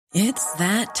It's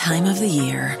that time of the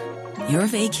year. Your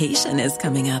vacation is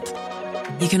coming up.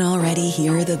 You can already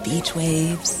hear the beach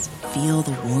waves, feel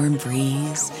the warm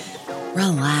breeze,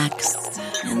 relax,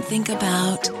 and think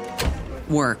about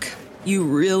work. You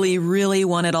really, really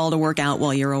want it all to work out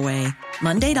while you're away.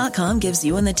 Monday.com gives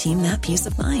you and the team that peace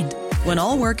of mind. When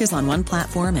all work is on one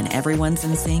platform and everyone's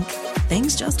in sync,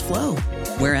 things just flow.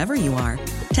 Wherever you are,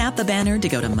 tap the banner to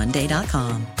go to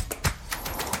Monday.com.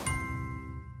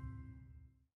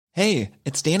 Hey,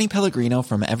 it's Danny Pellegrino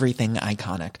from Everything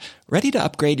Iconic. Ready to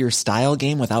upgrade your style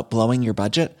game without blowing your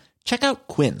budget? Check out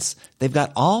Quince. They've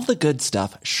got all the good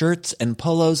stuff, shirts and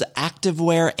polos,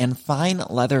 activewear, and fine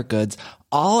leather goods,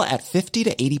 all at 50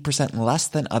 to 80% less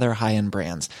than other high-end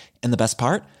brands. And the best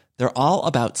part? They're all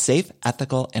about safe,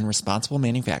 ethical, and responsible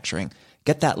manufacturing.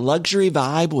 Get that luxury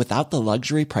vibe without the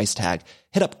luxury price tag.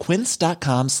 Hit up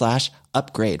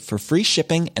quince.com/upgrade for free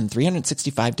shipping and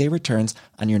 365-day returns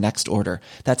on your next order.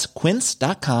 That's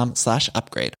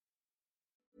quince.com/upgrade.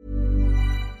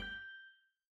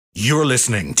 You're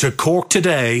listening to Cork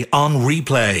Today on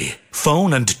replay.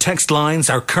 Phone and text lines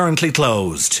are currently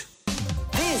closed.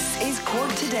 This is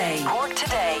Cork Today. Cork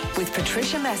Today with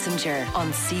Patricia Messenger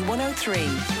on C103.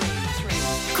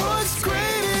 Cork's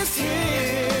greatest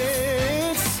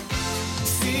hits,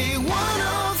 C103.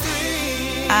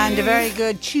 And a very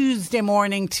good Tuesday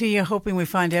morning to you. Hoping we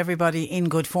find everybody in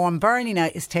good form. Bernie now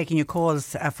is taking your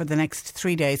calls for the next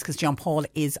 3 days because John Paul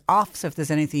is off. So if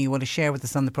there's anything you want to share with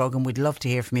us on the programme, we'd love to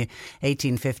hear from you.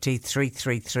 1850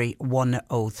 333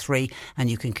 103.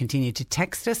 And you can continue to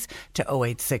text us to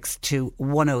 0862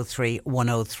 103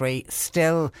 103.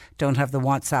 Still don't have the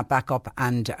WhatsApp back up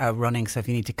and running. So if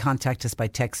you need to contact us by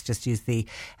text, just use the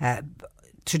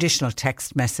traditional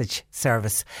text message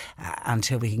service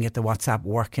until we can get the WhatsApp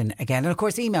working again. And of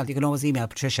course email, you can always email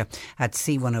Patricia at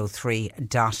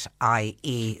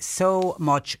c103.ie. So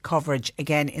much coverage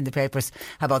again in the papers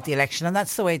about the election, and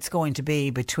that's the way it's going to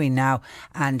be between now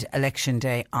and election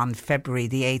day on February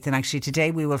the 8th. And actually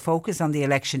today we will focus on the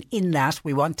election in that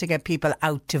we want to get people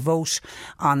out to vote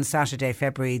on Saturday,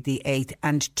 February the 8th,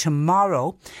 and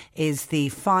tomorrow is the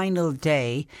final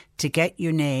day to get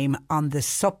your name on the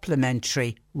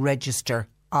supplementary register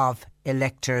of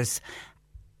electors.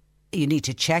 You need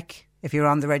to check if you're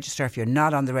on the register. If you're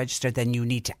not on the register, then you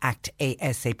need to act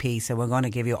ASAP. So we're going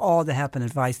to give you all the help and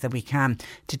advice that we can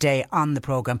today on the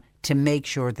programme to make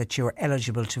sure that you're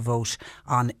eligible to vote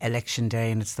on election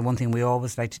day. And it's the one thing we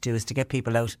always like to do, is to get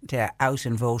people out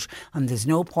and vote. And there's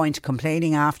no point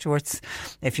complaining afterwards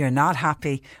if you're not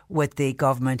happy with the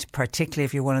government, particularly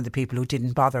if you're one of the people who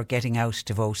didn't bother getting out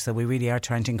to vote. So we really are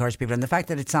trying to encourage people. And the fact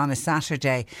that it's on a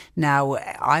Saturday now,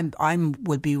 I'm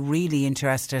will be really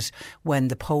interested when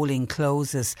the polling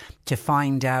closes to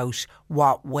find out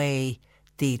what way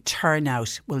the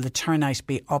turnout, will the turnout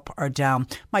be up or down?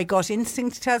 My gut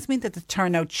instinct tells me that the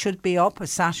turnout should be up a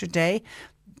Saturday.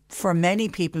 For many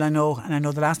people I know, and I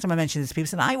know the last time I mentioned this, people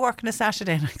said, I work on a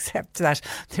Saturday, and I accept that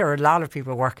there are a lot of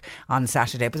people who work on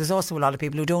Saturday, but there's also a lot of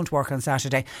people who don't work on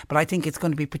Saturday. But I think it's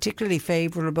going to be particularly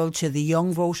favourable to the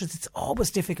young voters. It's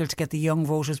always difficult to get the young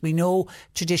voters. We know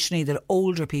traditionally that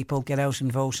older people get out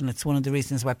and vote, and it's one of the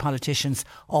reasons why politicians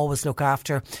always look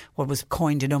after what was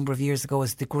coined a number of years ago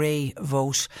as the grey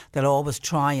vote. They'll always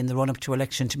try in the run-up to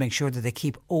election to make sure that they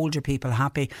keep older people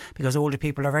happy, because older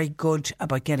people are very good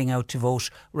about getting out to vote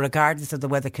regardless of the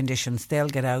weather conditions. They'll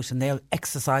get out and they'll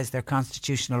exercise their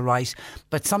constitutional right.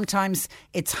 But sometimes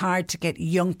it's hard to get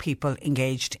young people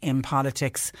engaged in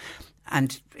politics.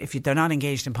 And if they're not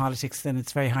engaged in politics, then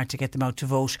it's very hard to get them out to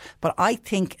vote. But I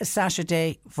think a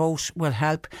Saturday vote will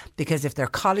help, because if they're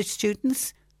college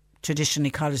students, traditionally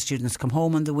college students come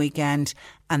home on the weekend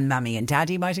and mammy and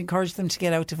daddy might encourage them to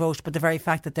get out to vote, but the very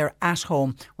fact that they're at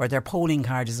home where their polling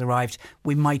card has arrived,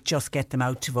 we might just get them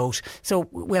out to vote. So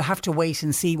we'll have to wait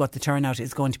and see what the turnout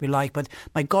is going to be like, but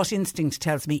my gut instinct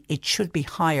tells me it should be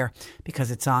higher because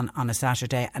it's on a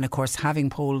Saturday. And of course, having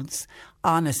polls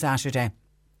on a Saturday,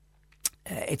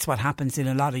 it's what happens in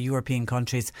a lot of European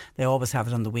countries. They always have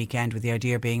it on the weekend, with the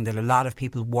idea being that a lot of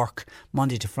people work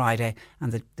Monday to Friday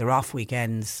and that they're off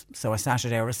weekends. So a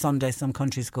Saturday or a Sunday, some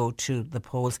countries go to the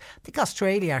polls. I think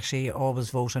Australia actually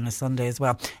always vote on a Sunday as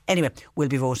well. Anyway, we'll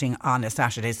be voting on a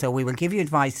Saturday. So we will give you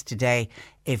advice today.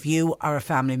 If you are a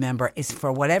family member, is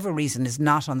for whatever reason is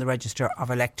not on the register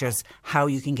of electors, how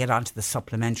you can get onto the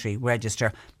supplementary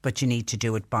register, but you need to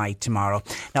do it by tomorrow.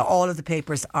 Now, all of the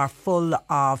papers are full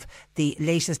of the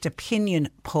latest opinion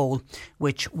poll,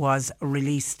 which was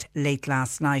released late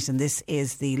last night. And this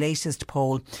is the latest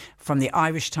poll from the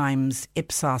Irish Times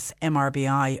Ipsos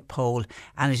MRBI poll.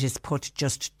 And it has put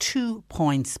just 2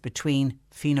 points between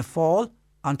Fianna Fáil,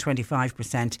 on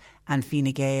 25% and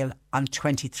Fine Gael on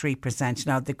 23%.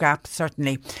 Now, the gap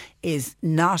certainly is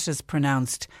not as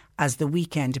pronounced as the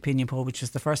weekend opinion poll, which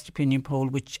was the first opinion poll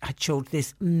which had showed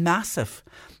this massive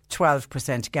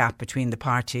 12% gap between the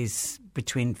parties,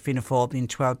 between Fianna Fáil being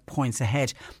 12 points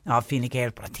ahead of Fine Gael.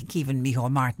 But I think even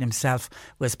Micheál Martin himself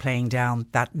was playing down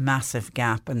that massive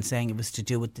gap and saying it was to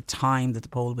do with the time that the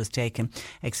poll was taken,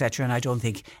 etc. And I don't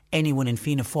think anyone in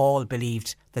Fianna Fáil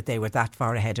believed that they were that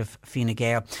far ahead of Fine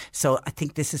Gael. So I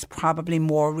think this is probably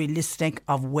more realistic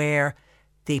of where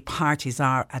the parties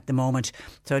are at the moment.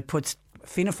 So it puts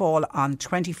Fianna Fáil on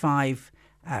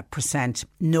 25%,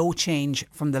 no change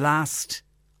from the last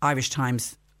Irish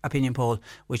Times opinion poll,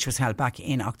 which was held back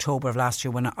in October of last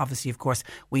year, when obviously, of course,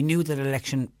 we knew that an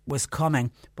election was coming,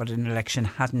 but an election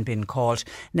hadn't been called.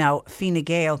 Now, Fine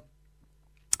Gael,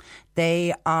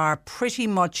 they are pretty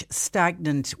much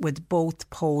stagnant with both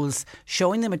polls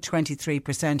showing them at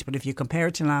 23%, but if you compare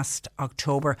it to last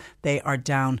October, they are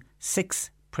down 6%.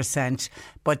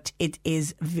 But it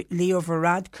is Leo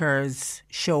Varadkar's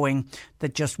showing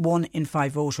that just 1 in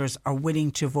 5 voters are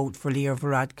willing to vote for Leo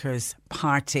Varadkar's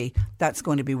party. That's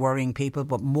going to be worrying people,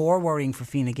 but more worrying for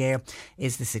Fine Gael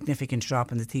is the significant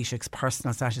drop in the Taoiseach's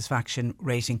personal satisfaction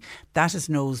rating. That has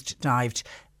nosedived.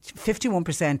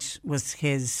 51% was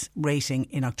his rating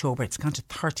in October. It's gone to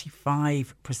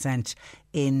 35%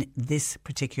 in this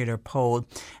particular poll.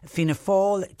 Fianna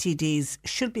Fáil TDs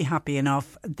should be happy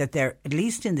enough that they're at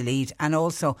least in the lead, and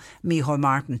also Micheál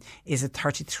Martin is at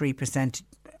 33%,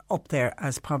 up there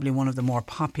as probably one of the more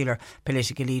popular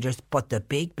political leaders. But the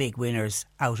big winners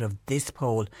out of this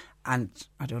poll, and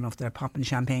I don't know if they're popping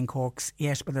champagne corks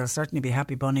yet, but they'll certainly be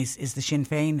happy bunnies, is the Sinn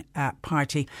Féin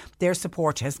party. Their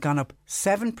support has gone up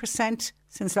 7%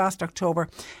 since last October,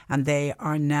 and they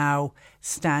are now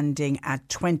standing at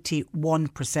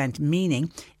 21%,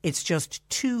 meaning it's just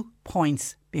 2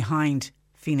 points behind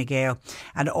Fine Gael.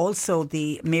 And also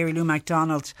the Mary Lou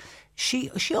McDonald,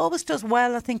 She always does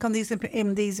well, I think, on these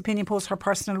opinion polls. Her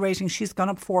personal rating, she's gone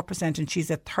up 4% and she's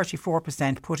at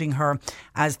 34%, putting her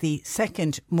as the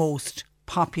second most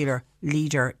popular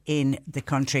leader in the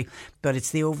country. But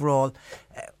it's the overall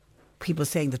people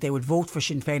saying that they would vote for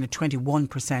Sinn Féin at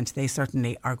 21%. They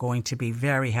certainly are going to be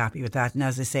very happy with that. And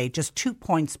as I say, just 2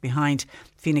 points behind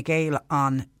Fine Gael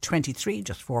on 23,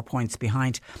 just 4 points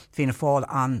behind Fianna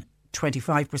Fáil on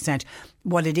 25%.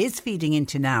 What it is feeding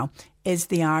into now is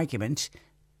the argument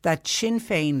that Sinn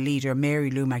Féin leader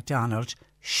Mary Lou McDonald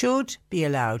should be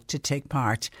allowed to take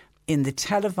part in the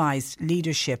televised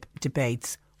leadership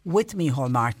debates with Micheál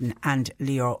Martin and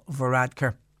Leo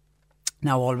Varadkar.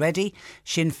 Now, already,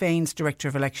 Sinn Féin's Director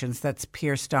of Elections, that's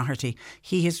Pearse Doherty,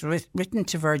 he has written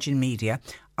to Virgin Media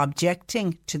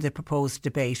objecting to the proposed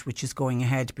debate which is going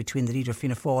ahead between the leader of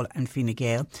Fianna Fáil and Fine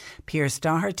Gael. Pearse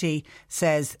Doherty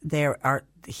says their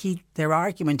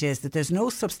argument is that there's no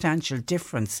substantial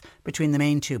difference between the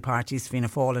main two parties, Fianna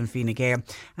Fáil and Fine Gael,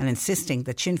 and insisting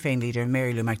that Sinn Féin leader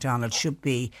Mary Lou McDonald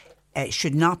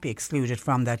should not be excluded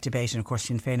from that debate. And of course,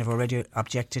 Sinn Féin have already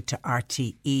objected to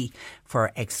RTE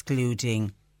for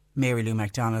excluding Mary Lou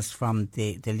McDonald from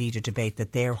the leader debate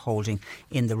that they're holding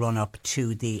in the run-up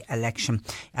to the election.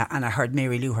 And I heard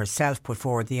Mary Lou herself put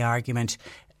forward the argument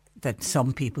that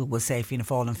some people will say Fianna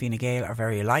Fáil and Fine Gael are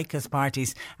very alike as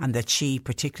parties, and that she,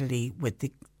 particularly with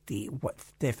the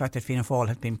fact that Fianna Fáil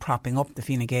had been propping up the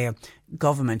Fine Gael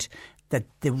government, that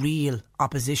the real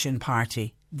opposition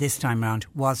party this time round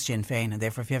was Sinn Féin, and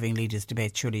therefore if you're having leaders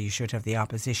debate, surely you should have the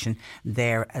opposition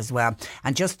there as well.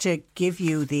 And just to give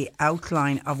you the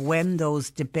outline of when those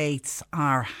debates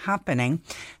are happening,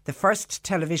 the first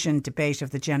television debate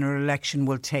of the general election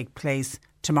will take place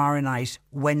tomorrow night,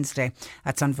 Wednesday.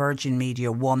 That's on Virgin Media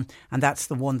 1, and that's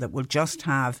the one that will just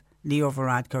have Leo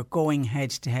Varadkar going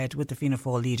head to head with the Fianna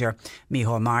Fáil leader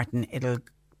Micheál Martin. It'll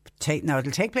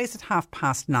take place at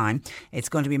 9:30. It's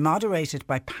going to be moderated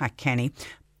by Pat Kenny.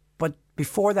 But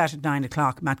before that, at 9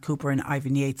 o'clock, Matt Cooper and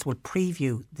Ivan Yates will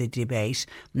preview the debate,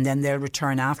 and then they'll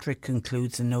return after it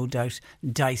concludes and no doubt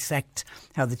dissect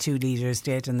how the two leaders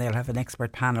did, and they'll have an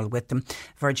expert panel with them.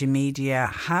 Virgin Media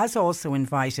has also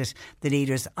invited the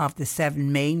leaders of the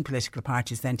 7 main political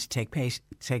parties then to take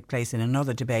place in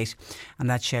another debate, and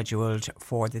that's scheduled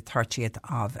for the 30th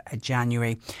of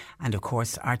January. And of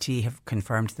course, RTE have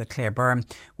confirmed that Claire Byrne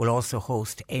will also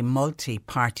host a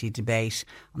multi-party debate,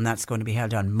 and that's going to be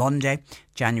held on Monday,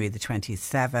 January the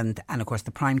 27th. And of course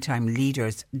the primetime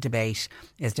leaders debate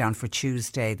is down for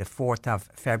Tuesday the 4th of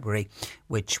February,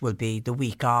 which will be the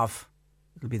week of.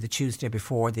 It'll be the Tuesday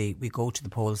before we go to the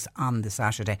polls on the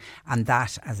Saturday, and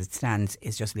that, as it stands,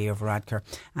 is just Leo Varadkar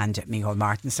and Micheál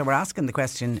Martin. So we're asking the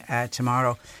question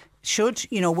tomorrow, should,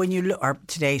 when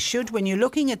you're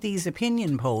looking at these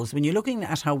opinion polls, when you're looking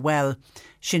at how well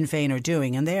Sinn Féin are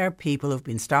doing, and they are people who've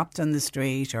been stopped on the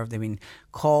street or they've been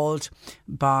called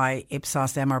by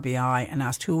Ipsos MRBI and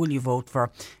asked who will you vote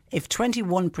for. If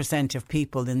 21% of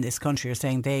people in this country are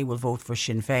saying they will vote for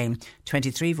Sinn Féin,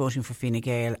 23 voting for Fine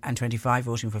Gael and 25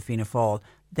 voting for Fianna Fáil,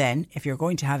 then if you're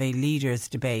going to have a leaders'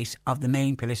 debate of the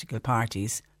main political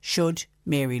parties, should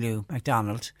Mary Lou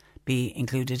McDonald be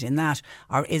included in that?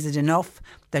 Or is it enough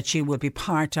that she will be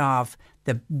part of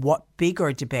the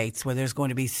bigger debates where there's going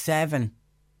to be 7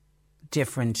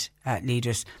 different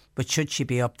leaders, but should she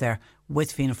be up there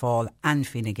with Fianna Fáil and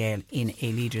Fine Gael in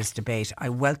a leaders' debate? I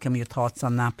welcome your thoughts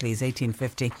on that, please.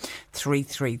 1850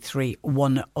 333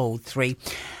 103.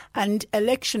 And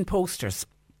election posters.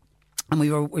 And we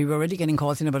were already getting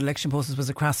calls in about election posters. Was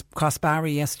across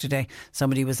Crossbarry yesterday.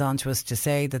 Somebody was on to us to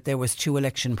say that there was 2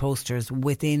 election posters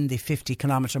within the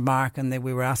 50-kilometre mark, and that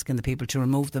we were asking the people to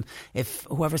remove them. If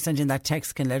whoever sent in that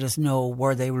text can let us know,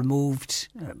 were they removed?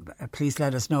 Please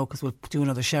let us know, because we'll do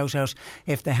another shout out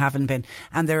if they haven't been.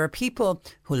 And there are people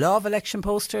who love election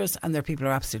posters, and there are people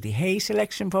who absolutely hate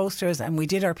election posters. And we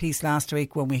did our piece last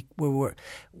week when we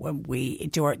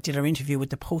did our interview with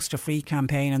the Poster Free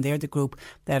campaign, and they're the group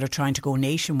that are trying to go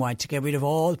nationwide to get rid of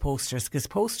all posters, because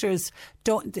posters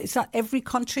it's not every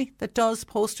country that does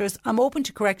posters. I'm open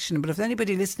to correction, but if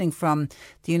anybody listening from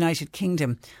the United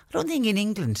Kingdom, I don't think in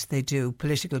England they do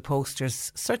political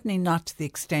posters, certainly not to the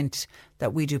extent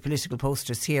that we do political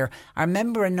posters here. I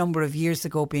remember a number of years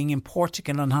ago being in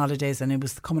Portugal on holidays, and it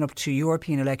was coming up to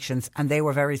European elections, and they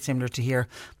were very similar to here.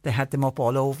 They had them up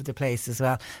all over the place as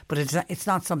well. But it's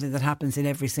not something that happens in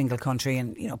every single country,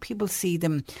 and people see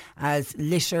them as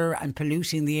litter and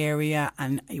polluting the area.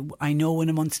 And I know in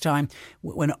a month's time,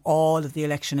 when all of the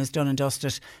election is done and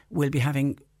dusted, we'll be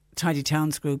having Tidy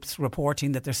Towns groups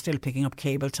reporting that they're still picking up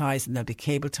cable ties, and there'll be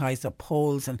cable ties up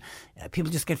poles, and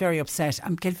people just get very upset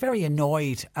and get very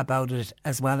annoyed about it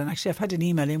as well. And actually I've had an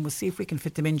email in, we'll see if we can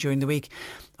fit them in during the week,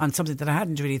 on something that I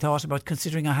hadn't really thought about,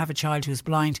 considering I have a child who's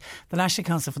blind. The National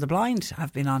Council for the Blind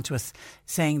have been on to us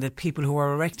saying that people who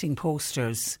are erecting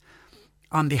posters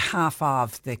on behalf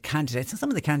of the candidates, and some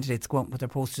of the candidates go out and put their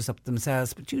posters up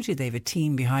themselves, but usually they have a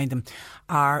team behind them,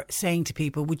 are saying to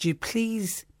people, would you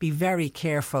please be very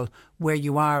careful where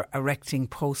you are erecting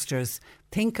posters.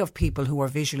 Think of people who are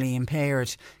visually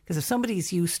impaired, because if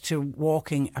somebody's used to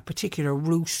walking a particular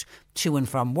route to and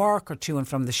from work or to and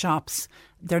from the shops,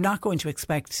 they're not going to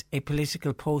expect a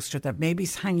political poster that maybe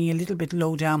is hanging a little bit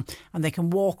low down, and they can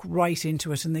walk right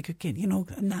into it and they could get,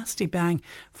 a nasty bang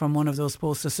from one of those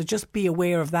posters. So just be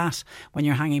aware of that when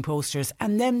you're hanging posters.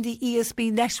 And then the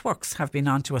ESB networks have been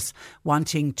on to us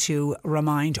wanting to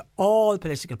remind all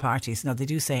political parties, now they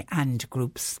do say and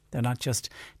groups, they're not just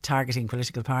targeting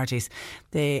political parties,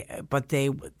 they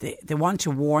want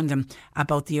to warn them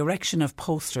about the erection of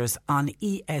posters on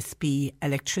ESB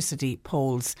electricity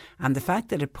poles and the fact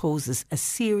that it poses a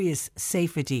serious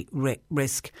safety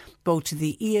risk both to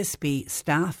the ESB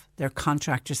staff, their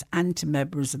contractors and to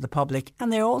members of the public.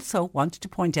 And they also wanted to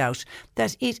point out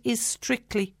that it is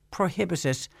strictly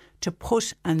prohibited to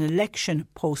put an election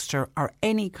poster or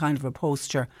any kind of a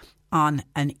poster on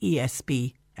an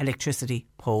ESB electricity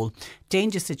pole.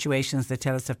 Dangerous situations, they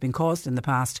tell us, have been caused in the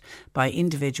past by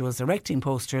individuals erecting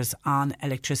posters on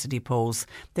electricity poles.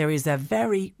 There is a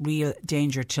very real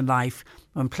danger to life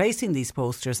when placing these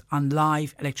posters on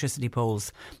live electricity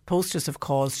poles. Posters have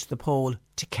caused the pole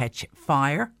to catch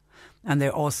fire, and they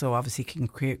also obviously can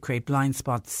create blind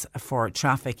spots for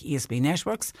traffic. ESB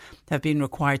networks have been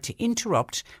required to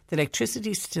interrupt the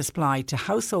electricity supply to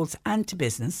households and to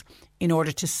business in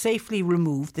order to safely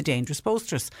remove the dangerous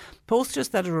posters. Posters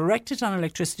that are erected on an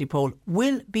electricity pole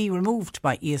will be removed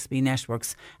by ESB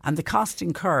networks, and the cost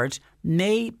incurred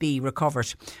may be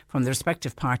recovered from the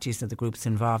respective parties of the groups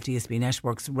involved. ESB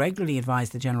networks regularly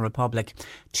advise the general public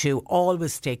to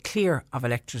always stay clear of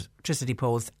electricity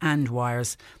poles and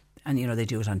wires. And, they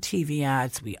do it on TV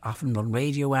ads. We often run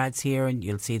radio ads here, and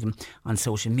you'll see them on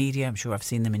social media. I'm sure I've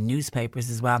seen them in newspapers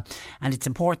as well. And it's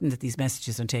important that these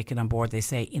messages are taken on board, they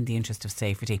say, in the interest of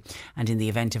safety. And in the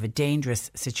event of a dangerous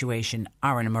situation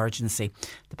or an emergency,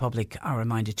 the public are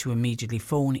reminded to immediately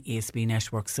phone ESB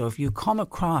networks. So if you come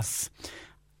across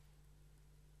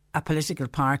a political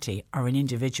party or an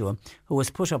individual who has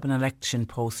put up an election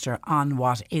poster on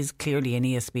what is clearly an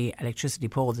ESB electricity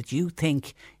pole that you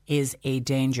think is a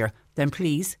danger, then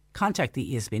please contact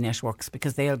the ESB networks,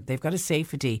 because they've got a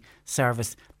safety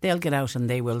service. They'll get out and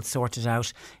they will sort it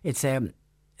out. It's a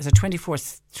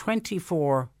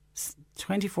 24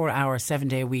 24-hour,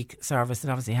 7-day-a-week service. It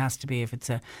obviously has to be if it's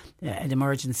an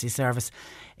emergency service.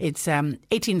 It's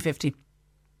 1850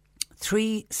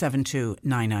 372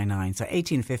 999. So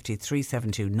 1850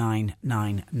 372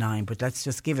 999. But let's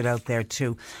just give it out there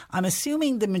too. I'm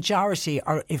assuming the majority,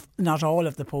 or if not all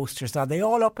of the posters, are they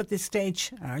all up at this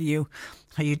stage? Are you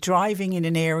driving in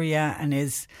an area and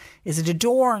is it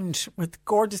adorned with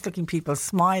gorgeous looking people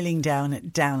smiling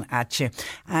down at you?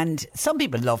 And some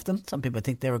people love them. Some people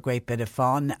think they're a great bit of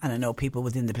fun. And I know people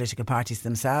within the political parties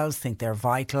themselves think they're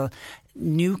vital.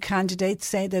 New candidates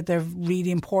say that they're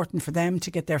really important for them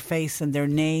to get their face and their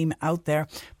name out there.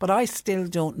 But I still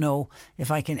don't know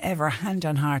if I can ever hand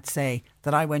on heart say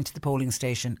that I went to the polling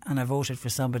station and I voted for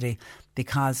somebody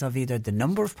because of either the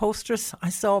number of posters I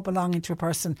saw belonging to a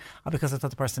person or because I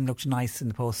thought the person looked nice in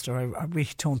the poster. I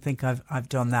really don't think I've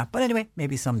done that. But anyway,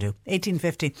 maybe some do.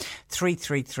 1850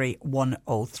 333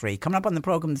 103. Coming up on the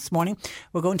programme this morning,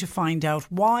 we're going to find out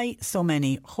why so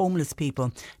many homeless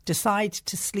people decide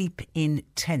to sleep in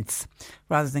tents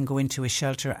rather than go into a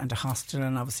shelter and a hostel.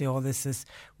 And obviously all this has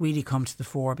really come to the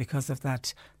fore because of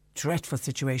that dreadful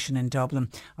situation in Dublin,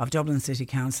 of Dublin City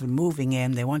Council moving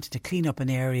in. They wanted to clean up an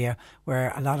area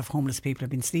where a lot of homeless people have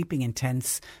been sleeping in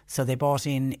tents, so they bought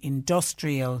in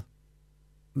industrial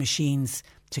machines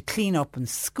to clean up and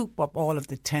scoop up all of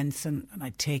the tents and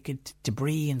I take it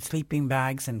debris and sleeping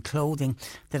bags and clothing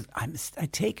that I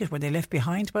take it were they left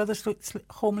behind by other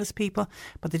homeless people,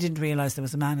 but they didn't realise there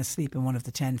was a man asleep in one of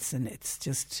the tents, and it's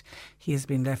just, he has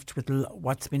been left with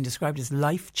what's been described as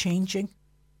life-changing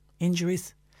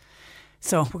injuries.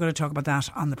 So we're going to talk about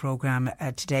that on the programme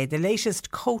today. The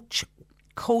latest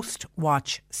Coast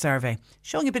Watch survey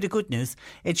showing a bit of good news.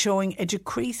 It's showing a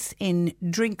decrease in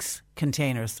drinks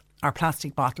containers, our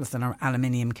plastic bottles and our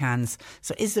aluminium cans.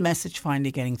 So is the message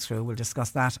finally getting through? We'll discuss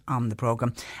that on the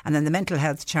programme. And then the mental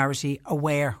health charity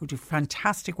Aware, who do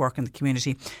fantastic work in the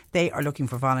community, they are looking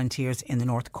for volunteers in the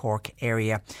North Cork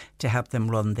area to help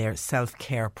them run their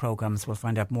self-care programmes. We'll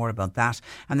find out more about that.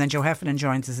 And then Joe Heffernan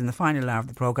joins us in the final hour of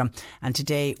the programme. And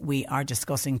today we are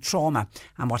discussing trauma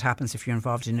and what happens if you're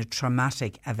involved in a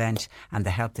traumatic event and the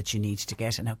help that you need to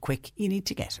get and how quick you need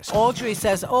to get it. Audrey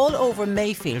says all over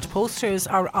Mayfield posters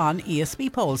are on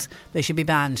ESB poles. They should be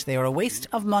banned. They are a waste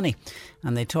of money.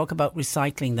 And they talk about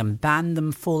recycling them. Ban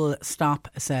them full stop,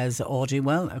 says Audrey.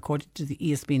 Well, according to the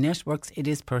ESB networks, it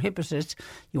is prohibited.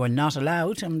 You are not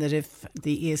allowed. And that if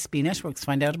the ESB networks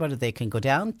find out about it, they can go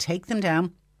down, take them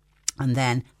down, and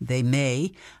then they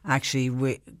may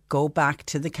actually go back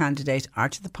to the candidate or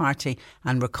to the party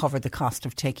and recover the cost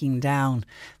of taking down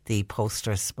the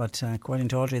posters. But according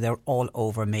to Audrey, they're all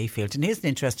over Mayfield. And here's an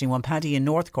interesting one. Paddy in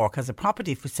North Cork has a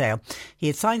property for sale. He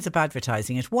had signs up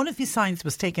advertising it. One of his signs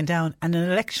was taken down and an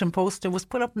election poster was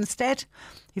put up instead.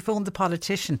 He phoned the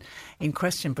politician in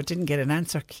question but didn't get an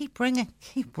answer. Keep ringing.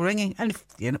 And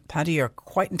if, Paddy, you're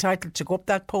quite entitled to go up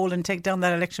that pole and take down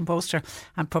that election poster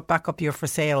and put back up your for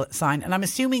sale sign. And I'm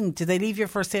assuming, did they leave your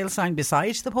for sale sign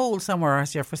beside the pole somewhere, or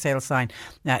has your for sale sign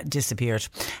disappeared?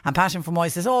 And Pat in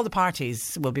Fermoy says all the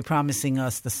parties will be promising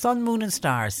us the sun, moon and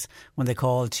stars when they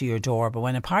call to your door, but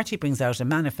when a party brings out a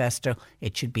manifesto,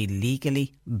 it should be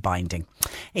legally binding.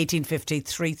 1850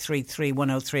 333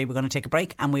 103. We're going to take a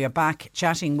break and we are back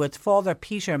chatting with Father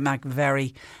Peter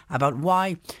McVerry about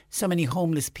why so many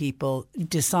homeless people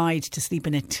decide to sleep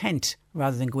in a tent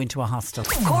rather than go into a hostel.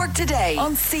 Cork Today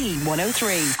on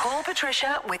C103. Call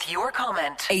Patricia with your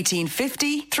comment.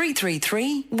 1850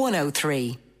 333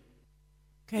 103.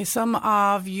 Okay, some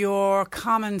of your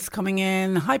comments coming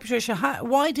in. Hi Patricia,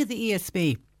 why did the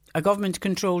ESB, a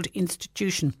government-controlled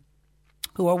institution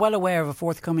who are well aware of a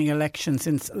forthcoming election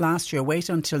since last year, wait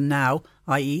until now,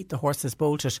 i.e. the horse has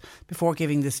bolted, before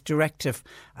giving this directive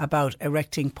about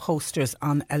erecting posters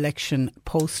on election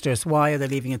posters? Why are they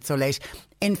leaving it so late?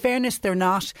 In fairness, they're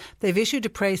not. They've issued a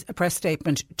press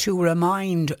statement to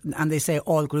remind, and they say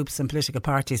all groups and political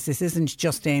parties, this isn't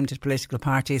just aimed at political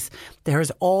parties. There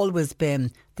has always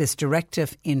been this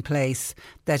directive in place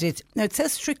that it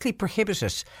says strictly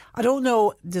prohibited. I don't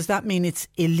know, does that mean it's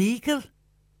illegal?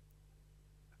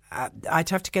 I'd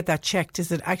have to get that checked.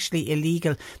 Is it actually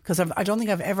illegal? Because I don't think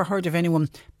I've ever heard of anyone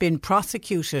being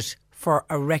prosecuted for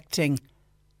erecting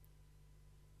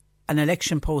an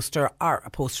election poster or a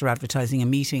poster advertising a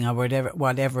meeting or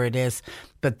whatever it is.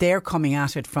 But they're coming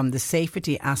at it from the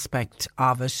safety aspect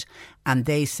of it, and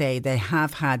they say they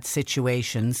have had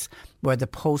situations where the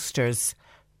posters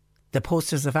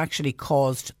have actually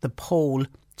caused the pole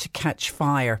to catch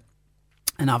fire.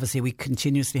 And obviously we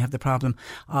continuously have the problem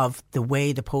of the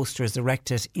way the poster is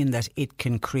erected, in that it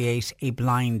can create a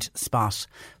blind spot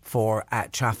for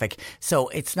traffic. So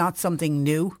it's not something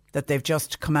new that they've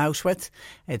just come out with.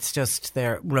 It's just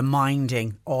they're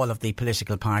reminding all of the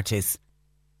political parties.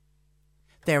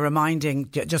 They're reminding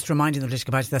the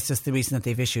political parties. That's just the reason that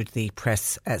they've issued the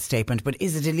press statement. But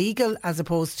is it illegal as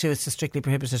opposed to it's strictly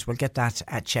prohibited? We'll get that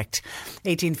checked.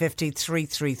 1850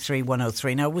 333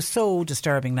 103. Now, it was so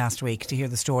disturbing last week to hear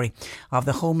the story of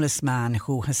the homeless man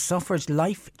who has suffered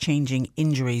life-changing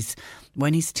injuries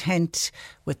when his tent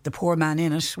with the poor man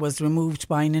in it was removed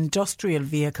by an industrial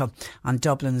vehicle on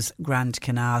Dublin's Grand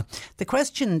Canal. The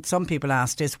question some people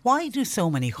asked is, why do so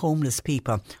many homeless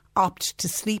people opt to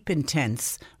sleep in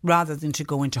tents rather than to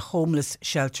go into homeless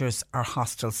shelters or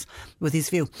hostels? With his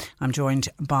view, I'm joined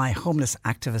by homeless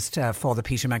activist Father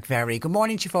Peter McVerry. Good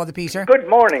morning to you, Father Peter. Good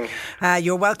morning.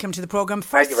 You're welcome to the programme.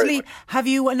 Thank you very Firstly, much. have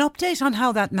you an update on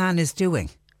how that man is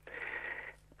doing?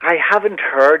 I haven't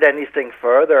heard anything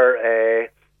further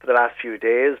for the last few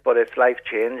days, but it's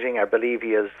life-changing. I believe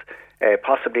he has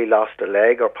possibly lost a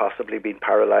leg or possibly been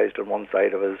paralysed on one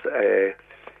side of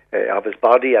his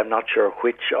body. I'm not sure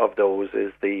which of those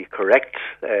is the correct.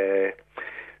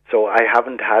 So I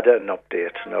haven't had an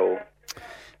update, no.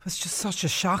 It's just such a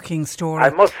shocking story.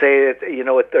 I must say,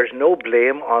 there's no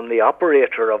blame on the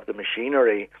operator of the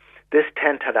machinery. This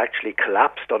tent had actually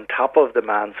collapsed on top of the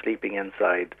man sleeping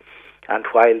inside. And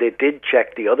while they did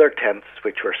check the other tents,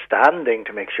 which were standing,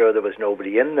 to make sure there was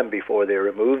nobody in them before they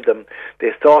removed them,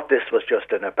 they thought this was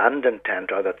just an abandoned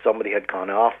tent, or that somebody had gone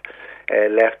off,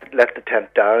 left the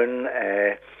tent down,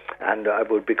 and I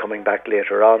would be coming back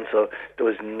later on. So there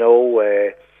was no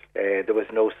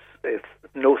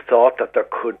thought that there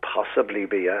could possibly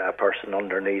be a person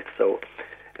underneath. So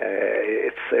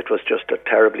it was just a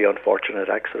terribly unfortunate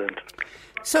accident.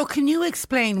 So can you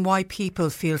explain why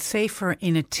people feel safer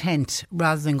in a tent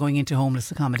rather than going into homeless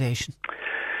accommodation?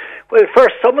 Well,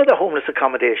 first, some of the homeless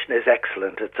accommodation is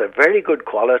excellent. It's a very good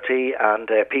quality and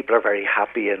people are very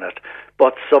happy in it.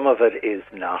 But some of it is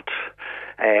not.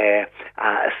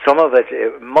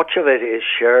 Much of it is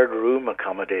shared room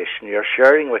accommodation. You're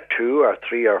sharing with 2 or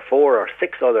 3 or 4 or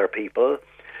 6 other people.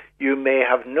 You may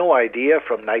have no idea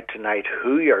from night to night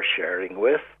who you're sharing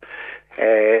with.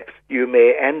 You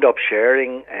may end up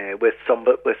sharing with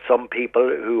some people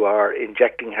who are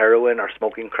injecting heroin or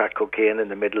smoking crack cocaine in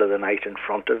the middle of the night in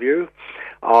front of you,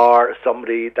 or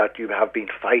somebody that you have been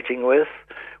fighting with.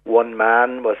 One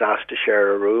man was asked to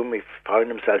share a room. He found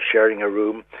himself sharing a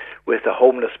room with a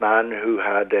homeless man who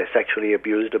had sexually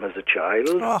abused him as a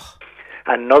child. Oh.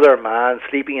 Another man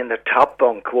sleeping in the top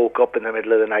bunk woke up in the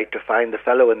middle of the night to find the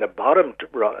fellow in the bottom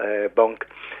bunk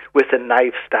with a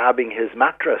knife stabbing his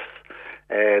mattress.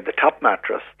 The top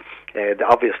mattress.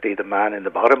 Obviously, the man in the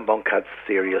bottom bunk had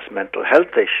serious mental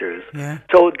health issues. Yeah.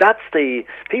 So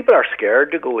people are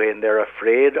scared to go in. They're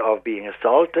afraid of being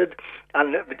assaulted.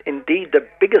 And indeed, the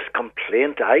biggest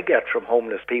complaint I get from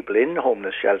homeless people in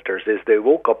homeless shelters is they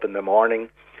woke up in the morning,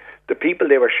 the people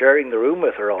they were sharing the room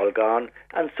with are all gone,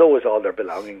 and so is all their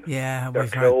belongings. Yeah, their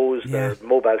clothes, their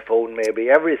mobile phone, maybe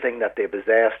everything that they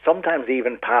possess. Sometimes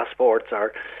even passports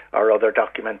or other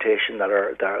documentation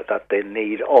that they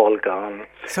need, all gone.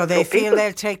 So they feel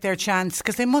they'll take their chance,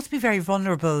 because they must be very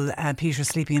vulnerable, Peter,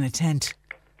 sleeping in a tent.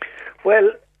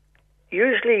 Well,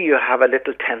 usually you have a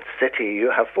little tent city.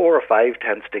 You have 4 or 5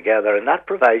 tents together, and that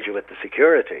provides you with the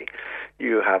security.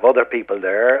 You have other people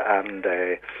there, and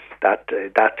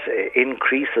that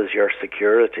increases your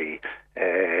security.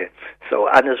 And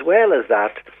as well as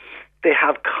that, they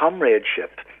have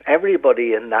comradeship.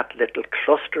 Everybody in that little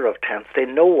cluster of tents, they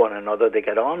know one another, they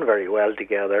get on very well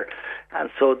together, and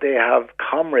so they have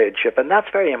comradeship, and that's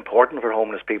very important for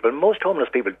homeless people. Most homeless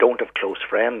people don't have close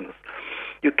friends.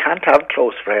 You can't have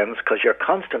close friends because you're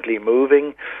constantly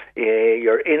moving.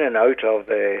 You're in and out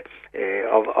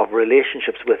of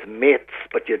relationships with mates,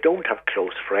 but you don't have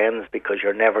close friends because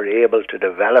you're never able to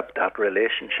develop that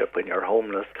relationship when you're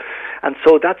homeless. And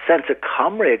so that sense of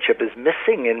comradeship is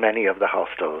missing in many of the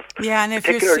hostels. Yeah, and if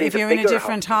you're in a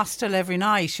different hostel every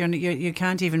night, you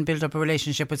can't even build up a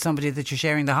relationship with somebody that you're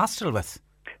sharing the hostel with.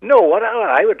 No, what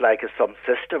I would like is some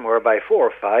system whereby 4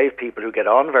 or 5 people who get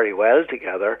on very well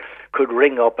together could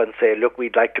ring up and say, look,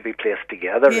 we'd like to be placed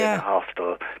together in a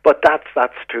hostel. But that's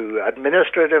too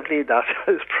administratively, that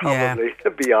is probably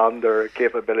beyond their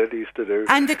capabilities to do.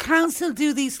 And the council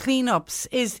do these clean-ups.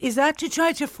 Is that to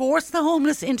try to force the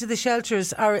homeless into the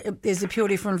shelters, or is it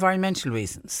purely for environmental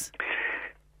reasons?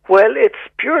 Well, it's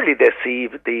purely they see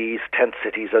these tent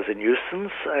cities as a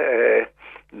nuisance.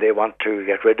 They want to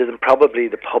get rid of them. Probably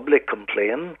the public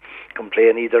complain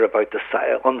either about the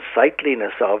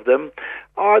unsightliness of them,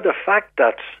 or the fact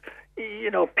that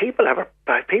people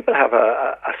have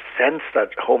a sense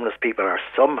that homeless people are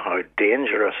somehow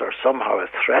dangerous or somehow a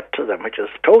threat to them, which is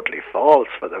totally false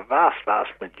for the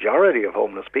vast majority of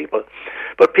homeless people.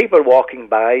 But people walking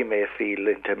by may feel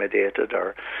intimidated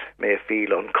or may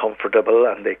feel uncomfortable,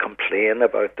 and they complain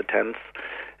about the tents.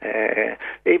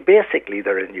 Basically,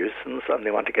 they're a nuisance, and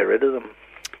they want to get rid of them.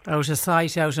 Out of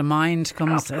sight, out of mind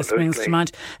springs to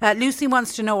mind. Lucy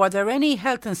wants to know, are there any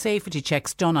health and safety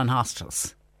checks done on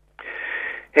hostels?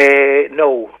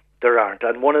 No, there aren't.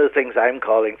 And one of the things I'm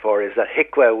calling for is that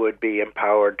HIQA would be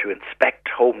empowered to inspect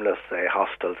homeless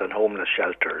hostels and homeless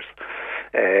shelters.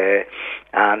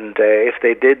 And if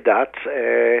they did that,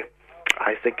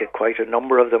 I think quite a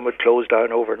number of them would close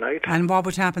down overnight. And what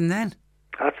would happen then?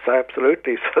 That's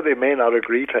absolutely. So they may not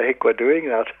agree to HIQA doing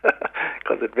that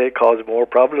because it may cause more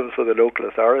problems for the local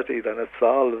authority than it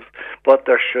solves. But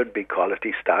there should be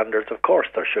quality standards. Of course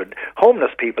there should.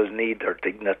 Homeless people need their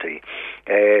dignity.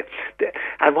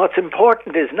 And what's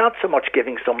important is not so much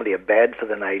giving somebody a bed for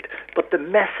the night, but the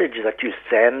message that you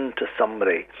send to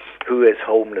somebody who is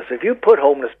homeless. If you put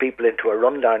homeless people into a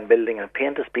rundown building and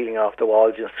paint is peeling off the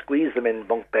walls, you squeeze them in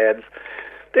bunk beds,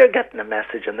 they're getting a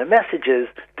message, and the message is,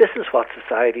 this is what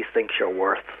society thinks you're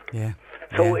worth. Yeah.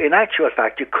 So in actual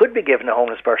fact, you could be giving a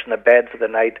homeless person a bed for the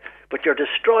night, but you're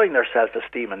destroying their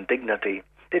self-esteem and dignity.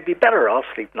 They'd be better off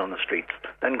sleeping on the streets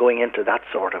than going into that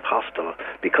sort of hostel,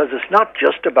 because it's not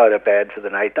just about a bed for the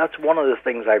night. That's one of the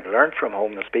things I've learned from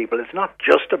homeless people. It's not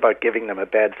just about giving them a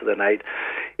bed for the night.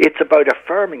 It's about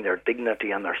affirming their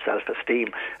dignity and their self-esteem,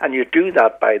 and you do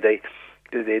that by this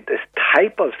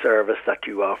type of service that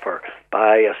you offer,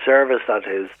 by a service that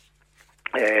is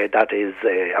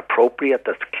appropriate,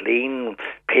 that's clean,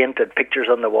 painted pictures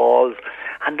on the walls,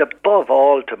 and above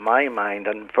all, to my mind,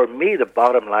 and for me, the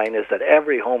bottom line is that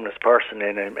every homeless person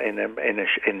in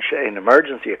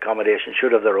emergency accommodation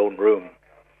should have their own room,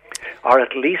 or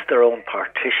at least their own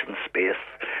partition space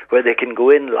where they can go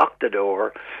in, lock the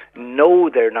door, know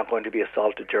they're not going to be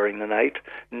assaulted during the night,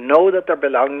 know that their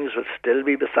belongings will still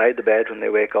be beside the bed when they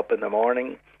wake up in the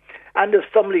morning. And if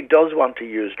somebody does want to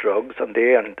use drugs, and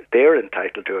they're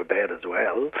entitled to a bed as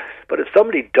well, but if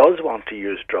somebody does want to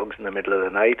use drugs in the middle of the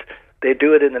night, they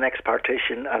do it in the next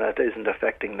partition and it isn't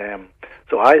affecting them.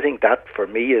 So I think that, for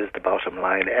me, is the bottom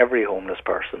line. Every homeless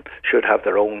person should have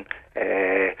their own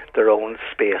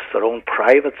space, their own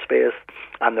private space,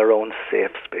 and their own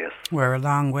safe space. We're a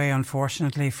long way,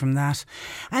 unfortunately, from that.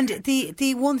 And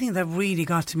the one thing that really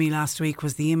got to me last week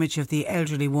was the image of the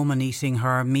elderly woman eating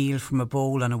her meal from a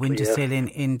bowl on a windowsill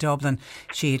in Dublin.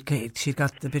 She'd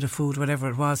got the bit of food, whatever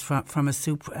it was, from a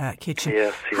soup kitchen.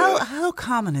 Yes, How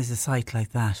common is a sight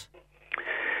like that?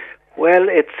 Well,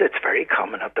 it's very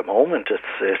common at the moment.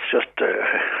 It's just,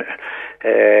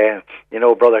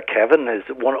 Brother Kevin is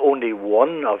only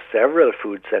one of several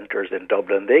food centres in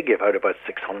Dublin. They give out about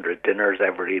 600 dinners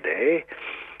every day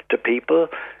to people.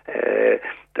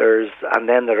 And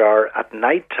then there are, at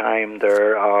night time,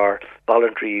 there are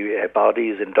voluntary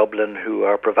bodies in Dublin who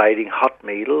are providing hot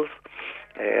meals,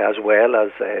 as well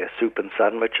as soup and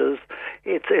sandwiches.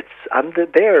 And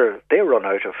they run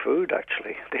out of food.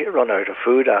 Actually, they run out of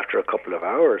food after a couple of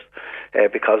hours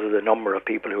because of the number of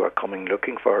people who are coming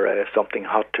looking for something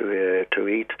hot to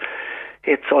eat.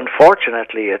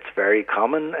 Unfortunately, it's very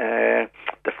common.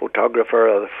 The photographer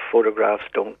or the photographs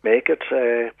don't make it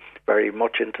very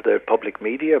much into the public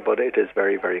media, but it is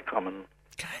very, very common.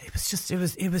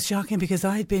 It was shocking, because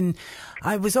I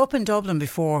was up in Dublin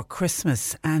before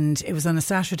Christmas, and it was on a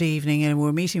Saturday evening, and we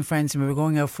were meeting friends and we were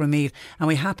going out for a meal, and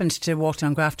we happened to walk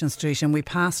down Grafton Street, and we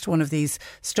passed one of these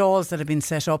stalls that had been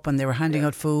set up, and they were handing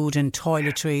out food and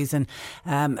toiletries,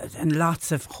 and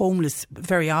lots of homeless,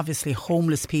 very obviously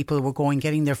homeless people were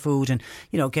getting their food and,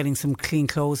 getting some clean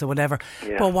clothes or whatever.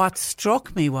 Yeah. But what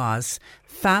struck me was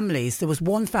families. There was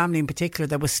one family in particular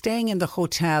that was staying in the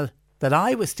hotel that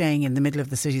I was staying in the middle of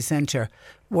the city centre,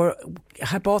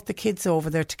 had brought the kids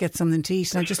over there to get something to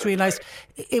eat, and I just realised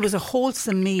it was a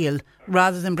wholesome meal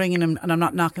rather than bringing them, and I'm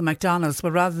not knocking McDonald's,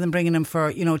 but rather than bringing them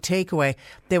for, takeaway,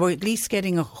 they were at least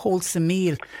getting a wholesome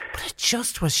meal. But it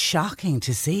just was shocking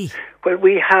to see. Well,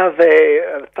 we have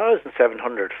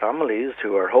 1,700 families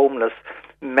who are homeless.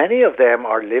 Many of them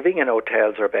are living in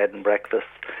hotels or bed and breakfasts,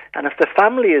 and if the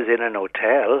family is in an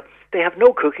hotel, they have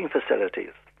no cooking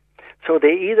facilities. So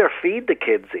they either feed the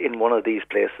kids in one of these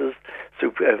places,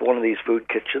 one of these food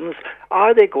kitchens,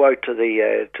 or they go out to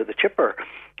the chipper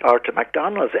or to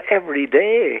McDonald's every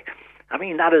day. I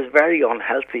mean, that is very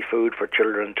unhealthy food for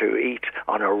children to eat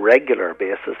on a regular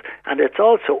basis, and it's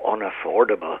also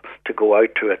unaffordable to go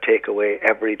out to a takeaway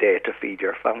every day to feed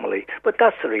your family. But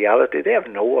that's the reality. They have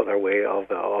no other way of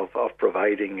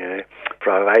providing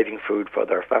food for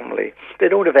their family. They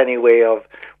don't have any way of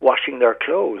washing their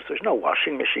clothes. There's no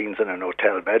washing machines in an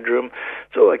hotel bedroom.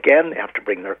 So again, they have to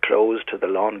bring their clothes to the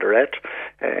laundrette.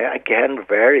 Again,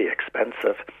 very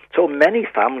expensive. So many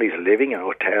families living in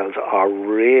hotels are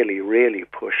really, really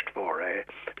pushed for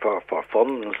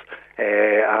funds,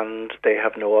 and they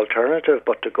have no alternative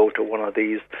but to go to one of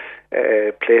these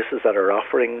places that are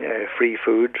offering free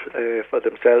food for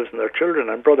themselves and their children.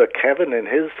 And Brother Kevin in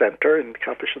his centre, in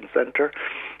Capuchin Centre,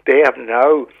 they have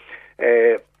now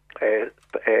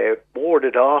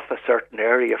boarded off a certain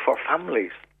area for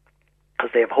families,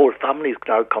 because they have whole families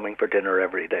now coming for dinner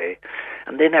every day,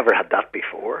 and they never had that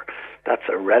before. That's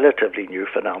a relatively new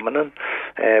phenomenon,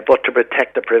 but to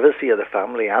protect the privacy of the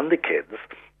family and the kids,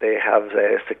 they have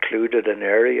secluded an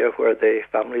area where the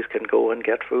families can go and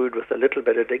get food with a little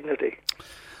bit of dignity.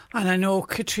 And I know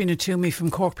Katrina Toomey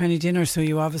from Cork Penny Dinner, so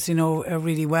you obviously know her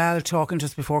really well, talking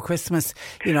just before Christmas.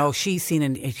 You know, she's seen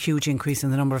a huge increase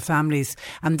in the number of families.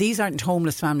 And these aren't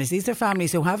homeless families. These are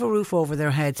families who have a roof over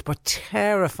their heads but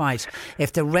terrified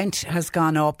if the rent has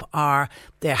gone up or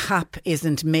the HAP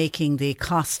isn't making the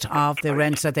cost of the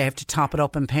rent, so they have to top it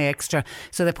up and pay extra.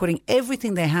 So they're putting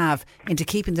everything they have into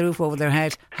keeping the roof over their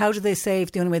head. How do they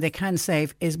save? The only way they can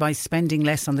save is by spending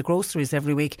less on the groceries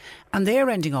every week. And they're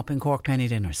ending up in Cork Penny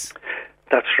Dinners.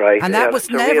 That's right. And that was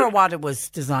never what it was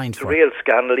designed for. It's a real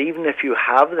scandal. Even if you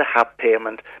have the HAP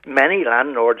payment, many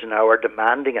landlords now are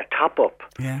demanding a top-up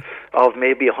of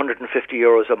maybe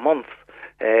 €150 a month,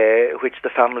 which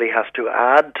the family has to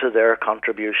add to their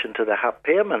contribution to the HAP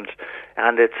payment.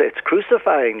 And it's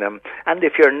crucifying them. And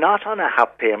if you're not on a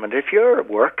HAP payment, if you're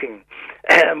working,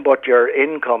 but your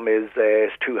income is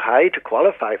too high to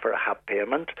qualify for a HAP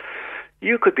payment,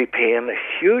 you could be paying a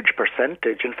huge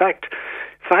percentage. In fact,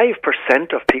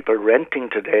 5% of people renting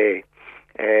today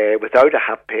without a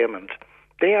HAP payment,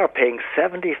 they are paying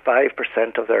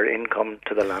 75% of their income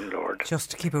to the landlord. Just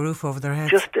to keep a roof over their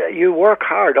heads. Just you work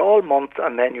hard all month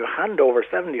and then you hand over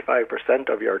 75%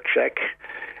 of your check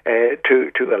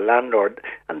to a landlord,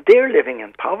 and they're living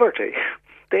in poverty.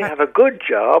 They have a good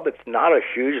job. It's not a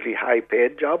hugely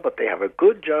high-paid job, but they have a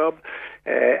good job,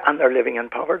 and they're living in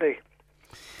poverty.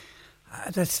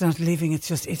 That's not living,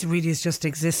 it really is just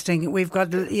existing. We've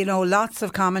got, lots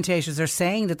of commentators are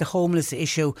saying that the homeless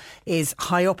issue is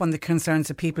high up on the concerns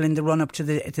of people in the run-up to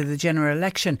the general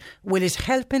election. Will it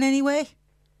help in any way?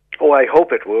 Oh, I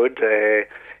hope it would.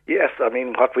 Yes, I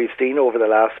mean, what we've seen over the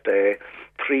last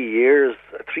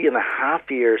 3.5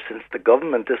 years since this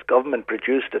government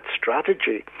produced its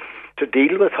strategy to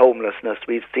deal with homelessness,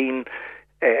 we've seen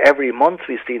every month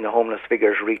we've seen the homeless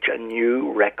figures reach a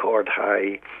new record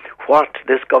high. What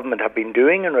this government have been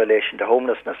doing in relation to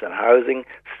homelessness and housing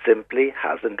simply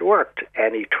hasn't worked.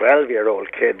 Any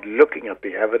 12-year-old kid looking at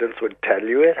the evidence would tell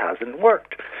you it hasn't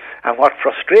worked. And what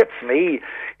frustrates me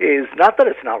is not that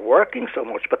it's not working so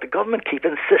much, but the government keep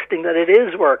insisting that it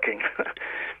is working,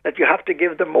 that you have to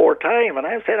give them more time. And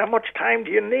I'm saying, how much time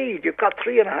do you need? You've got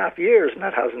 3.5 years and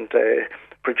that hasn't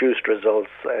produced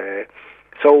results.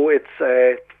 So it's,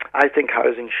 I think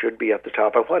housing should be at the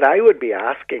top. And what I would be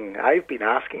asking, I've been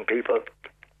asking people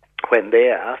when they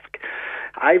ask,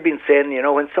 I've been saying,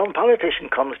 when some politician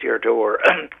comes to your door,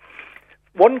 ask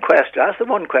them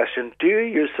one question, do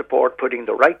you support putting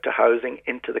the right to housing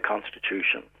into the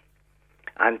Constitution?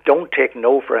 And don't take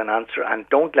no for an answer, and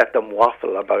don't let them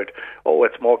waffle about,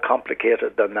 it's more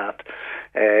complicated than that.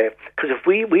 Because if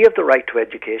we have the right to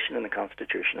education in the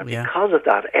Constitution, and because of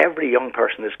that, every young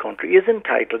person in this country is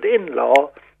entitled in law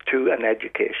to an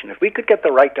education. If we could get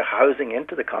the right to housing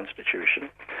into the Constitution,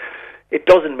 it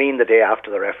doesn't mean the day after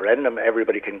the referendum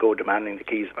everybody can go demanding the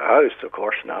keys of a house. Of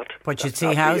course not. But you'd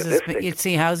see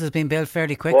houses being built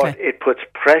fairly quickly. But it puts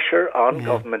pressure on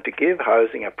government to give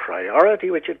housing a priority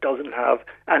which it doesn't have,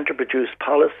 and to produce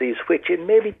policies which in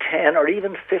maybe 10 or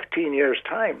even 15 years'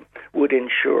 time would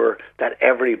ensure that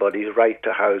everybody's right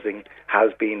to housing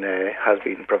has been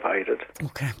provided.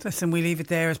 Okay, listen, we leave it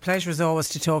there. It's a pleasure as always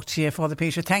to talk to you, Father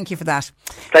Peter. Thank you for that.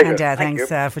 Pleasure. And thanks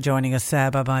for joining us.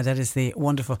 Bye-bye. That is the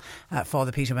wonderful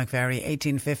Father Peter McVerry.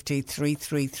 1850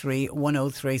 333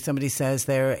 103. Somebody says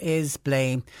there is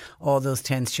blame. All those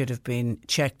tents should have been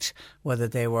checked whether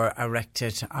they were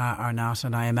erected or not.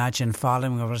 And I imagine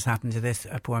following what has happened to this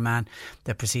poor man,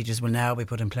 the procedures will now be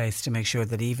put in place to make sure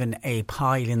that even a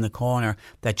pile in the corner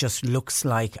that just looks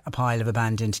like a pile of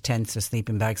abandoned tents or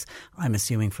sleeping bags, I'm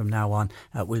assuming from now on,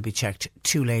 will be checked.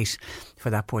 Too late for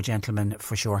that poor gentleman,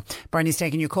 for sure. Bernie's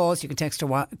taking your calls. You can text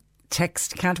or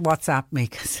can't WhatsApp me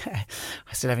because I'm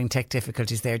still having tech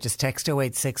difficulties there. Just text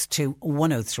 0862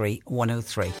 103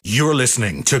 103. You're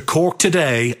listening to Cork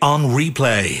Today on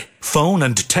replay. Phone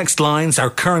and text lines are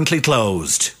currently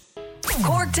closed.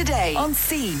 Cork Today on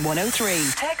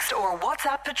C103. Text or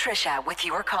WhatsApp Patricia with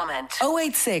your comment.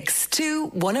 0862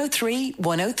 103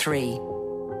 103.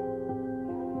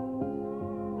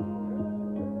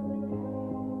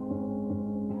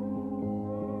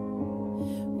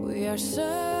 We are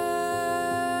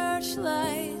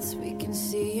searchlights we can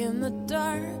see in the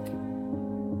dark.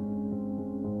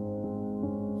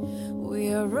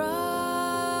 We are rockets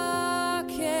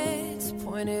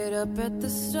pointed up at the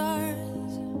stars.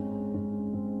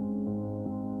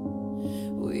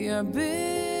 We are billions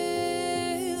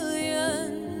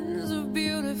of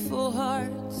beautiful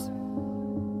hearts.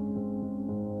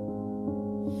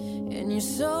 And you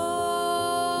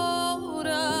sold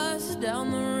us down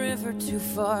the river too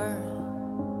far.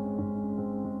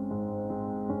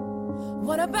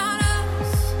 What about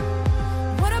us?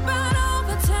 What about all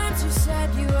the times you said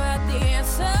you had the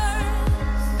answers?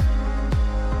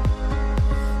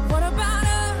 What about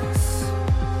us?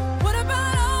 What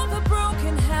about all the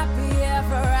broken happy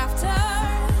ever afters?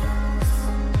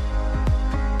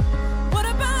 What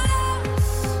about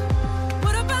us?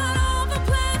 What about all the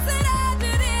plans that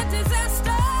ended in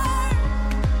disaster?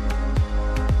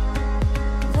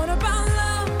 What about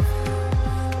love?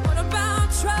 What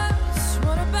about trust?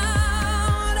 What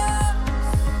about us?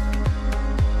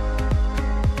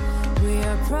 We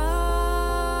are problems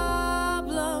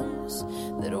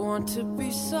that want to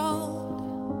be solved.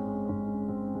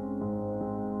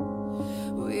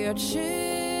 We are children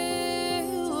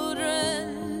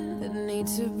that need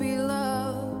to be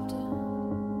loved.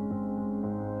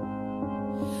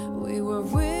 We were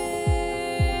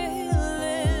willing,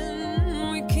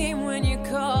 we came when you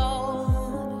called.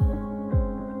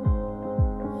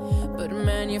 But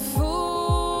man, you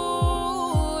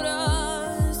fooled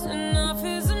us. Enough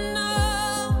is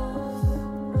enough.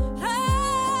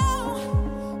 Oh,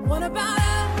 what about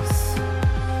us?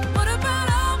 What about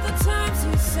all the times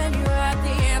you said you had the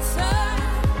answer?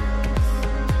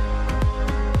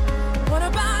 What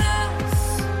about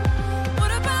us?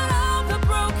 What about all the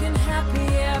broken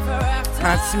happy ever after?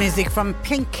 That's music from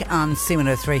Pink on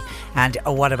C103. And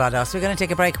what about us? We're going to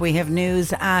take a break. We have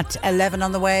news at 11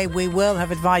 on the way. We will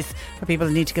have advice for people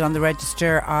who need to get on the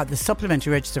register, the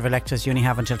supplementary register of electors. You only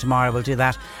have until tomorrow. We'll do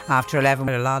that after 11.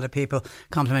 A lot of people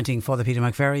complimenting Father Peter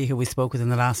McVerry, who we spoke with in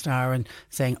the last hour, and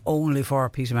saying only for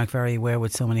Peter McVerry, where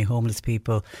would so many homeless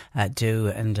people do?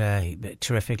 And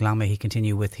terrific. Long may he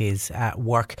continue with his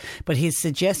work. But his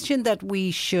suggestion that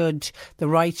the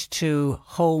right to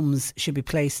homes should be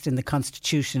placed in the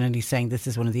Constitution, and he's saying this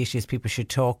is one of the issues people should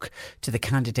talk to the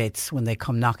candidates when they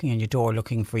come knocking on your door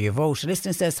looking for your vote. A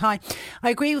listener says, hi, I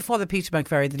agree with Father Peter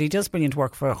McVerry that he does brilliant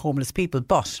work for homeless people,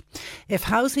 but if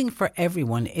housing for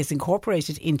everyone is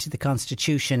incorporated into the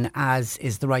Constitution, as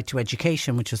is the right to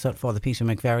education, which is what Father Peter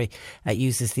McVerry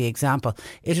uses the example,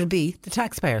 it'll be the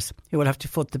taxpayers who will have to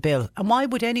foot the bill. And why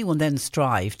would anyone then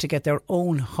strive to get their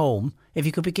own home if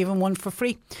you could be given one for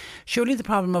free? Surely the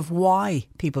problem of why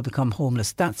people become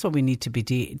homeless, that's what we need to be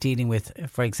dealing with.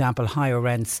 For example, higher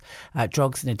rents,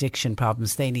 drugs and addiction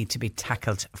problems, they need to be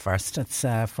tackled first. That's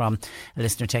from a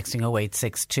listener texting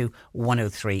 0862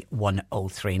 103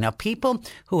 103. Now, people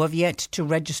who have yet to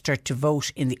register to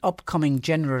vote in the upcoming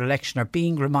general election are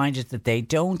being reminded that they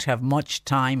don't have much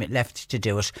time left to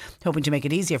do it. Hoping to make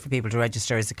it easier for people to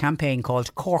register is a campaign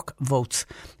called Cork Votes,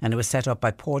 and it was set up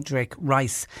by Padraig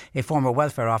Rice, a former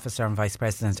welfare officer and vice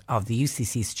president of the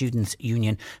UCC Students'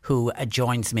 Union, who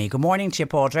joins me. Good morning to you,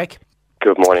 Padraig.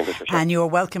 Good morning, Patricia. And you're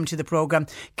welcome to the programme.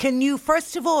 Can you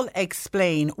first of all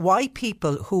explain why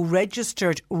people who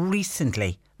registered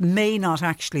recently may not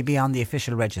actually be on the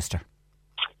official register?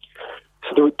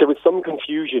 So there was some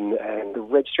confusion. The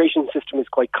registration system is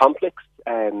quite complex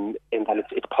in that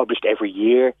it's published every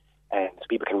year, so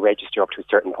people can register up to a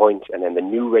certain point, and then the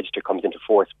new register comes into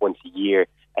force once a year,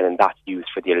 and then that's used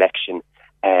for the election.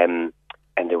 And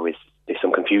there's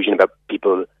some confusion about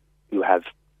people who have,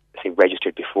 say,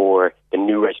 registered before the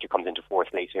new register comes into force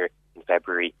later in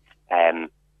February.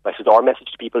 But so our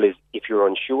message to people is, if you're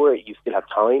unsure, you still have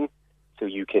time. So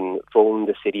you can phone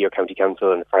the city or county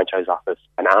council and the franchise office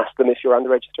and ask them if you're on the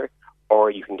register,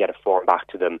 or you can get a form back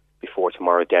to them before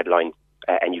tomorrow's deadline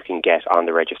and you can get on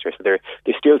the register. So there's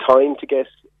still time to get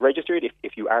registered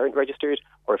if you aren't registered,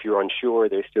 or if you're unsure,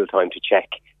 there's still time to check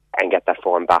and get that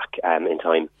form back in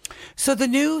time. So the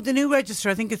new register,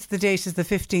 I think it's the date is the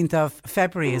 15th of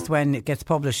February is when it gets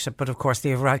published, but of course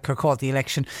they called the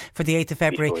election for the 8th of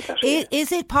February.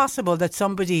 Is it possible that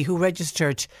somebody who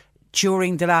registered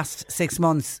during the last 6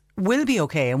 months will be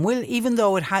okay, and will, even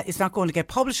though it's not going to get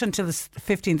published until the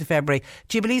 15th of February,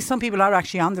 do you believe some people are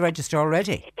actually on the register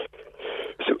already?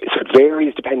 So it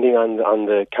varies depending on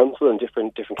the council, and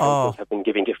different councils have been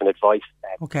giving different advice.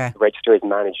 Okay. The register is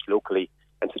managed locally,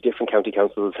 and so different county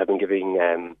councils have been giving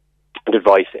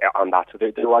advice on that. So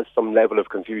there was some level of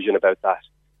confusion about that.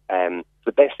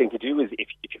 The best thing to do is if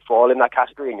you fall in that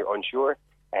category and you're unsure,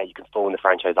 you can phone the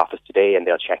franchise office today and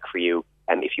they'll check for you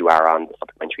if you are on the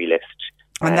supplementary list.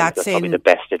 And that's probably the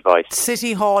best advice.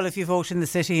 City Hall if you vote in the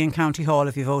city, and County Hall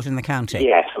if you vote in the county.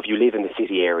 Yeah, so if you live in the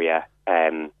city area,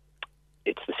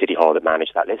 it's the City Hall that manage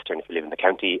that list, and if you live in the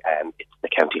county, it's the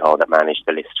County Hall that manage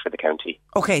the list for the county.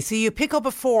 Okay, so you pick up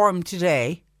a form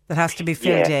today that has to be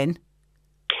filled in.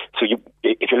 So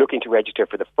if you're looking to register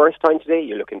for the first time today,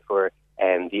 you're looking for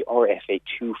the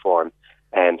RFA2 form.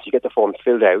 So you get the form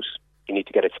filled out, you need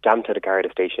to get it stamped at a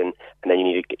Garda station, and then you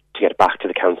need to get it back to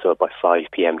the council by 5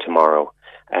 p.m. tomorrow.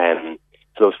 So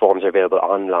those forms are available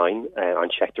online on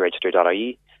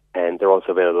checktheregister.ie, and they're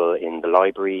also available in the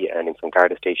library and in some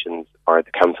Garda stations, or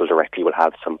the council directly will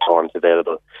have some forms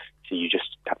available. So you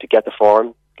just have to get the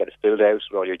form, get it filled out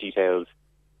with all your details,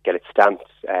 get it stamped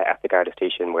at the Garda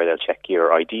station where they'll check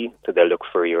your ID. So they'll look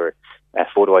for your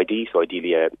photo ID, so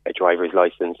ideally a driver's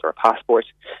licence or a passport,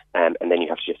 and then you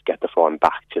have to just get the form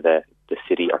back to the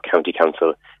city or county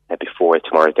council before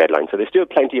tomorrow's deadline. So there's still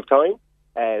plenty of time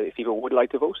if people would like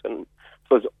to vote. And I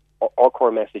suppose our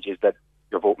core message is that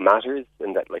your vote matters,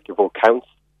 and that your vote counts,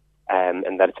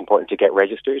 and that it's important to get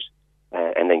registered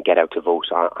and then get out to vote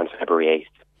on February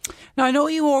 8th. Now, I know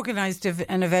you organised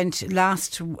an event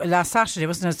last Saturday,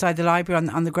 wasn't it, outside the library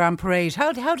on the Grand Parade.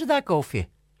 How did that go for you?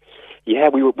 Yeah,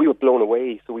 we were blown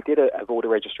away. So we did a voter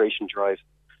registration drive.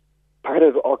 Part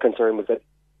of our concern was that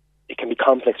it can be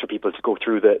complex for people to go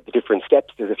through the different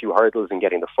steps. There's a few hurdles in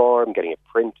getting the form, getting it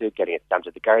printed, getting it stamped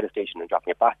at the Garda station and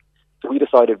dropping it back. So we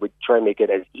decided we'd try and make it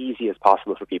as easy as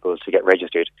possible for people to get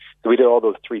registered. So we did all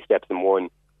those 3 steps in one.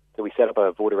 So we set up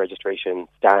a voter registration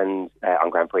stand on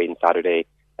Grand Parade on Saturday.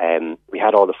 We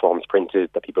had all the forms printed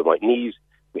that people might need.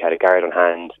 We had a guard on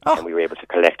hand, and we were able to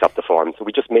collect up the forms. So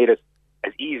we just made it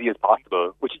as easy as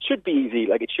possible, which it should be easy.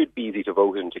 It should be easy to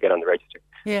vote and to get on the register.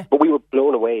 Yeah. But we were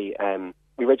blown away.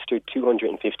 We registered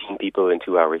 215 people in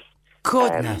 2 hours.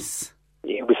 Goodness.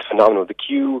 It was phenomenal. The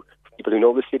queue, for people who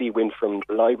know the city, went from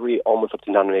the library almost up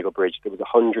to Nananego Bridge. There was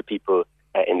 100 people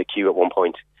in the queue at one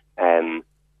point.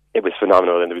 It was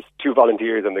phenomenal, and there was 2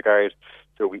 volunteers on the guard.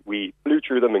 So we blew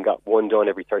through them and got one done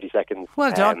every 30 seconds.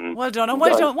 Well done, well done. And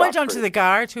well done to the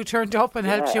guard who turned up and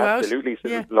helped you out. Absolutely.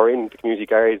 So Lorraine, the community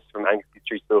guards from Anglesey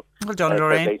Street. So well done,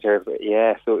 Lorraine.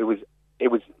 Yeah, so it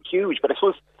was huge. But I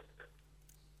suppose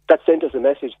that sent us a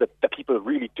message that people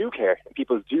really do care, and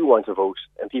people do want to vote,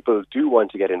 and people do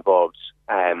want to get involved.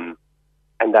 And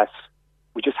that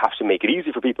we just have to make it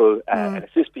easy for people and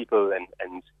assist people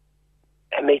and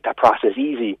make that process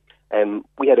easy.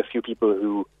 We had a few people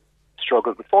who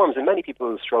struggled with forms, and many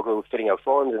people struggle with filling out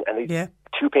forms, and it's a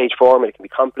 2-page form, and it can be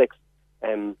complex.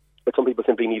 But some people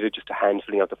simply needed just a hand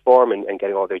filling out the form and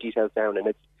getting all their details down, and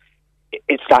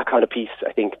it's that kind of piece,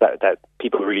 I think, that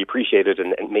people really appreciated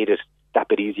and made it that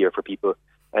bit easier for people.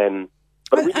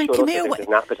 But it really showed us that there's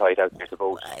an appetite out there to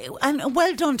vote. And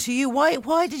well done to you.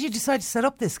 Why did you decide to set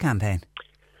up this campaign?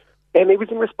 It was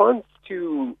in response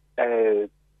to the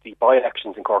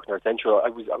by-elections in Cork North Central. I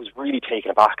was really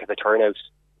taken aback at the turnout.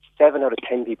 7 out of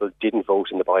 10 people didn't vote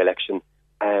in the by-election.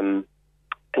 And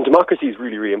democracy is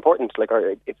really, really important.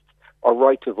 Our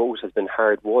right to vote has been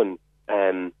hard won.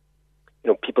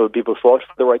 People fought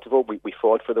for the right to vote. We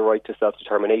fought for the right to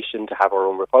self-determination, to have our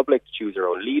own republic, to choose our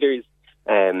own leaders,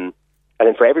 and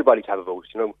then for everybody to have a vote.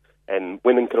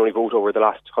 Women can only vote over the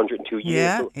last 102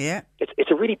 years.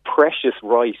 It's a really precious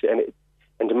right,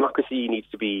 and democracy needs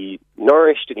to be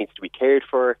nourished. It needs to be cared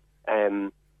for.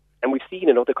 And we've seen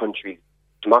in other countries,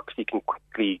 democracy can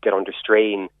quickly get under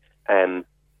strain.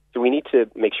 So we need to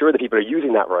make sure that people are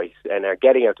using that right and are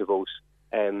getting out to vote.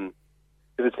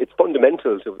 Because it's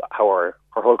fundamental to how our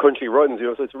whole country runs,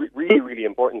 so it's really, really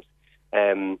important.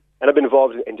 And I've been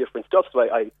involved in different stuff, so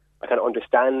I kind of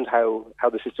understand how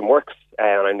the system works,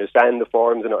 and I understand the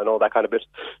forms and all that kind of bit.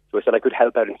 So I said I could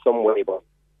help out in some way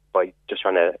by just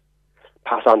trying to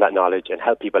pass on that knowledge and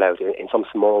help people out in some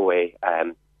small way.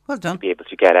 Well done. To be able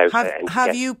to get out.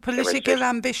 Have you political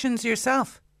ambitions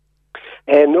yourself?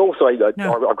 No, so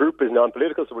No. Our group is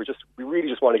non-political, so we really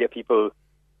just want to get people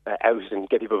out and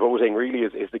get people voting. Really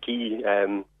is the key.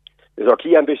 Is our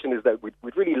key ambition is that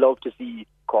we'd really love to see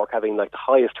Cork having like the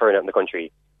highest turnout in the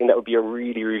country. I think that would be a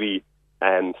really, really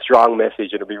strong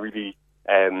message, and it'd be really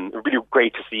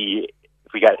great to see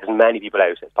if we get as many people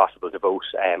out as possible to vote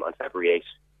on February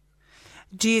 8th.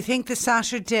 Do you think the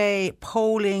Saturday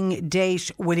polling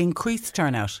date will increase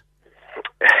turnout?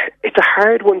 It's a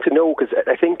hard one to know, because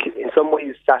I think in some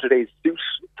ways Saturdays suit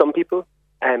some people,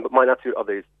 but might not suit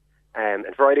others. And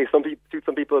Fridays suit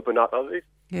some people, but not others.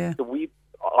 Yeah. So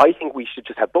I think we should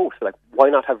just have both. Like, why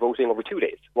not have voting over 2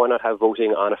 days? Why not have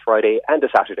voting on a Friday and a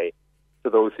Saturday? So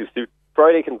those who suit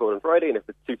Friday can vote on Friday, and if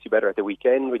it suits you better at the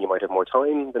weekend when you might have more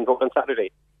time, then vote on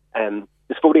Saturday.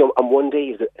 This voting on 1 day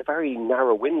is a very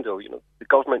narrow window. You know, the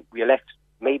government we elect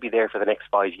may be there for the next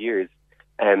 5 years.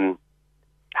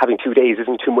 Having 2 days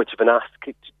isn't too much of an ask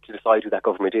to decide who that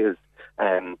government is.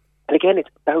 And again, it's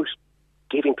about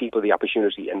giving people the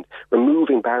opportunity and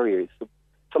removing barriers. So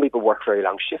some people work very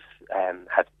long shifts,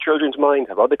 have children to mind,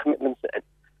 have other commitments,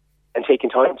 and taking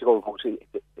time to go and vote.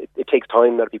 It takes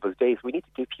time out of people's days. We need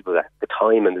to give people the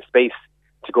time and the space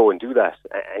to go and do that,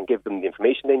 and give them the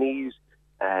information they need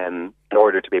in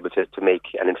order to be able to make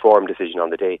an informed decision on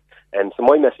the day. And so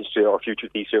my message to our future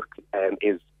Taoiseach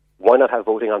is, why not have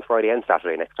voting on Friday and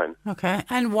Saturday next time? Okay.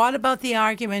 And what about the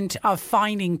argument of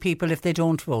fining people if they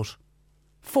don't vote?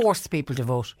 Force people to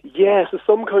vote? Yeah, so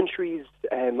some countries,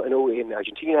 I know in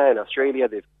Argentina and Australia,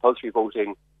 they've compulsory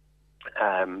voting,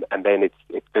 and then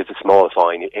there's a small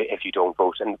fine if you don't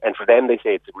vote. And for them, they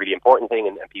say it's a really important thing,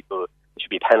 and people, it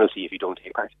should be a penalty if you don't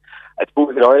take part. I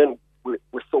suppose in Ireland,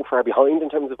 we're so far behind in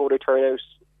terms of voter turnout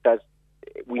that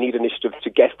we need initiatives to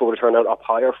get voter turnout up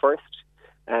higher first.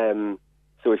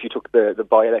 So if you took the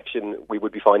by-election, we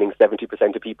would be finding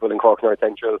 70% of people in Cork North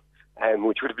Central,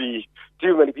 which would be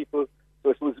too many people. So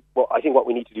I suppose I think what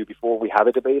we need to do before we have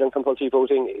a debate on compulsory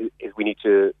voting is we need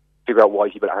to figure out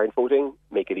why people aren't voting,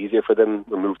 make it easier for them,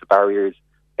 remove the barriers,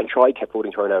 and try to get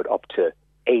voting turnout up to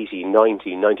 80,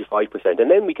 90, 95%. And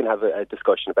then we can have a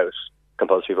discussion about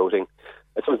compulsory voting.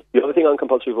 I suppose the other thing on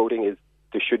compulsory voting is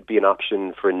there should be an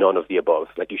option for none of the above.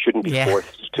 Like, you shouldn't be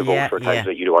forced to vote for a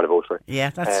candidate you don't want to vote for. Yeah,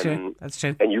 that's true. That's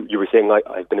true. And you were saying,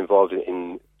 I've been involved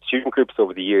in student groups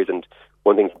over the years, and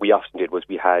one thing we often did was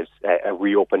we had a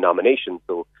reopen nomination,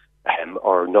 so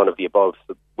or none of the above.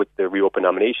 So with the reopen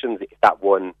nominations, if that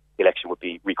one, the election would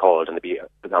be recalled and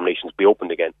the nominations would be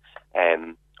opened again.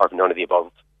 Or if none of the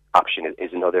above option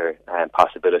is another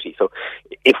possibility. So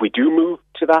if we do move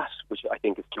to that, which I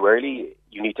think is too early,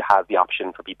 you need to have the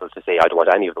option for people to say, I don't want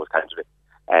any of those candidates,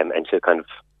 and to kind of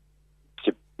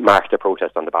to mark their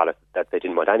protest on the ballot that they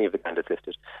didn't want any of the candidates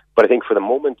listed. But I think for the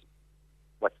moment,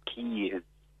 what's key is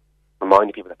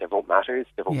reminding people that their vote matters,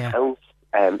 their vote counts.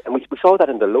 And we saw that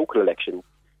in the local elections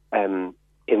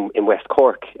in West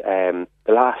Cork. The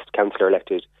last councillor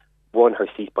elected won her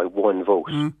seat by one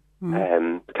vote.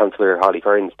 Councillor Holly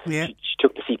Ferns, she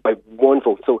took the seat by one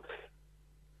vote. So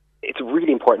it's a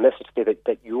really important message to say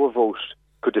that your vote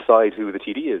could decide who the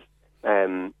TD is.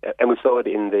 And we saw it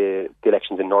in the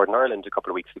elections in Northern Ireland a couple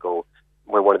of weeks ago,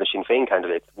 where one of the Sinn Féin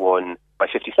candidates won by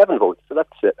 57 votes. So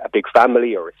that's a big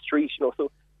family or a street,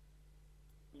 So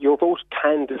your vote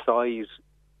can decide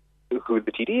who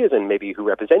the TD is and maybe who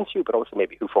represents you, but also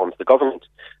maybe who forms the government.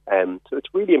 So it's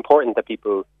really important that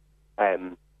people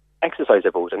exercise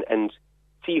their vote and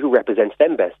see who represents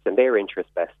them best and their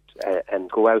interests best, and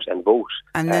go out and vote.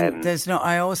 And then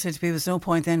I always say to people, there's no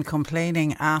point then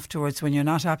complaining afterwards when you're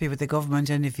not happy with the government,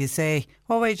 and if you say,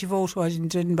 why did you vote? Well, you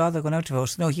didn't bother going out to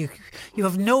vote. No, you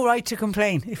have no right to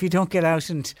complain if you don't get out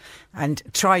and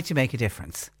try to make a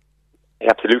difference.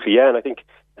 Absolutely, yeah. And I think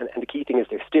and the key thing is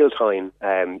there's still time.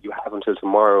 You have until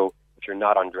tomorrow if you're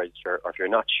not on the register, or if you're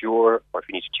not sure, or if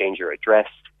you need to change your address.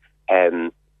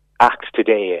 Act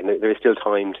today, and there is still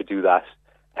time to do that.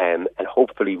 And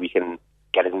hopefully we can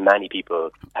get as many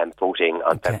people voting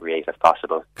on February 8th as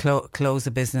possible. Close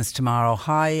the business tomorrow.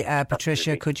 Hi,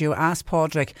 Patricia, could you ask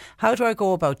Padraig, how do I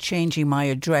go about changing my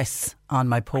address on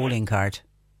my polling card?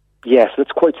 Yes,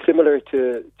 it's quite similar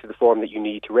to the form that you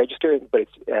need to register, but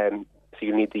it's so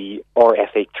you need the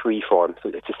RFA3 form. So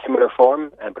it's a similar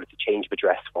form, but it's a change of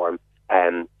address form.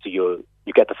 So you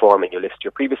get the form and you list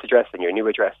your previous address and your new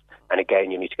address, and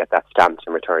again you need to get that stamped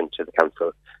and returned to the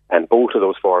council. And both of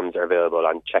those forms are available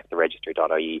on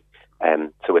checktheregister.ie.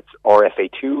 So it's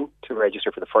RFA2 to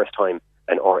register for the first time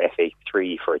and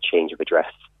RFA3 for a change of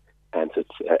address. So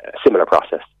it's a similar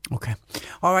process. Okay.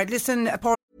 All right, listen,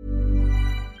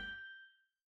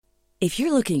 If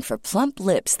you're looking for plump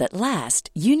lips that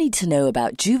last, you need to know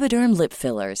about Juvederm lip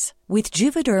fillers. With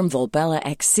Juvederm Volbella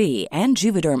XC and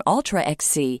Juvederm Ultra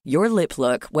XC, your lip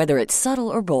look, whether it's subtle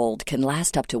or bold, can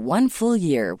last up to 1 full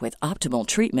year with optimal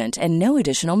treatment and no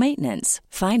additional maintenance.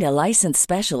 Find a licensed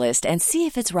specialist and see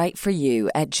if it's right for you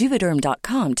at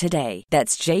Juvederm.com today.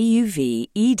 That's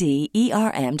JUVEDERM.com.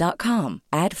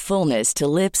 Add fullness to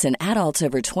lips in adults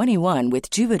over 21 with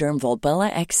Juvederm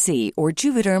Volbella XC or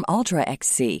Juvederm Ultra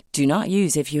XC. Do not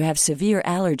use if you have severe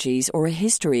allergies or a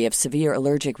history of severe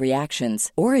allergic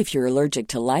reactions, or if you're allergic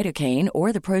to lidocaine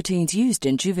or the proteins used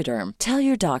in Juvederm. Tell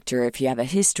your doctor if you have a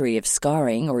history of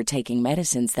scarring or taking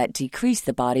medicines that decrease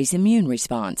the body's immune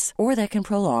response or that can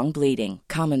prolong bleeding.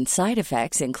 Common side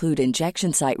effects include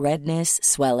injection site redness,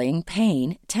 swelling,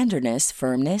 pain, tenderness,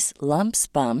 firmness, lumps,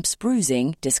 bumps,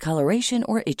 bruising, discoloration,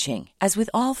 or itching. As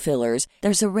with all fillers,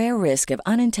 there's a rare risk of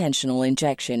unintentional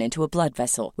injection into a blood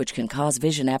vessel, which can cause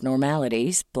vision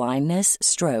abnormalities, blindness,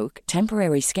 stroke,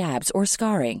 temporary scabs, or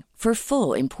scarring. For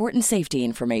full, important safety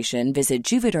information, visit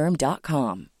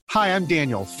Juvederm.com. Hi, I'm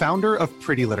Daniel, founder of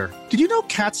Pretty Litter. Did you know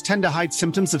cats tend to hide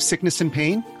symptoms of sickness and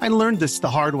pain? I learned this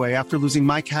the hard way after losing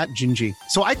my cat, Gingy.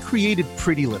 So I created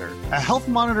Pretty Litter, a health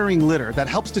monitoring litter that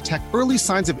helps detect early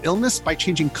signs of illness by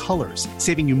changing colors,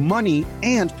 saving you money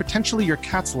and potentially your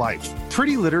cat's life.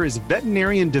 Pretty Litter is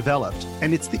veterinarian developed,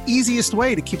 and it's the easiest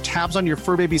way to keep tabs on your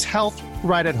fur baby's health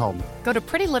right at home. Go to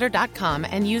prettylitter.com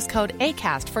and use code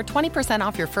ACAST for 20%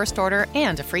 off your first order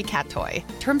and a free cat toy.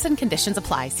 Terms and conditions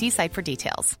apply. See site for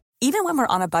details. Even when we're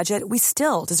on a budget, we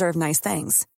still deserve nice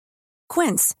things.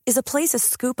 Quince is a place to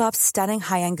scoop up stunning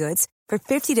high-end goods for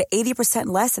 50 to 80%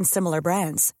 less than similar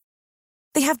brands.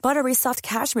 They have buttery soft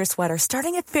cashmere sweaters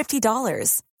starting at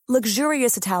 $50,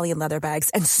 luxurious Italian leather bags,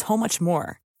 and so much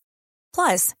more.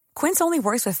 Plus, Quince only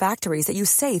works with factories that use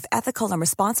safe, ethical, and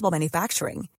responsible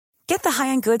manufacturing. Get the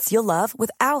high-end goods you'll love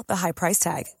without the high price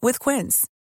tag with Quince.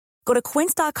 Go to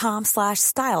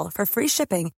quince.com/style for free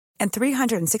shipping and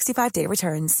 365-day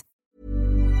returns.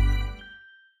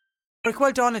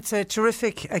 Well done. It's a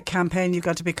terrific campaign. You've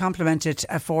got to be complimented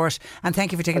for it. And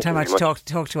thank you for taking time out to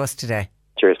talk to us today.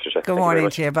 Cheers, Tricia. Good morning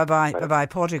to you. Bye-bye. Bye-bye.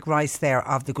 Padraig Rice there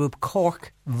of the group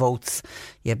Cork Votes.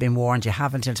 You've been warned. You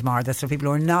have until tomorrow. That's for people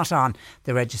who are not on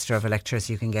the register of electors.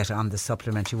 You can get on the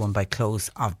supplementary one by close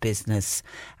of business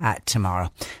tomorrow.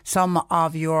 Can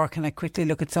I quickly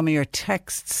look at some of your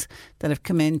texts that have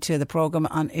come into the programme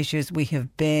on issues we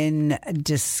have been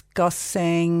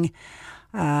discussing?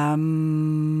 Where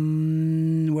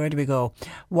do we go?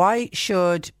 Why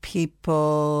should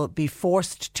people be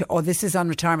forced to... Oh, this is on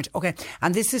retirement. Okay.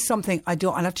 And this is something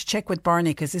I'll have to check with Bernie,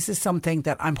 because this is something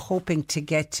that I'm hoping to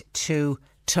get to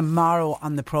tomorrow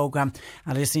on the programme,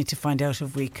 and I just need to find out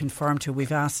if we confirmed who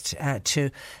we've asked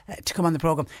to come on the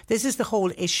programme. This is the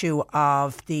whole issue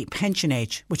of the pension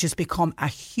age, which has become a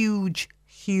huge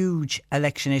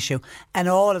election issue, and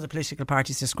all of the political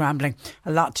parties are scrambling.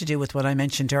 A lot to do with what I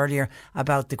mentioned earlier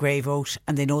about the grey vote,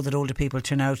 and they know that older people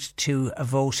turn out to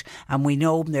vote, and we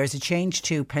know there's a change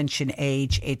to pension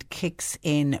age. It kicks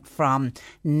in from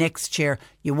next year.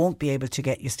 You won't be able to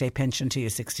get your state pension until you're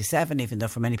 67, even though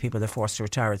for many people they're forced to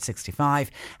retire at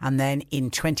 65, and then in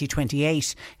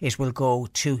 2028 it will go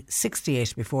to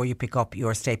 68 before you pick up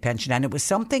your state pension. And it was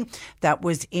something that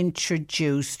was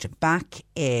introduced back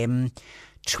in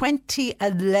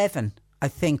 2011, I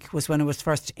think, was when it was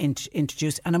first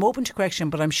introduced. And I'm open to correction,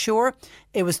 but I'm sure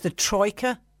it was the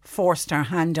Troika forced our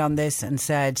hand on this and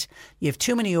said, you have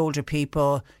too many older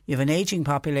people, you have an ageing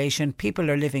population, people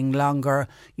are living longer,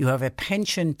 you have a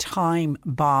pension time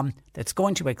bomb that's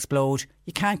going to explode.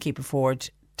 You can't keep afford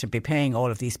to be paying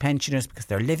all of these pensioners because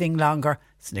they're living longer.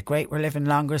 Isn't it great we're living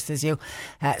longer, says you?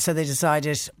 So they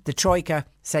decided, the Troika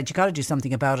said, you got to do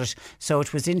something about it. So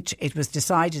it was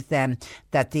decided then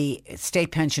that the state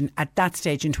pension at that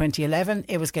stage in 2011,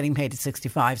 it was getting paid at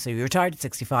 65. So you retired at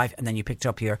 65 and then you picked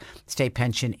up your state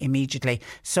pension immediately.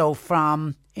 So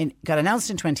got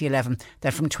announced in 2011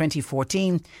 that from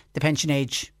 2014, the pension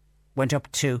age went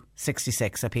up to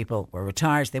 66. So people were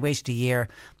retired, they waited a year,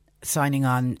 signing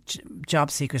on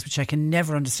job seekers, which I can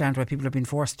never understand why people have been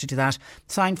forced to do that.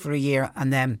 Sign for a year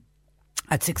and then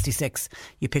at 66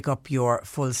 you pick up your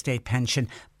full state pension.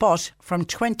 But from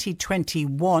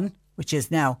 2021, which is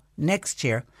now next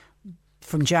year,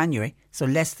 from January, so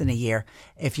less than a year,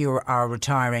 if you are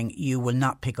retiring, you will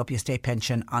not pick up your state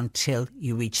pension until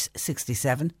you reach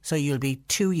 67. So you'll be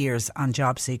 2 years on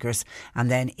job seekers, and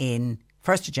then in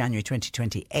 1st of January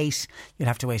 2028, you'll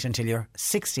have to wait until you're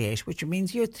 68, which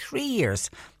means you're 3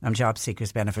 years on job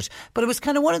seekers benefit. But it was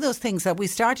kind of one of those things that we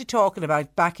started talking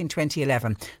about back in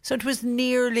 2011. So it was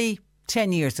nearly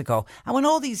 10 years ago. And when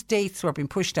all these dates were being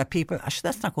pushed at people,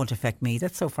 that's not going to affect me.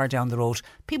 That's so far down the road.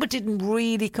 People didn't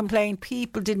really complain.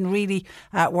 People didn't really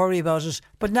worry about it.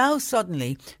 But now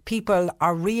suddenly people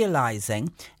are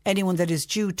realising, anyone that is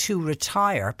due to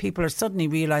retire, people are suddenly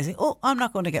realising, oh, I'm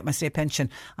not going to get my state pension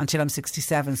until I'm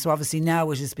 67. So obviously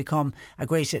now it has become a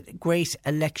great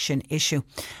election issue.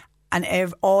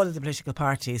 And all of the political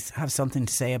parties have something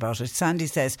to say about it. Sandy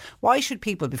says, why should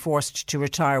people be forced to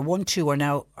retire 1, 2 or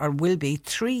now or will be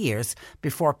 3 years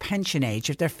before pension age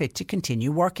if they're fit to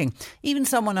continue working? Even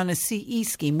someone on a CE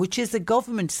scheme, which is a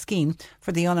government scheme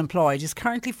for the unemployed, is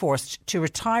currently forced to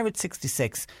retire at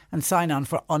 66 and sign on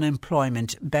for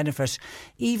unemployment benefit.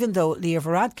 Even though Leo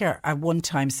Varadkar at one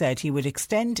time said he would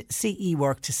extend CE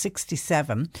work to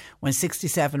 67, when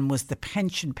 67 was the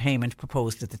pension payment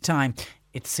proposed at the time.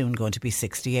 It's soon going to be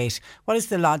 68. What is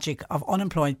the logic of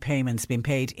unemployed payments being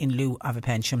paid in lieu of a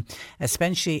pension,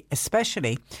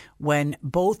 especially when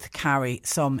both carry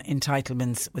some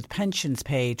entitlements, with pensions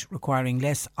paid requiring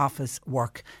less office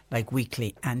work like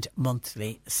weekly and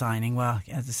monthly signing? Well,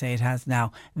 as I say, it has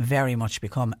now very much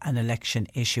become an election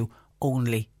issue.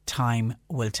 Only time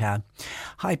will tell.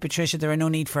 Hi Patricia, there are no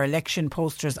need for election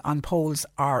posters on polls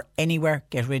or anywhere.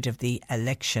 Get rid of the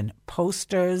election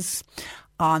posters.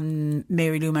 On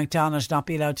Mary Lou McDonald not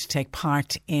be allowed to take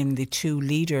part in the two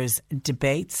leaders'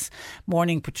 debates.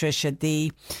 Morning, Patricia.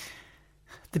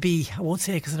 The B, I won't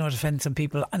say it because I know it offends some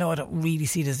people. I know I don't really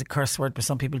see it as a curse word, but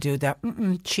some people do that.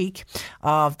 Cheek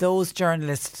of those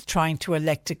journalists trying to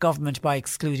elect a government by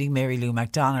excluding Mary Lou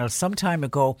McDonald. Some time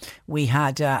ago we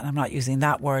had, and I'm not using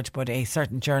that word, but a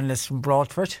certain journalist from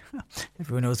Broadford,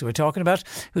 everyone knows who we're talking about,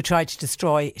 who tried to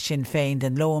destroy Sinn Féin.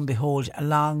 Then lo and behold,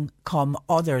 along come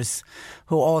others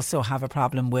who also have a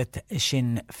problem with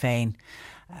Sinn Féin.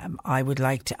 I would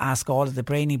like to ask all of the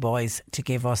brainy boys to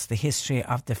give us the history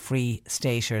of the Free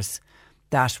Staters.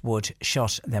 That would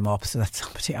shut them up. So that's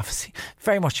somebody obviously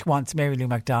very much wants Mary Lou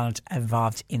McDonald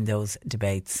involved in those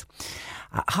debates.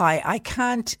 Hi, I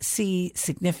can't see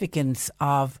significance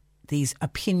of these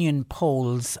opinion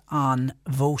polls on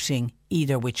voting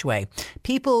either which way.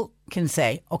 People can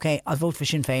say, OK, I'll vote for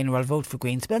Sinn Féin or I'll vote for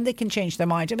Greens, but then they can change their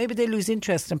mind and maybe they lose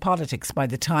interest in politics by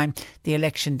the time the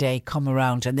election day come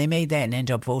around, and they may then end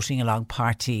up voting along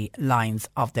party lines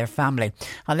of their family.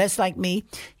 Unless, like me,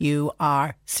 you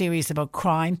are serious about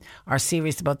crime, are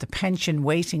serious about the pension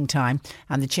waiting time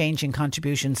and the change in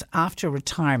contributions after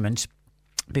retirement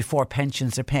before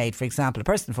pensions are paid. For example, a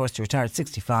person forced to retire at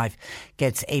 65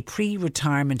 gets a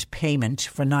pre-retirement payment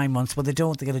for 9 months. Well, they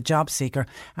don't. They get a job seeker,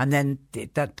 and then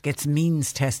that gets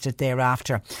means tested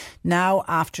thereafter. Now,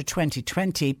 after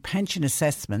 2020, pension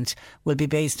assessment will be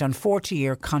based on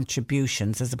 40-year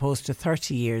contributions as opposed to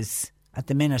 30 years at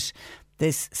the minute.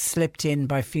 This slipped in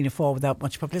by Fianna Fáil without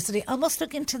much publicity. I must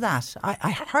look into that.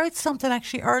 I heard something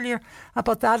actually earlier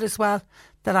about that as well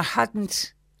that I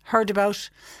hadn't heard about,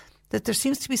 that there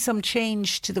seems to be some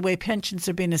change to the way pensions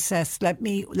are being assessed. Let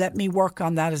me work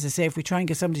on that. As I say, if we try and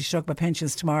get somebody to talk about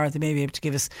pensions tomorrow, they may be able to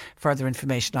give us further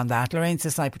information on that. Lorraine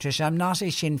says, hi Patricia, I'm not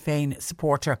a Sinn Féin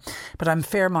supporter, but I'm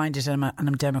fair-minded and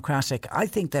I'm democratic. I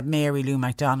think that Mary Lou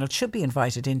McDonald should be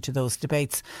invited into those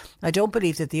debates. I don't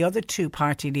believe that the other two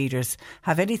party leaders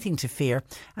have anything to fear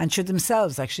and should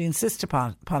themselves actually insist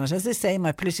upon it. As I say,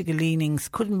 my political leanings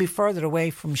couldn't be further away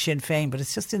from Sinn Féin, but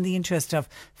it's just in the interest of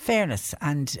fairness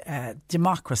and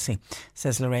democracy,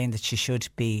 says Lorraine, that she should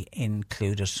be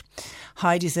included.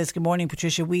 Heidi says, good morning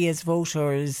Patricia, we as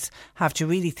voters have to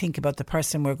really think about the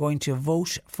person we're going to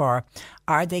vote for.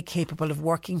 Are they capable of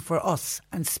working for us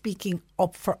and speaking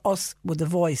up for us with a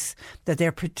voice that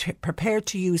they're prepared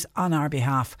to use on our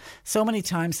behalf? So many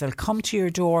times they'll come to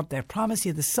your door, they'll promise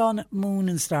you the sun, moon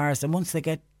and stars, and once they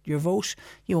get your vote,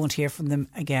 you won't hear from them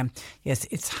again. Yes,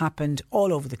 it's happened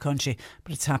all over the country,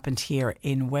 but it's happened here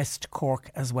in West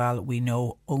Cork as well. We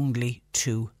know only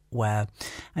too well.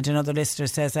 And another listener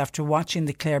says, after watching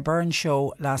the Claire Byrne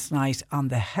show last night on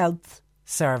the health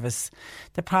service,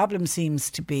 the problem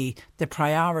seems to be the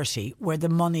priority where the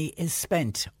money is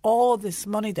spent. All this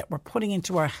money that we're putting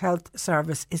into our health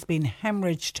service is being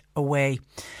hemorrhaged away.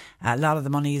 A lot of the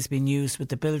money is being used with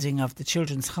the building of the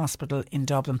Children's Hospital in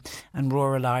Dublin, and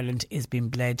rural Ireland is being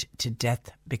bled to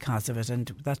death because of it.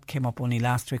 And that came up only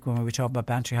last week when we were talking about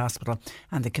Bantry Hospital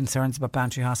and the concerns about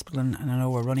Bantry Hospital. And I know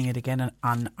we're running it again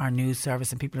on our news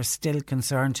service, and people are still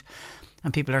concerned.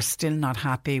 And people are still not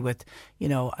happy with,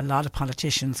 a lot of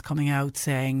politicians coming out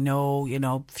saying,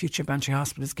 no, future Bantry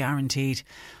Hospital is guaranteed.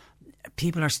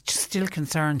 People are still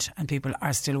concerned and people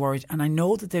are still worried. And I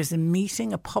know that there's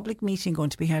a public meeting going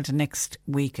to be held next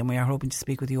week, and we are hoping to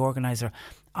speak with the organiser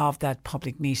of that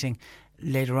public meeting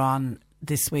later on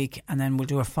this week, and then we'll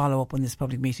do a follow-up when this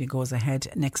public meeting goes ahead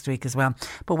next week as well.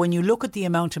 But when you look at the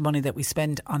amount of money that we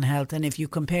spend on health, and if you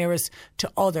compare us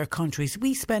to other countries,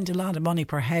 we spend a lot of money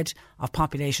per head of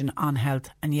population on health,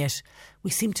 and yet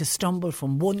we seem to stumble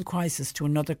from one crisis to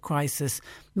another crisis.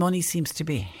 Money seems to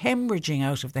be hemorrhaging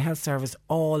out of the health service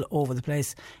all over the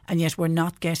place, and yet we're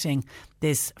not getting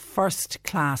this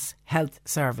first-class health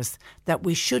service that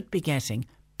we should be getting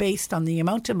based on the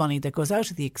amount of money that goes out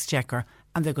of the exchequer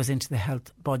and that goes into the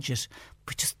health budget.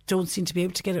 We just don't seem to be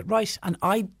able to get it right. And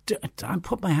I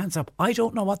put my hands up. I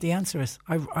don't know what the answer is.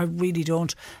 I really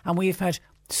don't. And we've had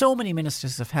so many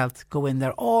ministers of health go in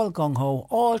there, all gung-ho,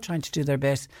 all trying to do their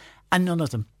best, and none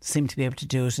of them seem to be able to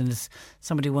do it. And as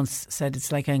somebody once said,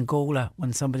 it's like Angola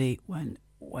when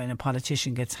a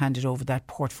politician gets handed over that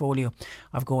portfolio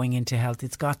of going into health.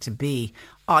 It's got to be,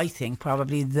 I think,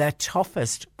 probably the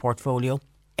toughest portfolio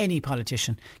any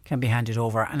politician can be handed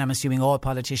over. And I'm assuming all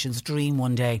politicians dream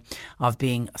one day of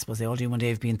being, I suppose they all dream one day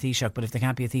of being Taoiseach, but if they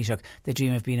can't be a Taoiseach, they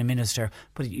dream of being a minister.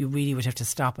 But you really would have to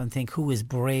stop and think, who is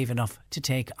brave enough to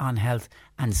take on health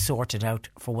and sort it out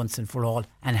for once and for all?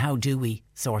 And how do we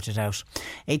sort it out?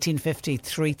 1850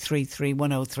 333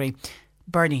 103.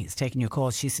 Bernie is taking your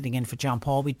calls. She's sitting in for John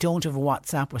Paul. We don't have a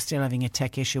WhatsApp. We're still having a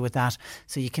tech issue with that.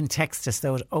 So you can text us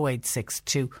though at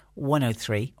 0862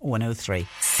 103 103.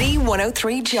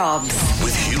 C103 Jobs.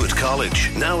 With Hewitt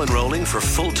College, now enrolling for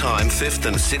full-time 5th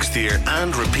and 6th year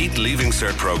and repeat Leaving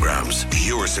Cert programmes.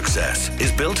 Your success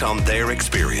is built on their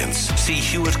experience. See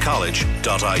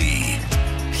hewittcollege.ie.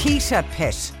 Pita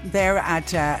Pit, they're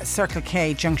at Circle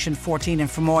K Junction 14 in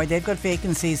Fermoy. They've got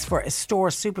vacancies for a store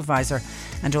supervisor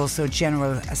and also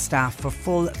general staff for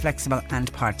full, flexible and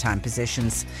part-time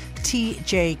positions.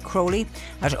 TJ Crowley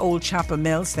at Old Chapel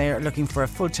Mills, they're looking for a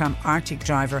full-time Arctic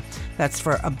driver. That's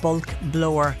for a bulk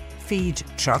blower feed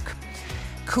truck.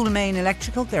 Coolmain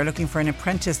Electrical, they're looking for an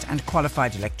apprenticed and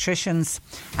qualified electricians.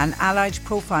 And Allied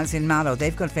Profiles in Mallow,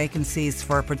 they've got vacancies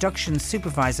for a production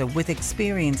supervisor with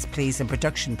experience, please, in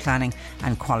production planning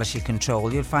and quality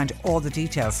control. You'll find all the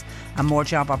details and more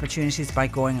job opportunities by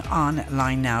going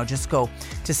online now. Just go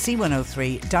to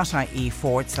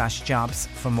c103.ie/jobs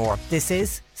for more. This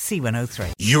is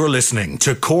C103. You're listening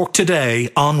to Cork Today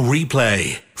on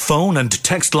replay. Phone and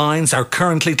text lines are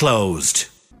currently closed.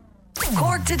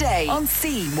 Cork Today on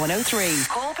C103.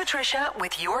 Call Patricia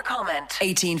with your comment.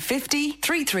 1850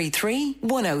 333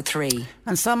 103.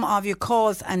 And some of your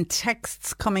calls and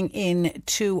texts coming in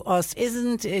to us.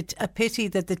 Isn't it a pity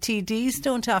that the TDs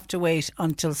don't have to wait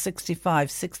until 65,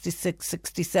 66,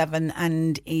 67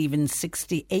 and even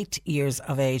 68 years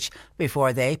of age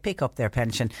before they pick up their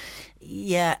pension?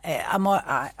 Yeah,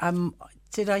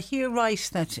 did I hear right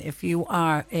that if you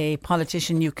are a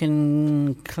politician you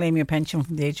can claim your pension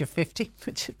from the age of 50,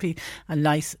 which would be a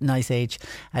nice age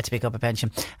to pick up a pension?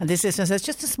 And this listener says,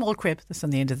 just a small quip, that's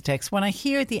on the end of the text. When I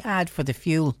hear the ad for the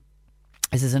fuel,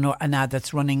 this is an ad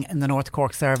that's running in the North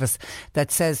Cork service that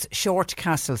says Short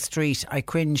Castle Street, I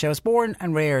cringe. I was born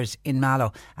and reared in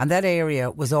Mallow, and that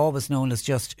area was always known as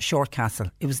just Short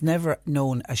Castle. It was never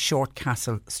known as Short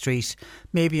Castle Street.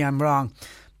 Maybe I'm wrong,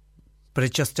 but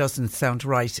it just doesn't sound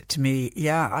right to me.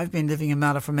 Yeah, I've been living in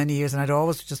Mallow for many years and I'd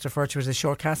always just refer to it as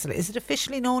Short Castle. Is it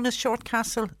officially known as Short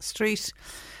Castle Street?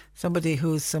 Somebody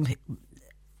who's some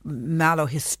Mallow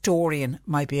historian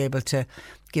might be able to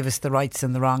give us the rights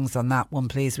and the wrongs on that one,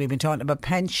 please. We've been talking about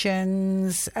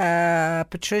pensions.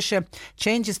 Patricia,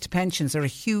 changes to pensions are a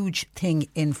huge thing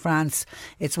in France.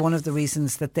 It's one of the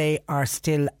reasons that they are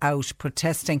still out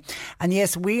protesting. And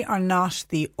yes, we are not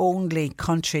the only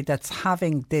country that's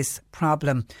having this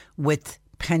problem with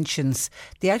pensions.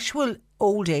 The actual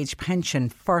old age pension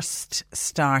first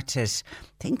started, I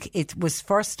think it was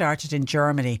first started in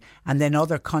Germany and then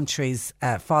other countries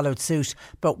followed suit.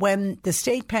 But when the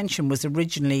state pension was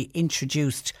originally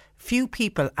introduced, few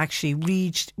people actually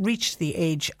reached the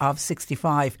age of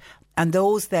 65, and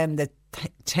those then that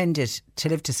tended to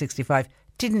live to 65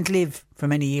 didn't live for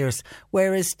many years.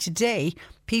 Whereas today,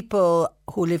 people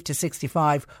who live to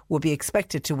 65 will be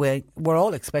expected to, we're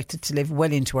all expected to live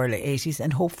well into our 80s,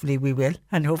 and hopefully we will,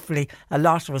 and hopefully a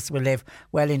lot of us will live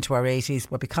well into our 80s.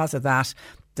 But because of that,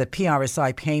 the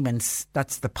PRSI payments,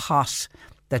 that's the pot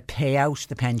that pay out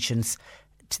the pensions,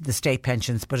 to the state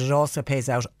pensions, but it also pays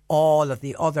out all of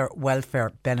the other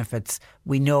welfare benefits.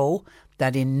 We know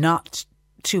that in not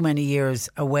too many years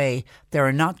away, there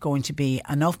are not going to be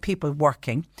enough people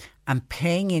working and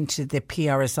paying into the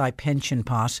PRSI pension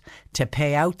pot to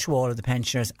pay out to all of the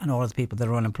pensioners and all of the people that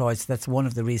are unemployed. So that's one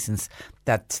of the reasons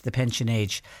that the pension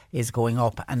age is going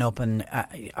up and up. And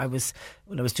when I was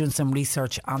doing some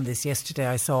research on this yesterday,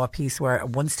 I saw a piece where at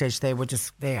one stage they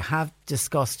have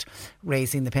discussed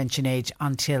raising the pension age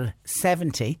until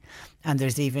 70, and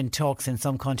there's even talks in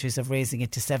some countries of raising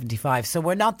it to 75. So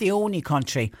we're not the only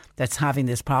country that's having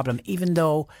this problem, even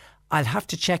though I'll have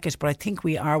to check it, but I think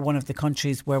we are one of the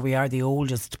countries where we are the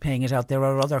oldest paying it out. There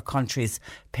are other countries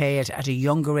pay it at a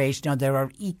younger age. Now, there are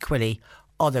equally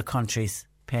other countries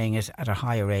paying it at a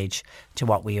higher age to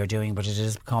what we are doing, but it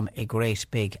has become a great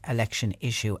big election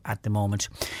issue at the moment.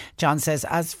 John says,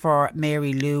 as for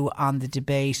Mary Lou on the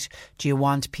debate, do you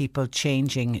want people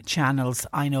changing channels?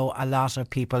 I know a lot of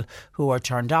people who are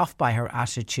turned off by her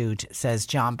attitude, says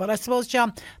John. But I suppose,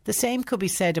 John, the same could be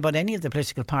said about any of the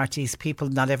political parties.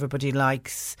 Not everybody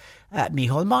likes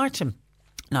Micheál Martin.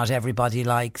 Not everybody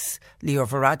likes Leo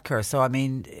Varadkar. So, I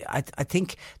mean, I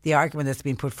think the argument that's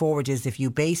been put forward is if you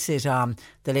base it on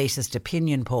the latest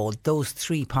opinion poll, those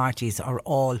three parties are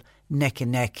all neck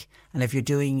and neck. And if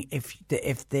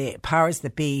the powers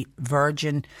that be,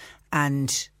 Virgin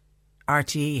and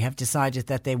RTE, have decided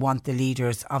that they want the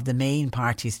leaders of the main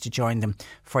parties to join them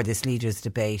for this leaders'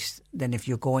 debate, then if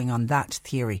you're going on that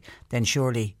theory, then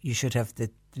surely you should have the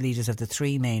leaders of the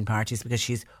three main parties, because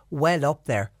she's well up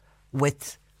there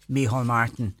with Micheál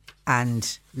Martin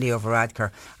and Leo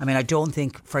Varadkar. I mean, I don't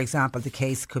think, for example, the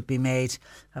case could be made,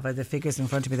 have I the figures in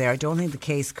front of me there? I don't think the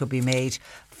case could be made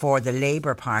for the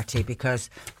Labour Party, because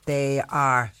they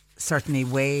are certainly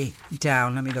way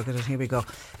down. Let me look at it. Here we go.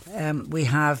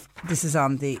 This is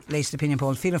on the latest opinion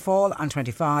poll. Fianna Fáil on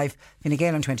 25, Fine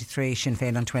Gael on 23, Sinn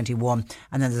Féin on 21,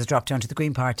 and then there's a drop down to the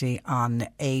Green Party on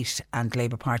 8 and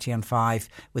Labour Party on 5,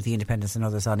 with the Independents and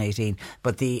others on 18.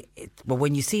 But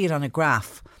when you see it on a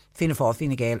graph, Fianna Fáil,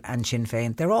 Fine Gael and Sinn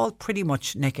Féin, they're all pretty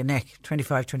much neck and neck,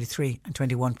 25, 23 and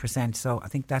 21%. So I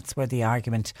think that's where the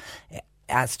argument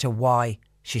as to why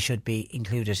she should be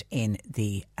included in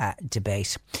the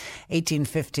debate.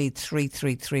 1850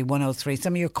 333 103.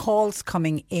 Some of your calls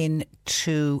coming in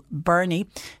to Bernie,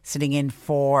 sitting in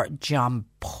for John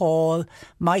Paul.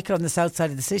 Michael on the south side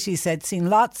of the city said, seen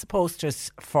lots of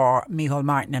posters for Micheál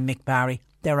Martin and Mick Barry.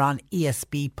 They're on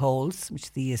ESB polls,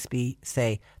 which the ESB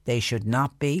say they should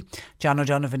not be. John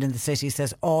O'Donovan in the city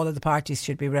says all of the parties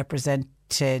should be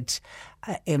represented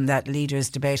in that leaders'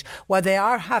 debate. Well,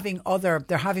 they're having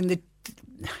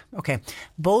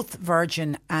both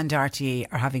Virgin and RTE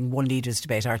are having one leaders'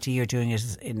 debate. RTE are doing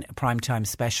it in a prime time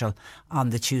special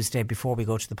on the Tuesday before we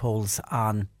go to the polls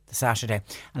on the Saturday.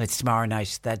 And it's tomorrow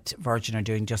night that Virgin are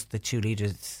doing just the two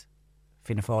leaders,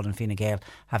 Fianna Fáil and Fine Gael,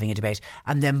 having a debate.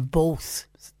 And then both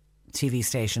TV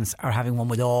stations are having one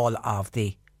with all of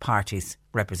the parties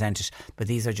represented, but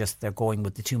they're going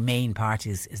with the two main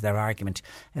parties is their argument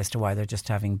as to why they're just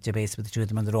having debates with the two of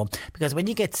them on their own. Because when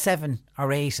you get 7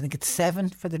 or 8, I think it's 7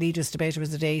 for the leaders' debate, or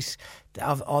was it 8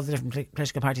 of all the different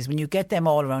political parties, when you get them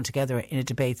all around together in a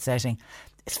debate setting,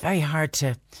 it's very hard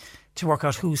to work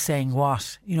out who's saying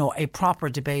what. You know, a proper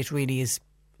debate really is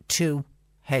 2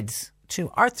 heads, 2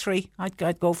 or 3.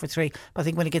 I'd go for 3. But I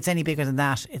think when it gets any bigger than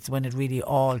that, it's when it really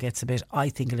all gets a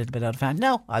little bit out of hand.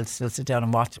 No, I'll still sit down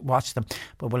and watch them,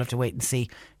 but we'll have to wait and see.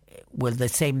 Will the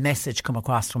same message come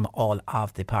across from all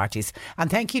of the parties?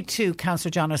 And thank you to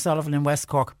Councillor John O'Sullivan in West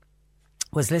Cork.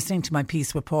 Was listening to my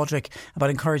piece with Padraig about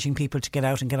encouraging people to get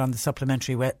out and get on the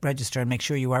supplementary register and make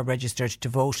sure you are registered to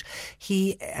vote.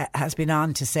 He has been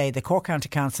on to say the Cork County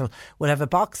Council will have a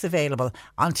box available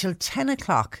until 10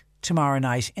 o'clock tomorrow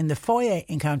night in the foyer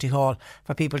in County Hall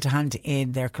for people to hand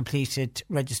in their completed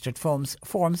registered forms.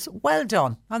 Well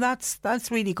done. And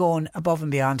that's really going above and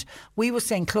beyond. We were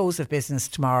saying close of business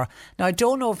tomorrow. Now, I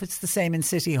don't know if it's the same in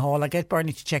City Hall. I get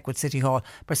Bernie to check with City Hall,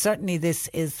 but certainly this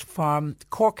is from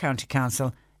Cork County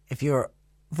Council. If you're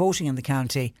voting in the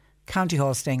County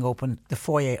Hall staying open, the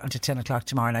foyer until 10 o'clock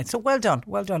tomorrow night. So well done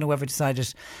whoever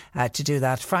decided to do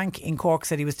that. Frank in Cork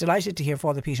said he was delighted to hear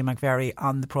Father Peter McVerry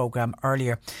on the programme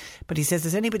earlier, but he says,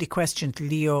 has anybody questioned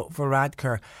Leo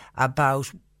Varadkar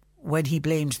about when he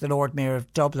blamed the Lord Mayor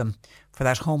of Dublin for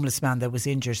that homeless man that was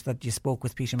injured that you spoke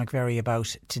with Peter McVerry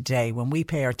about today? When we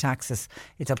pay our taxes,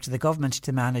 it's up to the government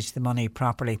to manage the money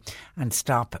properly and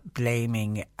stop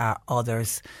blaming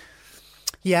others.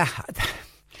 Yeah,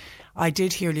 I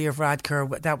did hear Leo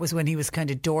Varadkar. That was when he was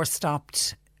kind of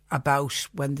door-stopped about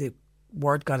when the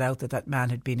word got out that man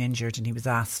had been injured, and he was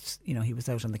asked, he was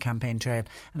out on the campaign trail,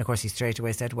 and of course he straight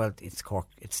away said, well, it's Cork,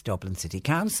 it's Dublin City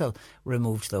Council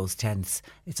removed those tents.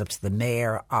 It's up to the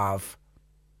Mayor of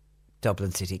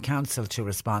Dublin City Council to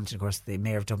respond. And of course, the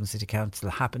Mayor of Dublin City Council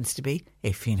happens to be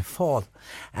a Fianna Fáil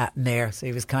Mayor. So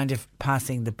he was kind of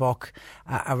passing the buck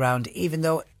around, even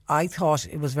though I thought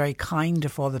it was very kind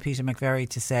of Father Peter McVerry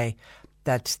to say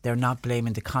that they're not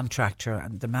blaming the contractor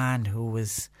and the man who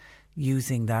was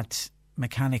using that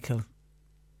mechanical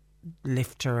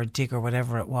lifter or digger,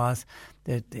 whatever it was.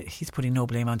 He's putting no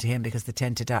blame onto him because the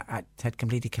tent had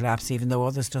completely collapsed, even though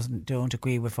others don't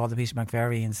agree with Father Peter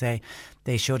McVerry and say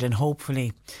they should. And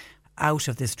hopefully out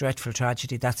of this dreadful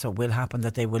tragedy, that's what will happen,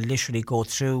 that they will literally go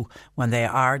through when they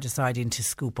are deciding to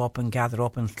scoop up and gather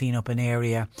up and clean up an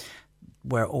area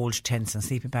where old tents and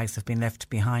sleeping bags have been left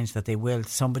behind, that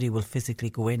somebody will physically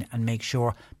go in and make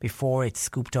sure before it's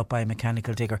scooped up by a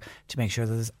mechanical digger to make sure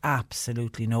that there's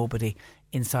absolutely nobody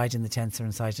inside in the tents or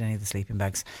inside in any of the sleeping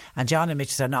bags. And John and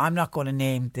Mitch said, no, I'm not going to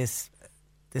name this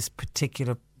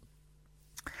particular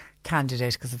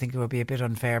candidate because I think it would be a bit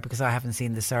unfair because I haven't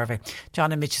seen the survey.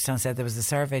 John and Mitchelson said there was a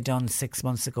survey done 6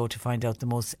 months ago to find out the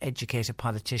most educated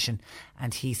politician,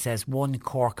 and he says one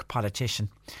Cork politician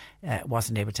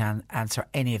wasn't able to answer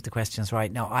any of the questions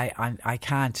right. Now I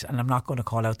can't, and I'm not going to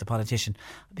call out the politician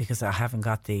because I haven't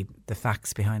got the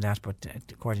facts behind that, but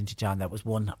according to John, that was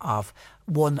one of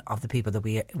the people that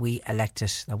we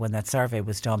elected when that survey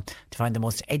was done to find the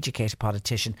most educated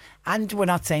politician. And we're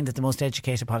not saying that the most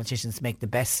educated politicians make the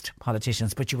best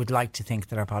politicians, but you would like to think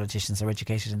that our politicians are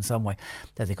educated in some way,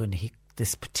 that they couldn't.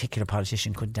 This particular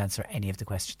politician couldn't answer any of the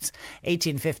questions.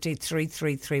 1850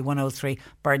 333 103.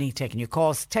 Bernie taking your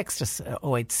calls. Text us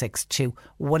 0862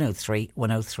 103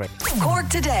 103. Cork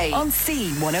Today on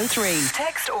C103.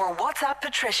 Text or WhatsApp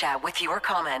Patricia with your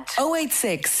comment.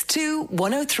 0862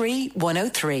 103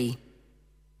 103.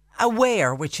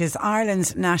 Aware, which is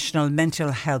Ireland's national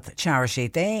mental health charity,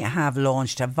 they have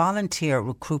launched a volunteer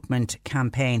recruitment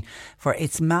campaign for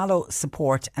its Mallow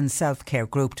Support and Self-Care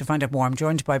Group. To find out more, I'm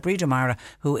joined by Breed O'Mara,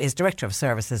 who is Director of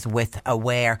Services with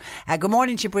Aware. Good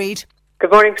morning to you, Breed.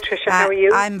 Good morning, Patricia. How are you?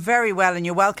 I'm very well, and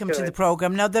you're welcome to the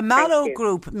programme. Now, the Mallow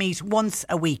Group meet once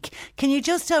a week. Can you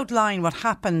just outline what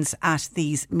happens at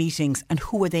these meetings and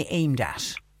who are they aimed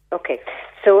at? Okay,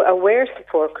 so Aware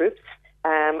support groups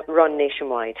run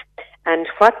nationwide, and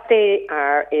what they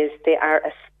are is they are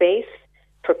a space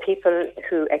for people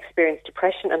who experience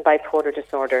depression and bipolar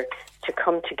disorder to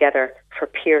come together for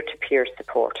peer-to-peer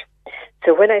support.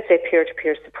 So when I say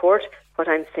peer-to-peer support, what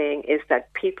I'm saying is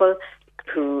that people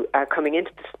who are coming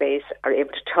into the space are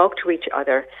able to talk to each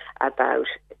other about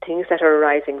things that are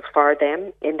arising for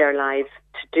them in their lives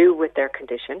to do with their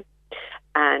condition,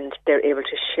 and they're able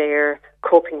to share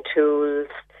coping tools,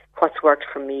 what's worked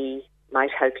for me might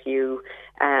help you,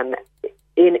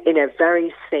 in a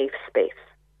very safe space.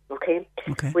 Okay?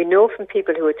 We know from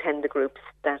people who attend the groups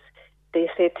that they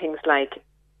say things like,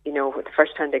 you know, the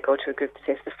first time they go to a group, they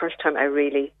say, it's the first time I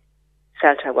really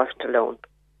felt I wasn't alone,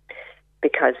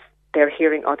 because they're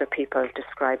hearing other people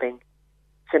describing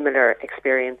similar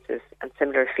experiences and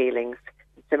similar feelings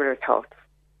and similar thoughts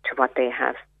to what they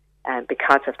have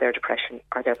because of their depression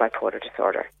or their bipolar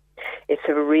disorder. It's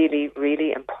a really,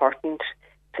 really important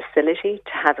facility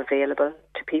to have available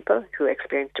to people who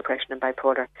experience depression and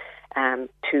bipolar,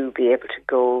 to be able to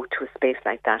go to a space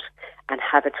like that and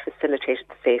have it facilitated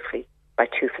safely by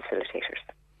two facilitators.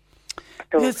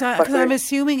 Because I'm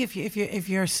assuming if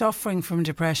you're suffering from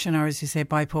depression, or as you say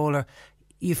bipolar,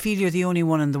 you feel you're the only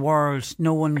one in the world.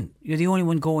 You're the only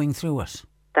one going through it.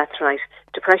 That's right.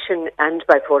 Depression and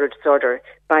bipolar disorder,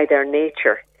 by their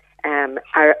nature,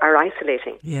 are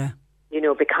isolating. Yeah. You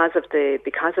know, because of the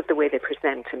way they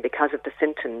present and because of the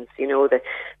symptoms, you know,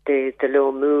 the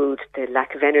low mood, the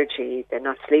lack of energy, they're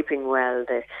not sleeping well,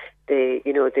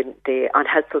 the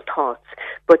unhelpful thoughts,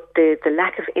 but the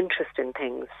lack of interest in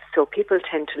things. So people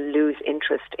tend to lose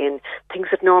interest in things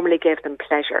that normally gave them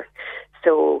pleasure.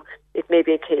 So it may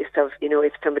be a case of, you know,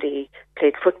 if somebody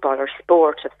played football or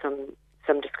sport of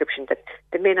some description, that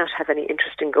they may not have any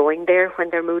interest in going there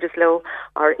when their mood is low,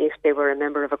 or if they were a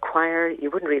member of a choir, you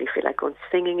wouldn't really feel like going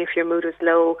singing if your mood was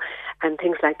low, and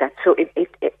things like that. So in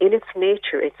its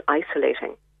nature, it's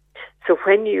isolating. So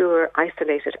when you're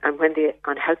isolated and when the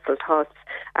unhelpful thoughts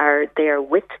are there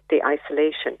with the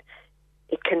isolation,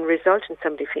 it can result in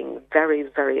somebody feeling very,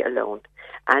 very alone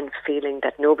and feeling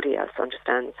that nobody else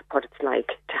understands what it's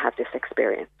like to have this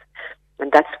experience.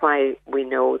 And that's why we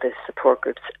know the support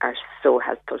groups are so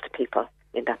helpful to people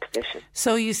in that position.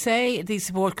 So you say these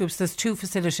support groups, there's two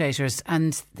facilitators,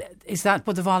 and is that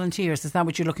what the volunteers, is that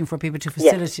what you're looking for, people to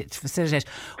facilitate?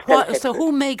 Yes. So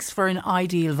who makes for an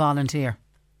ideal volunteer?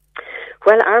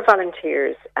 Well, our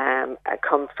volunteers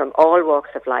come from all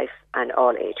walks of life and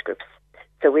all age groups.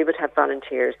 So we would have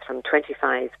volunteers from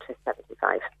 25 to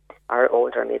 75 or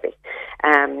older maybe.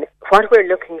 What we're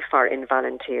looking for in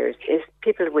volunteers is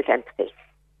people with empathy,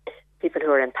 people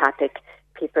who are empathic,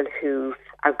 people who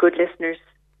are good listeners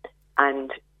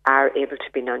and are able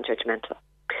to be non-judgmental.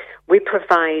 We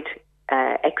provide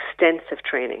extensive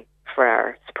training for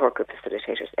our support group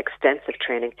facilitators, extensive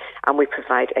training, and we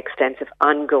provide extensive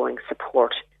ongoing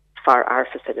support for our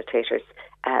facilitators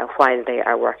while they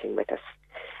are working with us.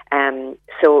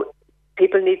 So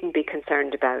people needn't be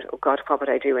concerned about, oh God, what would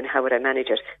I do and how would I manage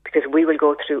it? Because we will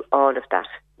go through all of that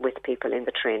with people in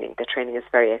the training. The training is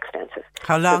very extensive.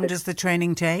 How long does the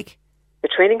training take? The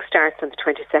training starts on the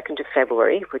 22nd of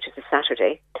February, which is a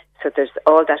Saturday. So there's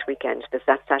all that weekend. There's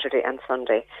that Saturday and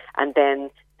Sunday. And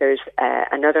then there's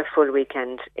another full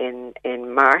weekend in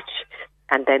March.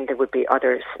 And then there would be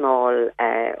other small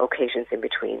occasions in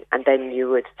between. And then you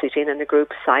would sit in a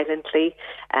group silently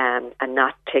and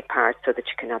not take part so that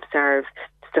you can observe.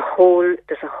 There's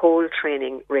a whole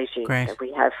training regime that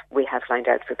we have lined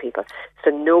out for people.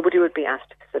 So nobody would be asked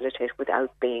to facilitate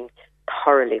without being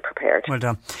thoroughly prepared. Well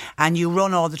done. And you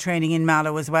run all the training in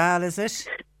Mallow as well, is it?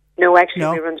 No, actually,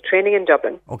 we run the training in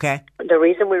Dublin. Okay. The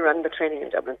reason we run the training in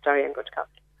Dublin, sorry, I'm going to cough.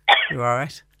 You all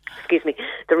right? Excuse me.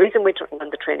 The reason we run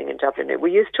the training in Dublin,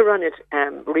 we used to run it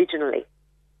regionally.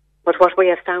 But what we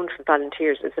have found from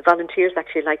volunteers is the volunteers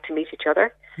actually like to meet each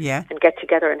other and get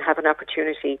together and have an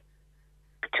opportunity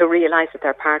to realise that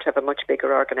they're part of a much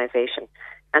bigger organisation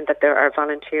and that there are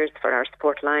volunteers for our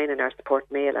support line and our support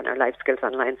mail and our life skills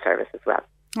online service as well.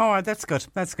 Oh, that's good.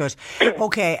 That's good.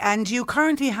 Okay, and you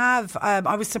currently have,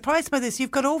 I was surprised by this,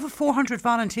 you've got over 400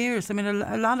 volunteers. I mean,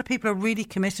 a lot of people are really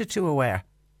committed to Aware.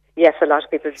 Yes, a lot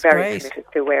of people are very committed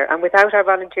to Aware. And without our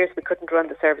volunteers, we couldn't run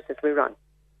the services we run.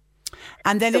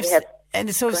 And then if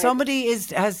somebody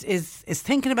is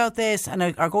thinking about this and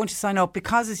are going to sign up,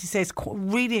 because as you say it's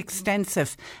really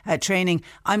extensive training,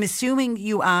 I'm assuming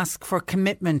you ask for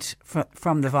commitment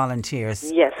from the volunteers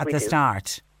at the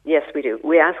start. Yes, we do.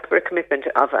 We ask for a commitment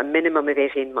of a minimum of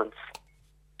 18 months.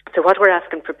 So what we're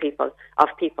asking for people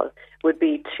would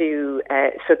be to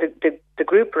so the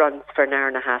group runs for an hour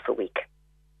and a half a week.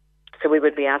 So we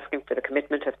would be asking for the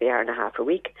commitment of the hour and a half a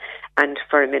week and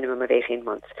for a minimum of 18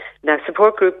 months. Now,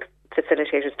 support group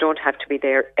facilitators don't have to be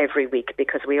there every week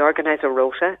because we organise a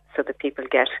rota so that people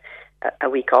get a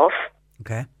week off.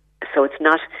 Okay. So it's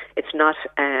not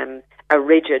a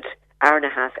rigid hour and a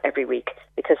half every week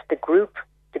because the group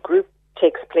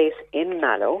takes place in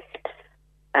Mallow.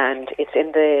 And it's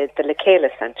in the Lekela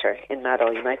Centre in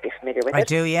Mallow. You might be familiar with it. I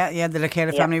do, yeah. The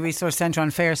Lekela Family Resource Centre on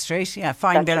Fair Street. Yeah,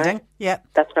 fine building. Right. Yeah.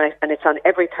 That's right. And it's on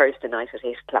every Thursday night at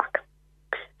 8 o'clock.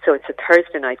 So it's a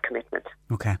Thursday night commitment.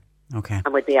 Okay.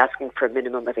 And we'd be asking for a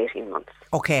minimum of 18 months.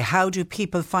 Okay, how do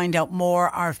people find out more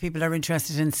or if people are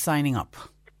interested in signing up?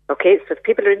 Okay, so if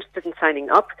people are interested in signing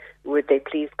up, would they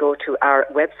please go to our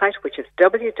website, which is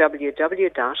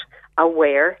www.aware.ie.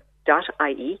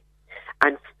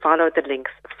 and follow the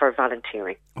links for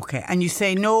volunteering. Okay, and you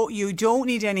say no, you don't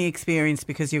need any experience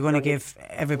because you're going to give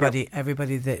everybody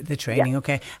the training.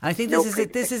 Okay, and I think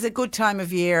this is a good time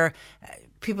of year.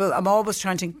 I'm always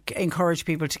trying to encourage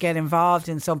people to get involved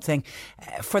in something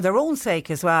for their own sake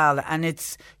as well. And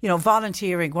it's,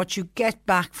 volunteering. What you get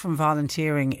back from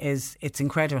volunteering it's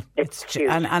incredible. It's huge.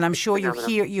 And I'm sure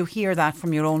you hear that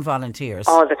from your own volunteers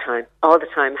all the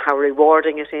time. How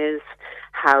rewarding it is.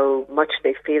 How much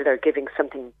they feel they're giving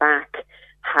something back,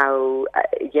 how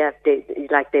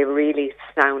they really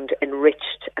sound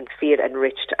enriched and feel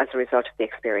enriched as a result of the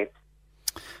experience.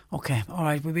 Okay, all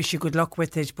right. We wish you good luck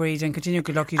with it, Bríd, and continue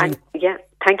good luck. Thank you.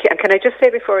 And can I just say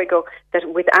before I go that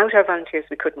without our volunteers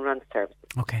we couldn't run the service.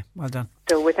 Okay, well done.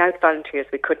 So without volunteers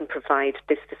we couldn't provide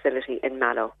this facility in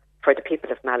Mallow for the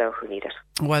people of Mallow who need it.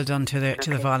 Well done to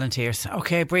the volunteers.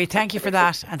 Okay, Bríd, thank you for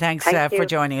that, and thanks for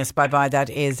joining us. Bye-bye. That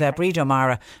is Bríd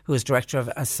O'Mara, who is Director of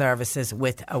Services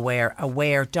with Aware,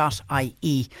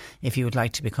 aware.ie, if you would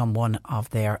like to become one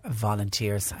of their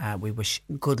volunteers. We wish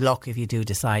good luck if you do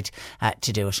decide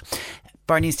to do it.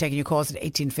 Bernie's taking your calls at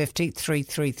 1850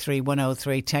 333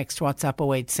 103. Text WhatsApp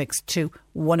 0862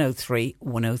 103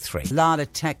 103. A lot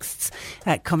of texts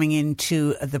coming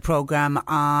into the programme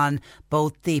on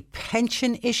both the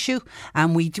pension issue,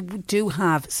 and we do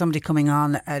have somebody coming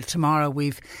on tomorrow.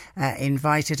 We've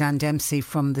invited Anne Dempsey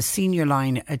from the senior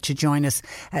line to join us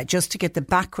just to get the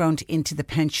background into the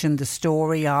pension, the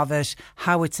story of it,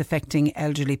 how it's affecting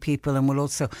elderly people, and we'll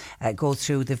also go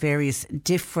through the various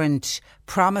different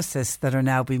promises that are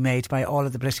now being made by all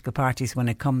of the political parties when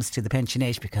it comes to the pension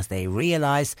age, because they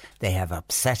realise they have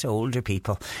upset older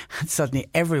people. And suddenly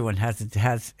everyone has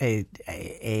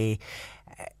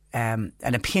an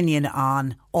opinion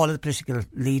on. All of the political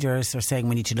leaders are saying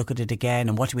we need to look at it again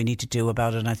and what do we need to do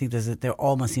about it. And I think there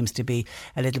almost seems to be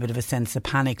a little bit of a sense of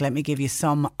panic. Let me give you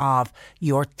some of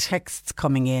your texts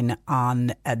coming in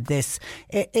on this.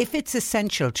 If it's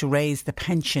essential to raise the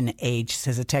pension age,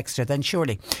 says a texter, then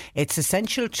surely it's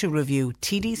essential to review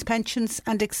TD's pensions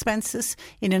and expenses.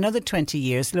 In another 20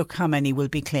 years, look how many will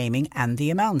be claiming and the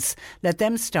amounts. Let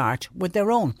them start with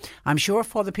their own. I'm sure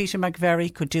Father Peter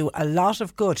McVerry could do a lot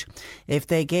of good if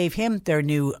they gave him their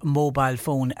new mobile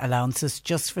phone allowances,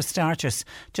 just for starters.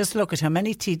 Just look at how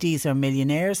many TDs are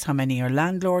millionaires, how many are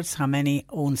landlords, how many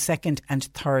own second and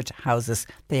third houses.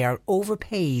 They are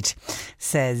overpaid,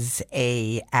 says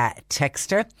a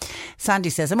texter.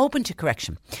 Sandy says, I'm open to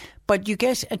correction, but you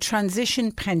get a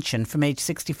transition pension from age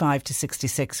 65 to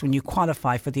 66 when you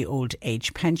qualify for the old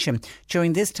age pension.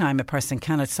 During this time, a person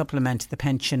cannot supplement the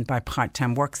pension by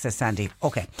part-time work, says Sandy.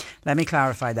 OK, let me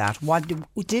clarify that. What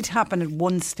did happen at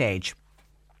one stage,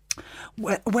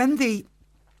 when they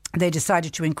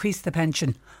decided to increase the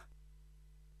pension,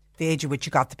 the age at which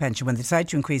you got the pension, when they decided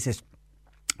to increase it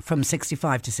from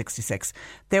 65 to 66,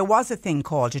 there was a thing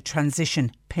called a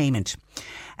transition payment.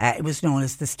 It was known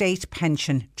as the state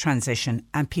pension transition,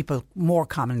 and people more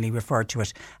commonly referred to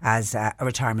it as a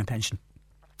retirement pension,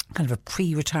 kind of a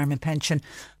pre-retirement pension.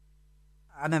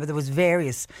 I remember there was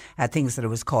various things that it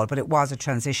was called, but it was a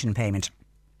transition payment.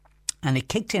 And it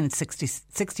kicked in at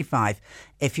 65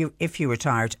 if you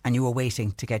retired and you were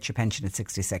waiting to get your pension at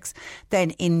 66.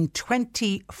 Then in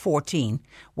 2014,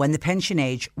 when the pension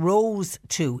age rose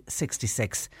to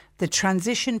 66, the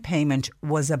transition payment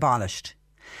was abolished.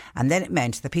 And then it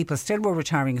meant that people still were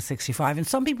retiring at 65. And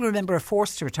some people, remember, are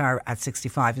forced to retire at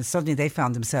 65. And suddenly they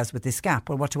found themselves with this gap.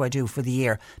 Well, what do I do for the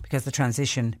year? Because the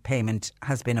transition payment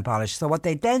has been abolished. So what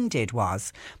they then did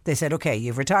was they said, OK,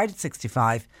 you've retired at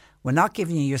 65. We're not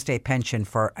giving you your state pension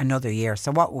for another year.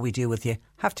 So what will we do with you?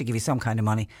 Have to give you some kind of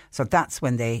money. So that's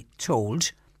when they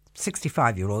told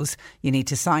 65-year-olds, you need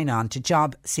to sign on to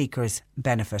Job Seekers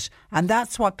Benefit. And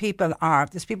that's what people are.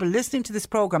 There's people listening to this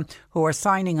programme who are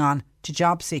signing on to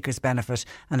Job Seekers Benefit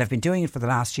and have been doing it for the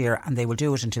last year, and they will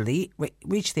do it until they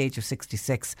reach the age of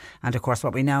 66. And of course,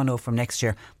 what we now know from next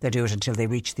year, they'll do it until they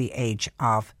reach the age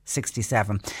of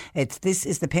 67.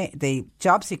 The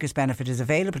Job Seekers Benefit is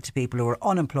available to people who are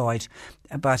unemployed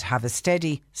but have a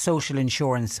steady social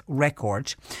insurance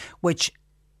record, which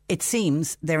it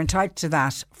seems they're entitled to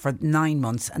that for 9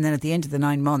 months, and then at the end of the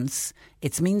 9 months,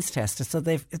 it's means tested. So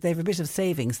if they have a bit of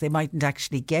savings, they mightn't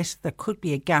actually get. There could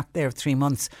be a gap there of 3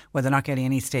 months where they're not getting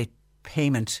any state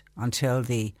payment until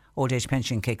the old age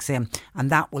pension kicks in, and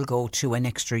that will go to an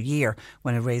extra year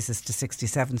when it raises to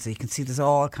 67. So you can see there's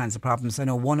all kinds of problems. I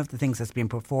know one of the things that's been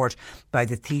put forward by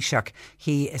the Taoiseach,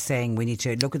 he is saying we need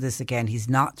to look at this again. He's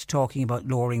not talking about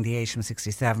lowering the age from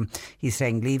 67. He's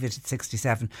saying leave it at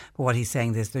 67. But what he's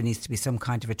saying is there needs to be some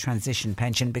kind of a transition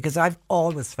pension, because I've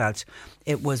always felt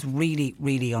it was really,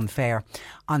 really unfair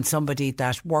on somebody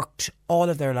that worked all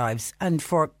of their lives, and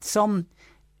for some,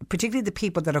 particularly the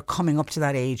people that are coming up to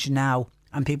that age now,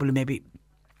 and people who maybe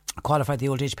qualified the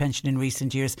old age pension in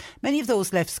recent years, many of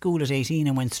those left school at 18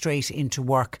 and went straight into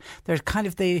work. They're kind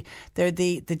of the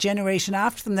generation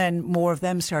after them. Then more of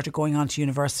them started going on to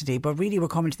university, but really we're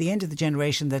coming to the end of the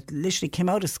generation that literally came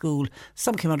out of school.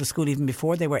 Some came out of school even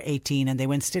before they were 18, and they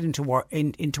went still into work,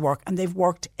 and they've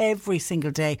worked every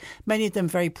single day. Many of them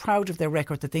very proud of their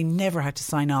record that they never had to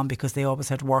sign on because they always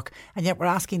had work. And yet we're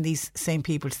asking these same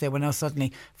people to say, well, now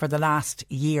suddenly for the last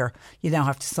year you now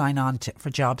have to sign on for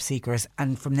job seekers,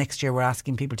 and from next year we're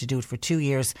asking people to do it for 2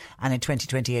 years, and in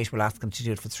 2028 we'll ask them to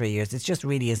do it for 3 years. It just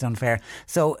really is unfair.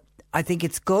 So I think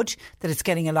it's good that it's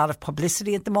getting a lot of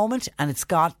publicity at the moment, and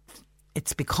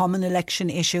it's become an election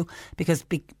issue, because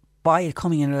by it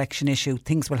becoming an election issue,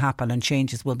 things will happen and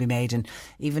changes will be made. And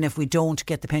even if we don't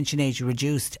get the pension age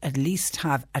reduced, at least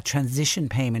have a transition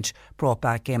payment brought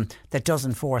back in that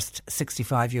doesn't force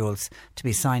 65-year-olds to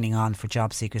be signing on for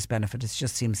Job Seekers Benefit. It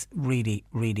just seems really,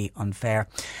 really unfair.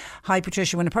 Hi,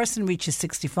 Patricia. When a person reaches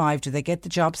 65, do they get the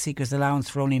Job Seekers allowance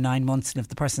for only 9 months? And if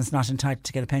the person's not entitled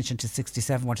to get a pension to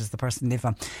 67, what does the person live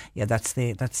on? Yeah, that's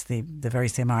the very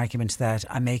same argument that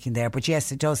I'm making there. But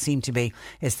yes, it does seem to be.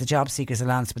 It's the Job Seekers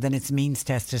allowance, but then it's means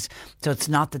tested, so it's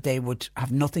not that they would have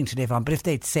nothing to live on. But if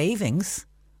they had savings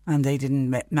and they didn't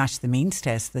match the means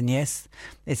test, then yes,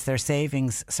 it's their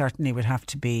savings certainly would have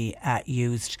to be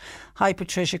used. Hi,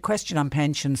 Patricia. Question on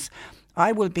pensions.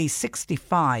 I will be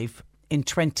 65 in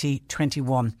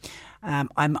 2021.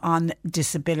 I'm on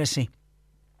disability.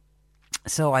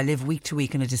 So I live week to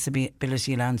week on a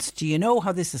disability allowance. Do you know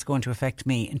how this is going to affect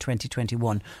me in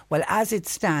 2021? Well, as it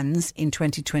stands in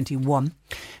 2021,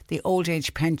 the old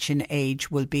age pension age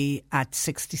will be at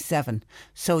 67.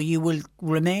 So you will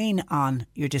remain on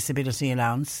your disability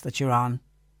allowance that you're on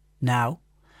now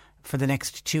for the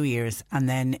next 2 years, and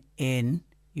then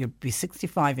you'll be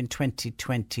 65 in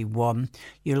 2021.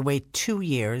 You'll wait 2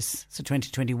 years, so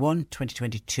 2021,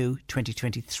 2022,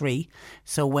 2023.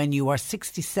 So when you are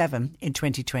 67 in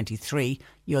 2023,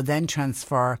 you'll then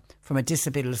transfer from a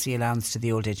disability allowance to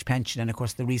the old age pension. And of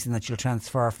course, the reason that you'll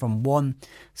transfer from one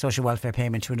social welfare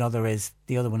payment to another is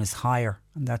the other one is higher.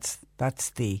 And that's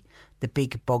the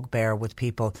big bugbear with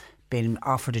people being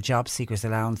offered a job seekers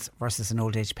allowance versus an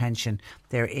old age pension.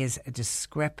 There is a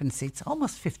discrepancy. It's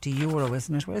almost €50,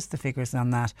 isn't it? Where's the figures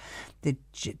on that? The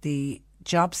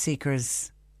job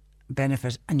seekers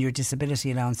benefit and your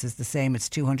disability allowance is the same. It's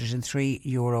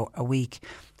 €203 a week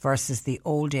versus the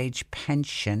old age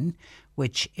pension,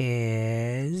 which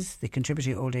is the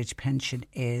contributory old age pension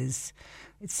is.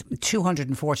 It's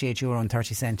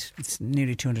 €248.30. It's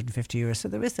nearly €250. So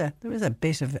there is a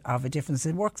bit of a difference.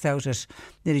 It works out at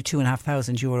nearly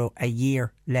 €2,500 a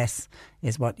year less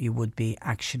is what you would be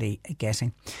actually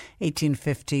getting.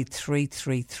 1850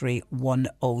 333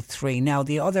 103. Now,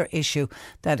 the other issue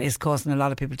that is causing a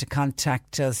lot of people to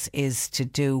contact us is to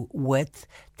do with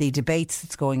the debates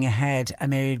that's going ahead and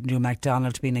Mary Lou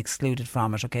McDonald being excluded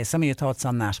from it. Okay, some of your thoughts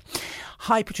on that.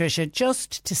 Hi, Patricia.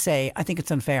 Just to say, I think it's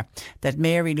unfair that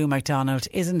Mary Lou McDonald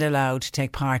isn't allowed to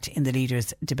take part in the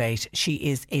leaders' debate. She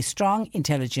is a strong,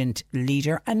 intelligent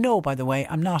leader. And no, by the way,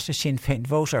 I'm not a Sinn Féin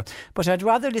voter, but I'd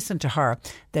rather listen to her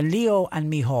than Leo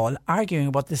and Micheál arguing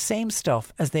about the same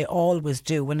stuff as they always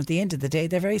do, when at the end of the day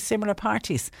they're very similar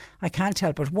parties. I can't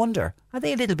help but wonder, are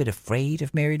they a little bit afraid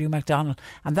of Mary Lou McDonald?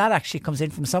 And that actually comes in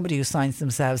from somebody who signs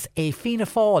themselves a Fianna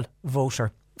Fáil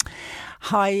voter.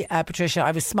 Hi, Patricia.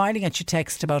 I was smiling at your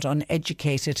text about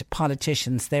uneducated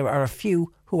politicians. There are a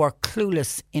few who are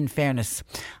clueless, in fairness.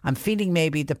 I'm feeling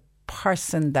maybe the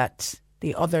person that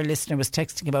the other listener was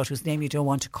texting about, whose name you don't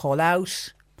want to call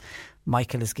out.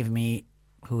 Michael has given me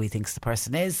who he thinks the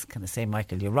person is. Can I say,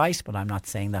 Michael, you're right, but I'm not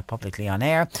saying that publicly on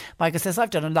air. Michael says, I've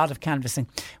done a lot of canvassing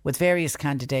with various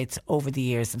candidates over the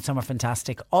years and some are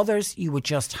fantastic. Others you would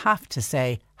just have to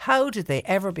say, how did they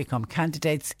ever become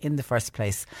candidates in the first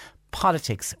place?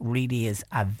 Politics really is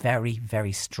a very,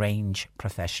 very strange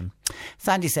profession.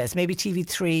 Sandy says, maybe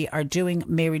TV3 are doing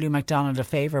Mary Lou McDonald a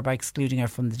favour by excluding her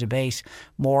from the debate.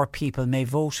 More people may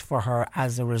vote for her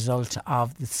as a result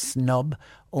of the snub.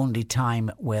 Only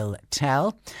time will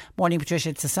tell. Morning, Patricia.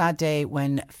 It's a sad day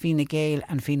when Fine Gael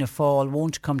and Fianna Fáil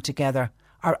won't come together,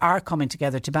 or are coming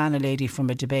together to ban a lady from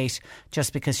a debate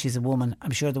just because she's a woman.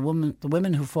 I'm sure the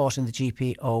women who fought in the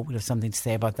GPO would have something to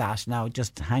say about that. Now,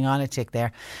 just hang on a tick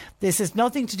there. This has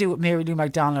nothing to do with Mary Lou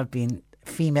McDonald being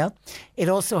female. It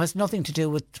also has nothing to do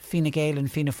with Fine Gael and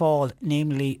Fianna Fáil,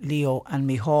 namely Leo and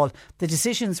Micheál. The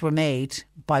decisions were made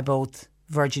by both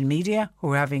Virgin Media,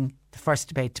 who are having the first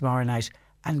debate tomorrow night,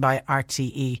 and by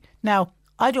RTE. Now,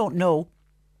 I don't know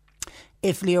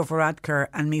if Leo Varadkar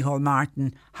and Micheál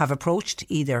Martin have approached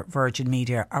either Virgin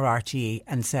Media or RTE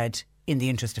and said, in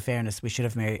the interest of fairness, we should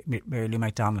have Mary Lou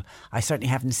McDonald. I certainly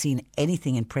haven't seen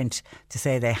anything in print to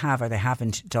say they have or they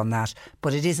haven't done that.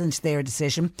 But it isn't their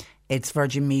decision. It's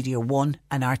Virgin Media 1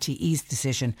 and RTE's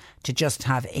decision to just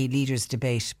have a leaders'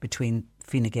 debate between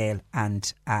Fine Gael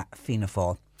and Fianna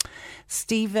Fáil.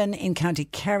 Stephen in County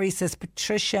Kerry says,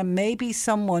 Patricia, maybe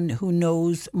someone who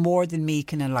knows more than me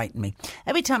can enlighten me.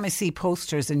 Every time I see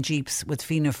posters and Jeeps with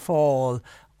Fianna Fáil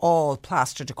all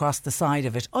plastered across the side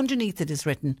of it, underneath it is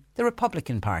written the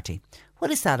Republican Party.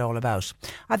 What is that all about?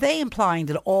 Are they implying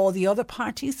that all the other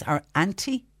parties are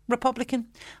anti-Republican?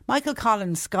 Michael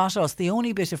Collins got us the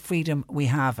only bit of freedom we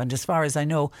have, and as far as I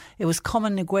know, it was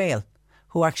Cumann na Gael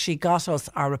who actually got us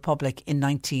our republic in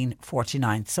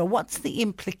 1949. So what's the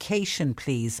implication,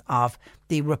 please, of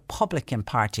the Republican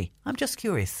Party? I'm just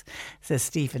curious, says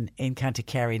Stephen in County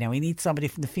Kerry. Now, we need somebody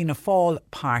from the Fianna Fáil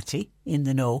Party in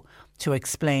the know to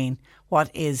explain what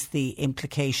is the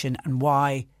implication and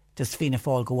why does Fianna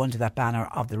Fáil go under that banner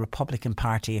of the Republican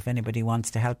Party. If anybody wants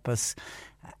to help us,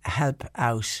 help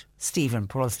out Stephen,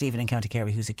 poor old Stephen in County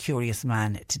Kerry, who's a curious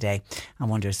man today and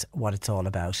wonders what it's all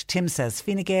about. Tim says,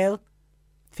 Fine Gael,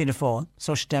 Fianna Fáil,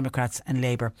 Social Democrats and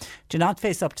Labour do not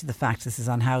face up to the fact, this is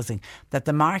on housing, that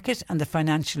the market and the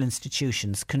financial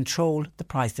institutions control the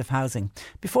price of housing.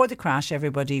 Before the crash,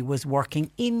 everybody was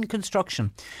working in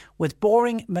construction with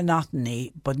boring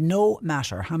monotony, but no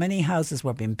matter how many houses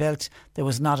were being built, there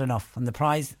was not enough, and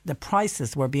the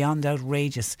prices were beyond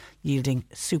outrageous, yielding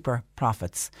super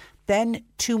profits. Then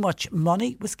too much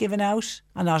money was given out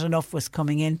and not enough was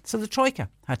coming in, so the Troika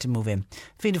had to move in.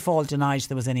 Fianna Fáil denied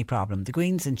there was any problem. The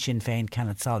Greens and Sinn Féin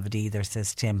cannot solve it either,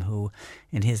 says Tim, who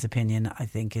in his opinion I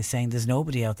think is saying there's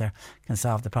nobody out there can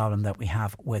solve the problem that we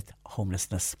have with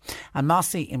homelessness. And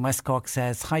Mossy in West Cork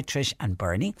says, hi Trish and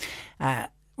Bernie.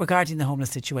 Regarding the homeless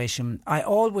situation, I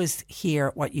always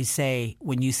hear what you say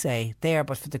when you say, there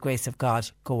but for the grace of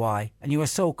God go I. And you are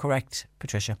so correct,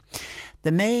 Patricia.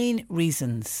 The main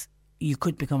reasons you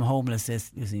could become homeless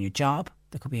is losing your job.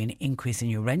 There could be an increase in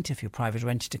your rent if you're private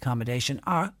rented accommodation,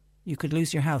 or you could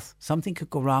lose your health. Something could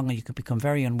go wrong and you could become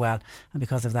very unwell and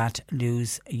because of that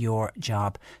lose your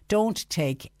job. Don't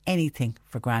take anything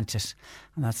for granted.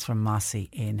 And that's from Mossy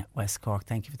in West Cork.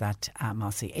 Thank you for that,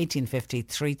 Mossy. 1850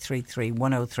 333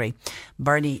 103.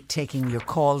 Bernie taking your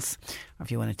calls, or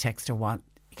if you want to text or what.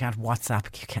 You can't WhatsApp,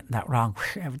 you're getting that wrong.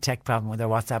 We have a tech problem with our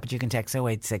WhatsApp, but you can text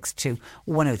 0862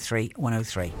 103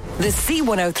 103. The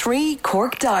C103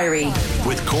 Cork Diary.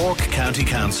 With Cork County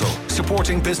Council,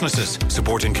 supporting businesses,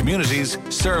 supporting communities,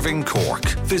 serving Cork.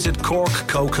 Visit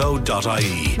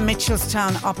corkcoco.ie.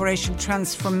 Mitchelstown Operation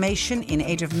Transformation in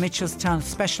aid of Mitchelstown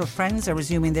Special Friends are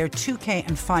resuming their 2K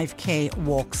and 5K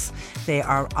walks. They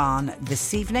are on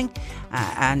this evening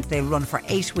and they run for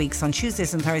 8 weeks on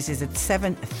Tuesdays and Thursdays at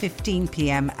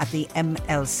 7:15pm at the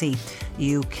MLC.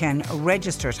 You can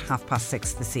register at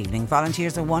 6:30 this evening.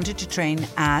 Volunteers are wanted to train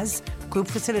as group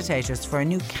facilitators for a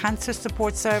new cancer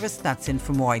support service that's in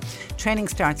Fermoy. Training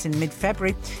starts in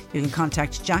mid-February. You can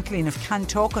contact Jacqueline of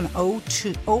Cantalk on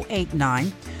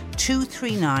 089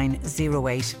 239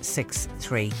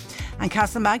 0863. And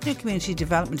Castlemagner Community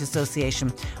Development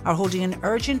Association are holding an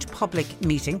urgent public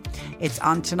meeting. It's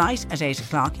on tonight at 8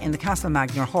 o'clock in the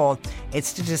Castlemagner Hall.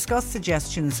 It's to discuss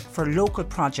suggestions for local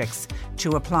projects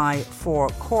to apply for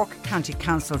Cork County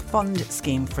Council Fund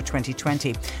Scheme for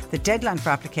 2020. The deadline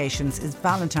for applications is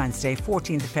Valentine's Day,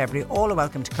 14th of February. All are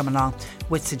welcome to come along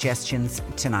with suggestions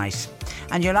tonight.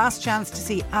 And your last chance to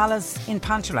see Alice in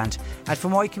Panterland at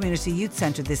Fermoy Community Youth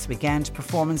Centre this weekend.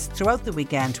 Performance throughout the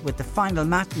weekend with the final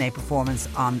matinee performance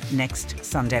on next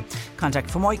Sunday. Contact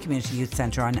Fermoy Community Youth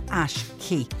Centre on Ash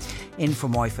Quay in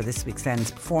Fermoy for this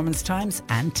weekend's performance times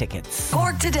and tickets.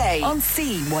 Cork Today on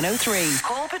C103.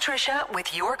 Call Patricia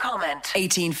with your comment.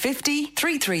 1850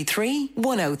 333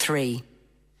 103.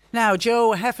 Now,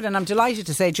 Joe Heffernan, I'm delighted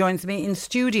to say, joins me in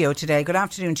studio today. Good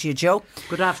afternoon to you, Joe.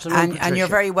 Good afternoon, and you're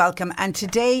very welcome. And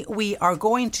today we are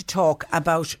going to talk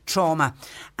about trauma.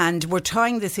 And we're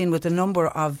tying this in with a number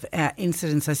of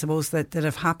incidents, I suppose, that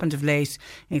have happened of late,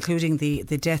 including the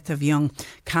death of young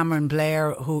Cameron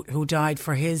Blair, who died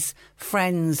for his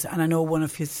friends. And I know one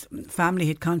of his family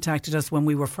had contacted us when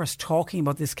we were first talking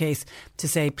about this case to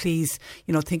say, please,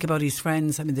 think about his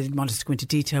friends. I mean, they didn't want us to go into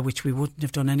detail, which we wouldn't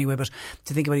have done anyway, but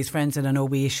to think about his friends. And I know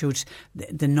we issued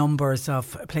the numbers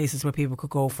of places where people could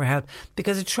go for help,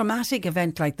 because a traumatic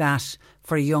event like that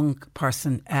for a young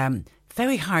person,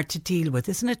 very hard to deal with,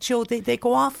 isn't it, Joe? They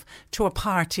go off to a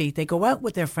party, they go out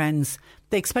with their friends,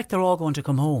 they expect they're all going to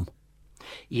come home.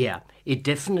 Yeah, it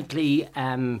definitely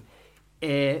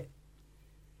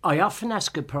I often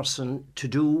ask a person to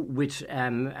do with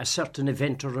a certain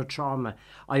event or a trauma.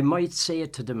 I might say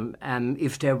to them,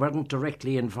 if they weren't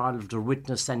directly involved or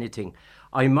witnessed anything,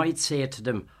 I might say to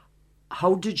them,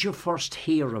 how did you first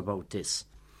hear about this?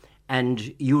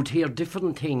 And you'd hear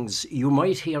different things. You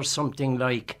might hear something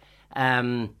like,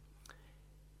 I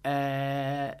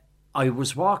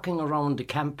was walking around the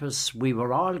campus, we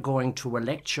were all going to a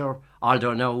lecture,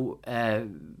 although now,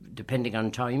 depending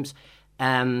on times,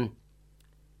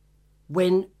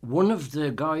 when one of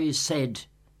the guys said,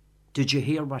 did you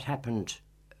hear what happened,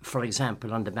 for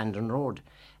example, on the Bandon Road?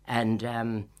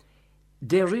 And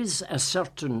there is a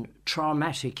certain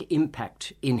traumatic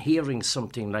impact in hearing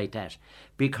something like that,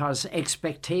 because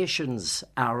expectations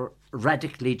are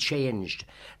radically changed.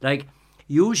 Like,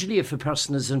 usually if a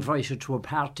person is invited to a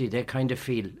party, they kind of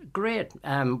feel, great,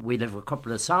 we'll have a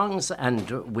couple of songs and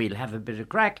we'll have a bit of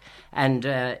crack and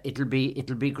it'll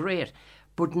be great.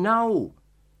 But now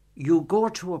you go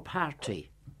to a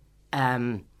party,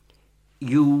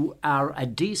 you are a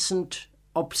decent,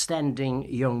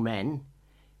 upstanding young man,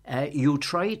 you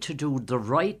try to do the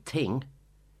right thing,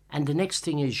 and the next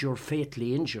thing is you're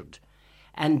fatally injured.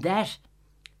 And that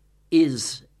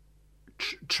is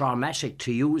traumatic,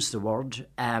 to use the word,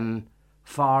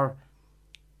 for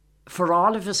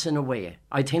all of us in a way.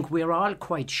 I think we're all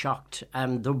quite shocked.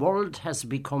 The world has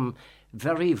become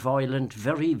very violent,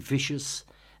 very vicious.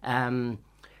 There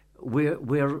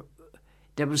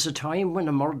was a time when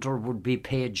a murder would be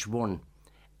page one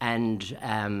and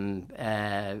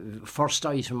first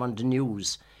item on the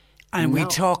news. And we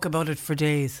talk about it for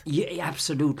days. Yeah,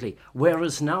 absolutely.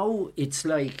 Whereas now it's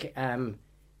like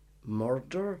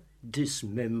murder,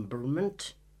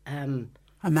 dismemberment.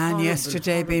 A man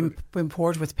yesterday being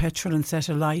poured with petrol and set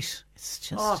alight. It's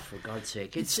just. Oh, for God's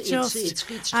sake! It's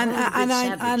and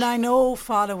I know,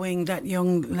 following that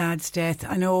young lad's death,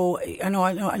 I know.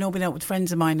 Been out with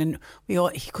friends of mine, and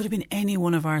he could have been any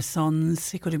one of our sons.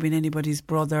 He could have been anybody's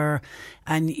brother,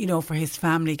 and for his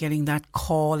family getting that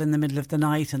call in the middle of the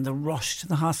night and the rush to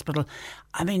the hospital.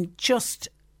 I mean, just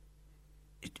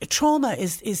trauma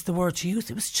is the word to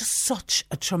use. It was just such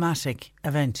a traumatic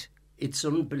event. It's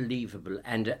unbelievable.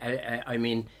 And I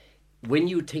mean, when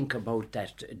you think about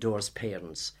those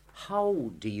parents,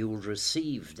 how do you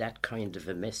receive that kind of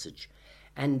a message?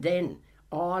 And then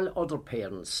all other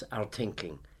parents are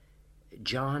thinking,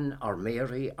 John or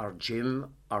Mary or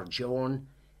Jim or Joan,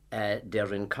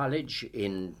 they're in college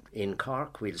in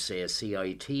Cork, we'll say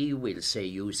CIT, we'll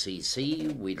say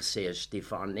UCC, we'll say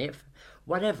Stefan Neff,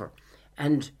 whatever.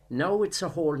 And now it's a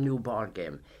whole new ball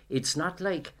game. It's not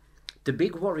like... The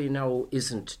big worry now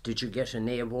isn't did you get an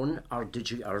A1 or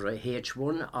or a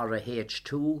H1 or a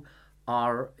H2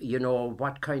 or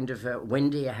what kind of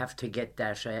when do you have to get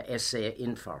that essay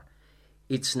in for?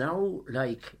 It's now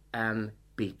like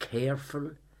be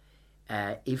careful.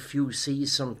 If you see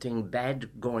something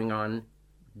bad going on,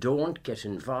 don't get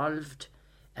involved.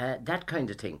 That kind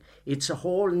of thing. It's a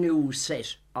whole new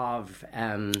set of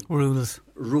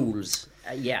rules.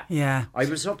 Yeah. I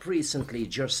was up recently,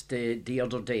 just the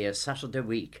other day, a Saturday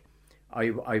week.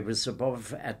 I was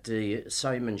above at the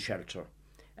Simon Shelter,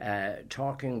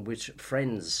 talking with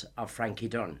friends of Frankie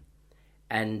Dunn,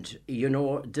 and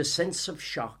the sense of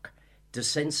shock, the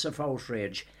sense of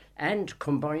outrage, and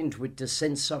combined with the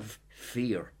sense of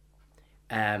fear.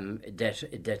 That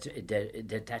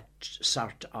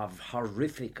sort of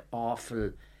horrific,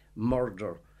 awful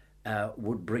murder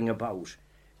would bring about.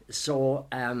 So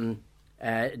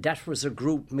that was a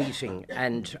group meeting,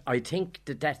 and I think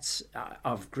that's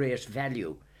of great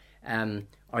value.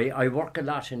 I work a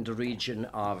lot in the region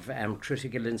of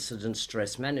critical incident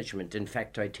stress management. In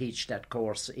fact, I teach that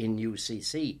course in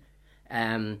UCC.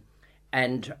 And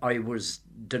I was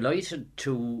delighted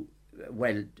to...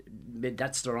 Well,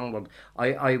 that's the wrong word.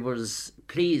 I was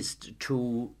pleased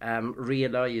to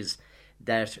realise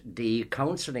that the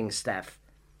counselling staff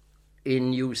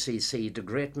in UCC, the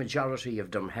great majority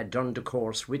of them had done the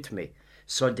course with me.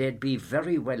 So they'd be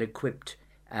very well equipped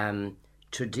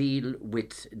to deal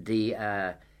with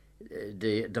the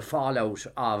fallout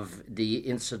of the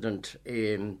incident,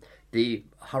 the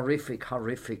horrific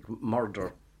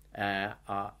murder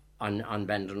on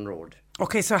Bandon Road.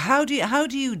 Okay, so how do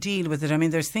you deal with it? I mean,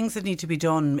 there's things that need to be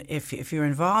done if you're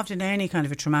involved in any kind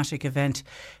of a traumatic event.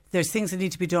 There's things that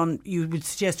need to be done, you would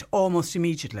suggest, almost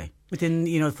immediately, within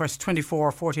the first 24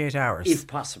 or 48 hours. If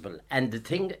possible. And the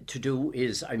thing to do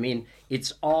is, I mean,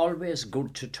 it's always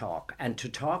good to talk, and to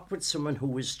talk with someone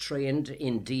who is trained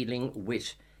in dealing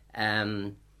with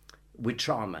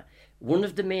trauma. One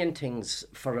of the main things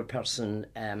for a person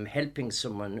helping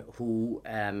someone who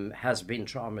has been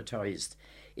traumatised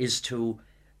is to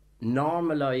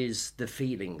normalise the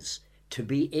feelings, to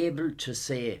be able to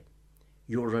say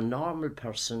you're a normal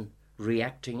person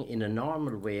reacting in a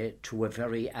normal way to a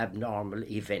very abnormal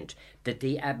event, that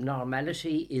the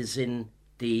abnormality is in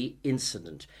the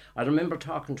incident. I remember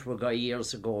talking to a guy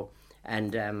years ago,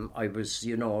 and I was,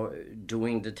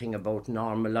 doing the thing about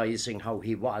normalising how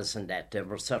he was, and that there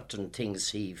were certain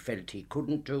things he felt he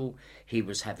couldn't do. He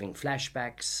was having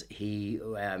flashbacks. He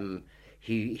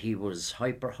was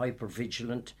hyper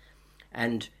vigilant.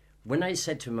 And when I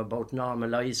said to him about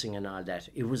normalising and all that,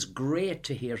 it was great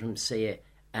to hear him say,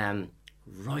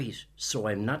 right, so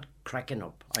I'm not cracking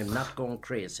up, I'm not going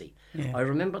crazy. Yeah. I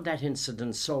remember that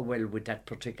incident so well with that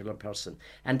particular person,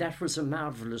 and that was a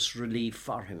marvellous relief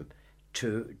for him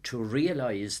to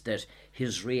realise that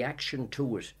his reaction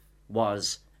to it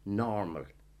was normal.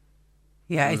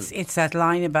 Yeah, it's that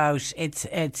line about it's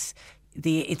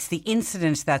the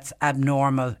incident that's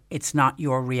abnormal, it's not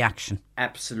your reaction.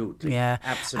 Absolutely. Yeah.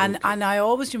 Absolutely. And I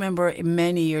always remember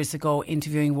many years ago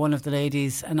interviewing one of the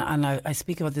ladies, and I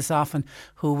speak about this often,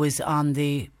 who was on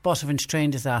the Buttevant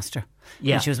train disaster.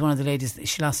 Yeah. And she was one of the ladies,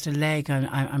 she lost a leg,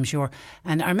 I'm sure.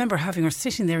 And I remember having her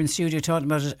sitting there in the studio talking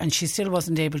about it, and she still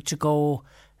wasn't able to go.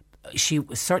 She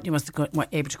certainly wasn't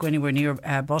able to go anywhere near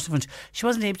Buttevant. She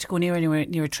wasn't able to go anywhere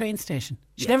near a train station.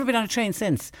 She'd never been on a train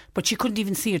since, but she couldn't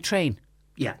even see a train.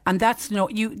 Yeah. And that's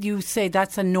you say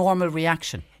that's a normal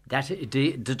reaction. That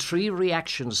the three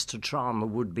reactions to trauma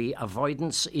would be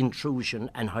avoidance, intrusion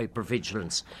and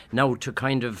hypervigilance. Now, to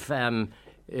kind of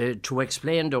to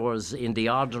explain those in the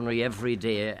ordinary,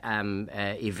 everyday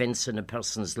events in a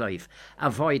person's life.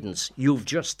 Avoidance, you've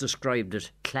just described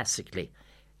it classically.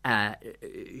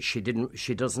 She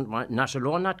doesn't want, not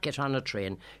alone not get on a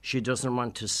train, she doesn't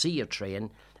want to see a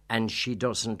train, and she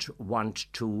doesn't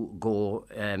want to go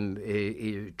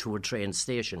to a train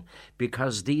station,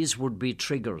 because these would be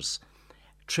triggers.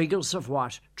 Triggers of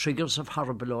what? Triggers of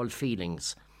horrible old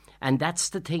feelings. And that's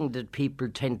the thing that people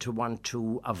tend to want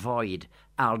to avoid,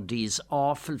 are these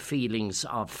awful feelings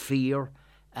of fear,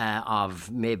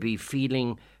 of maybe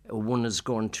feeling one is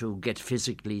going to get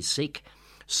physically sick.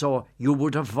 So you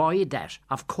would avoid that.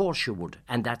 Of course you would,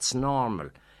 and that's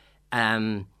normal.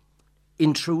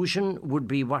 Intrusion would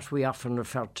be what we often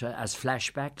refer to as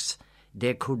flashbacks.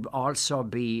 They could also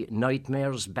be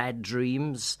nightmares, bad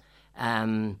dreams,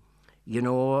 having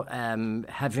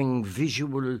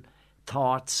visual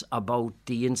thoughts about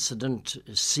the incident,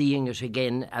 seeing it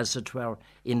again, as it were,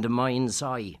 in the mind's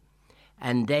eye.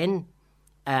 And then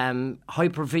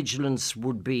hypervigilance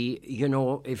would be,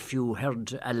 if you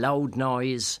heard a loud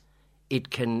noise, there's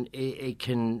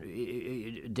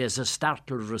a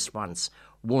startled response.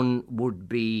 One would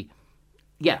be,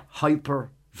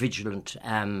 hypervigilant.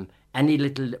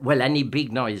 Any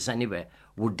big noise anyway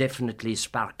would definitely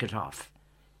spark it off.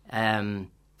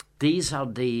 These are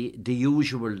the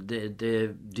usual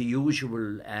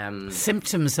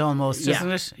symptoms almost,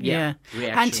 isn't it? Yeah.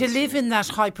 And to live in that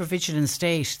hypervigilant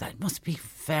state, that must be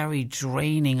very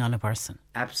draining on a person.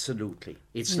 Absolutely.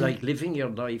 It's like living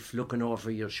your life looking over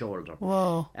your shoulder.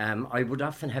 Whoa. I would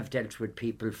often have dealt with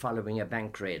people following a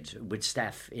bank raid with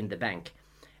staff in the bank.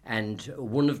 And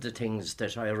one of the things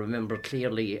that I remember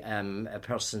clearly a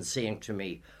person saying to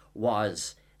me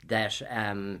was that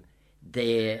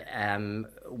they,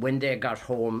 when they got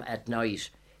home at night,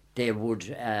 they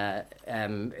would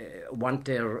want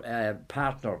their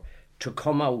partner to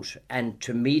come out and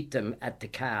to meet them at the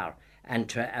car and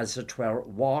to, as it were,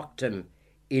 walk them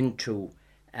into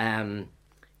the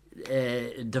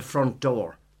front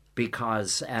door,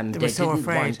 because they were so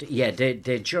afraid.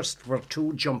 They just were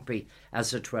too jumpy,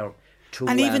 as it were.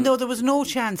 And even though there was no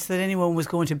chance that anyone was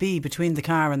going to be between the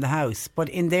car and the house, but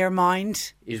in their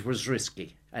mind, it was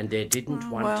risky. And they didn't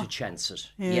want to chance it.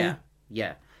 Yeah.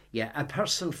 A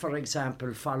person, for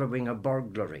example, following a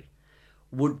burglary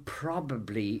would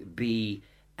probably be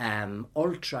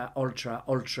ultra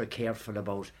careful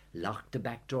about lock the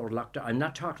back door, I'm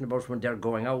not talking about when they're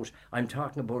going out. I'm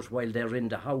talking about while they're in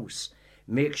the house.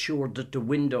 Make sure that the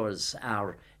windows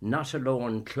are not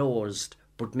alone closed,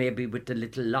 but maybe with the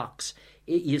little locks.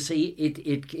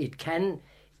 It can...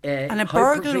 and a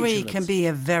burglary can be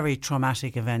a very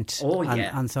traumatic event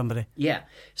on somebody. Yeah.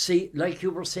 See, like you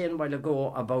were saying a while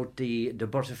ago about the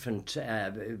Butterfint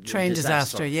train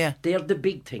disaster, they're the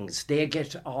big things. They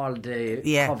get all the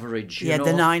coverage. The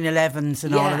 9/11s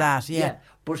and all of that. Yeah.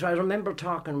 But I remember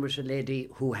talking with a lady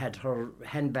who had her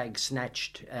handbag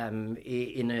snatched in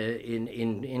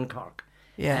Cork.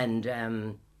 Yeah.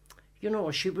 And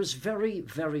she was very,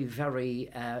 very,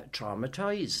 very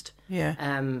traumatised. Yeah.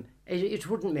 It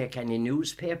wouldn't make any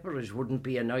newspaper, it wouldn't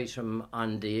be an item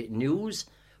on the news,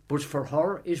 but for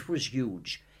her it was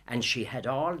huge. And she had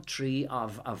all three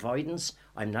of avoidance.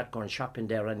 I'm not going shopping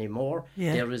there anymore.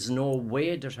 Yeah. There is no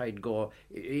way that I'd go.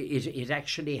 It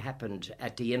actually happened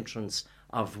at the entrance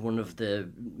of one of the,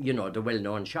 the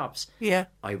well-known shops. Yeah.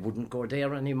 I wouldn't go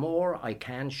there anymore. I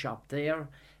can't shop there.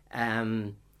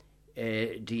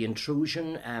 The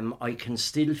intrusion, I can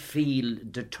still feel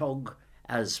the tug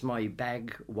as my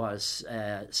bag was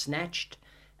snatched.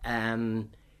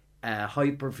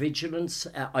 Hypervigilance,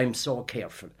 I'm so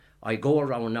careful. I go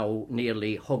around now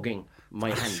nearly hugging my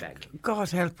handbag.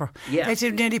 God help her. Yeah. It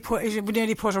would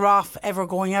nearly put her off ever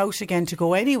going out again to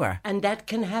go anywhere. And that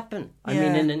can happen. I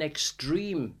mean, in an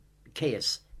extreme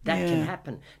case, that can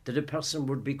happen. That a person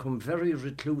would become very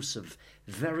reclusive,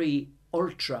 very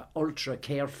ultra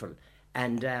careful.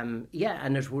 And and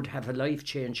it would have a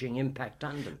life-changing impact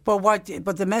on them.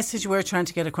 But the message we're trying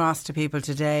to get across to people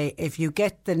today, if you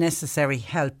get the necessary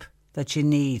help that you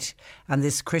need and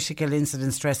this critical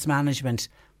incident stress management,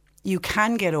 you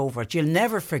can get over it. You'll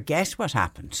never forget what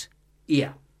happened.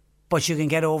 Yeah. But you can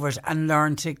get over it and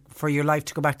learn for your life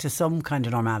to go back to some kind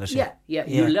of normality. Yeah.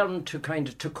 You learn to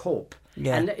to cope.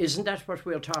 Yeah. And isn't that what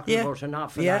we're talking about an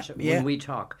awful lot when we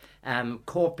talk?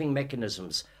 Coping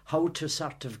mechanisms, how to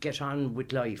sort of get on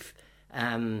with life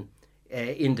in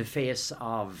the face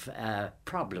of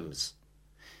problems.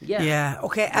 Yeah.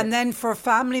 Okay. And then for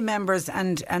family members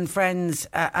and friends,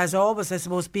 as always, I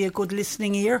suppose, be a good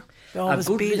listening ear. A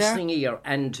good listening ear.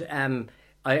 And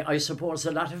I suppose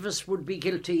a lot of us would be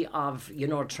guilty of,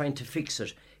 trying to fix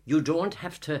it. You don't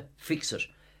have to fix it.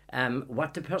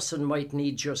 What the person might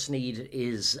just need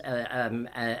is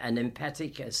an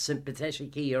empathic, a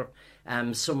sympathetic ear,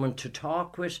 someone to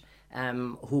talk with,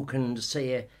 who can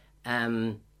say,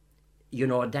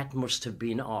 that must have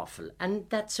been awful. And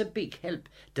that's a big help,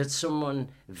 that someone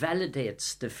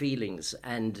validates the feelings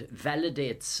and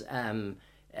validates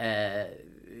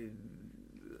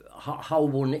how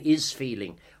one is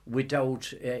feeling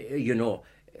without,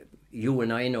 you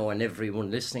and I know, and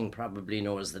everyone listening probably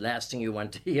knows, the last thing you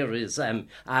want to hear is,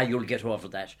 you'll get over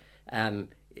that.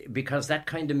 Because that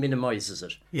kind of minimises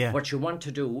it. Yeah. What you want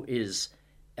to do is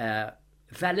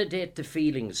validate the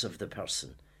feelings of the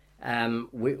person,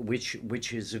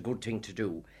 which is a good thing to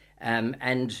do.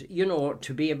 And,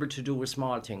 to be able to do a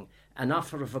small thing, an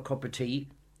offer of a cup of tea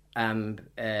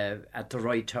at the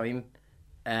right time,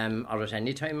 or at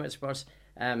any time, I suppose,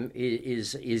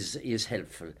 is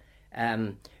helpful.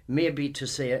 Maybe to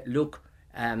say, look,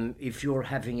 if you're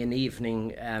having an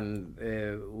evening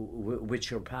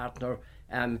with your partner,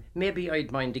 maybe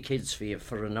I'd mind the kids for you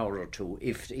for an hour or two,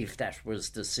 if that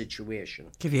was the situation.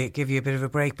 Give you a bit of a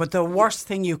break. But the worst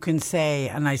thing you can say,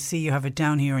 and I see you have it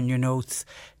down here in your notes,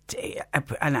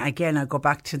 and again, I go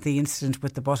back to the incident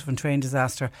with the Buttevant train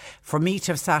disaster. For me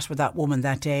to have sat with that woman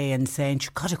that day and saying,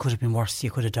 God, it could have been worse,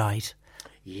 you could have died.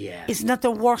 Yeah. Isn't that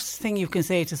the worst thing you can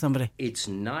say to somebody? It's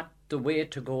not the way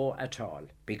to go at all,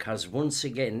 because once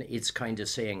again, it's kind of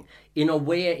saying, in a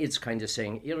way, it's kind of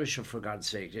saying, Irisha, for God's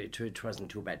sake, it wasn't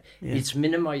too bad. Yeah. It's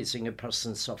minimising a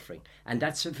person's suffering. And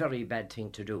that's a very bad thing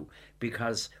to do,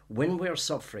 because when we're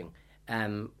suffering,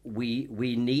 we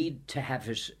need to have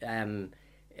it...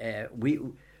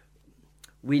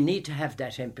 we need to have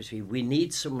that empathy. We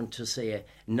need someone to say,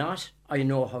 not, I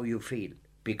know how you feel,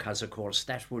 because, of course,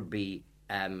 that would be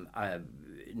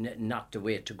not the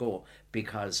way to go.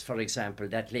 Because, for example,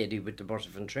 that lady with the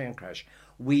Buttevant train crash,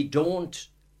 we don't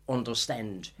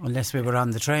understand. Unless we were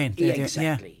on the train. Yeah,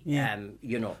 exactly. Yeah.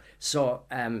 So,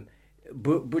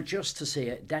 but just to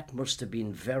say, that must have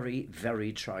been very,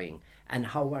 very trying. And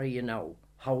how are you now?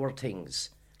 How are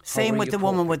things? Same with the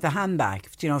woman with the handbag,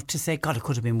 to say, God, it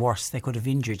could have been worse, they could have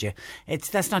injured you.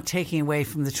 That's not taking away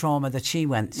from the trauma that she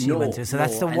went through. So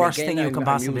that's the worst thing you can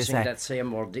possibly say. That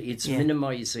same word. It's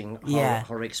minimising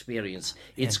her experience.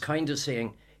 It's kind of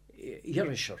saying,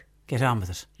 you're sure. Get on with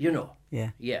it.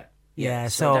 Yeah.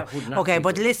 So okay,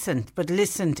 but listen to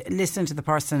the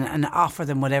person and offer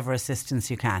them whatever assistance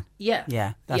you can.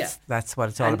 Yeah. That's what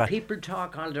it's all about. And people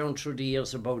talk all down through the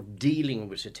years about dealing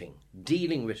with a thing,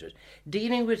 dealing with it.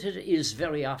 Dealing with it is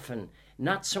very often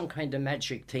not some kind of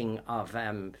magic thing of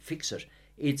fix it.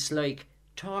 It's like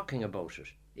talking about it.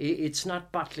 It's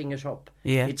not bottling it up.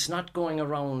 Yeah. It's not going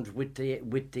around with the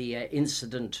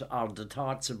incident or the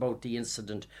thoughts about the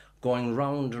incident going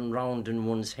round and round in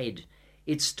one's head.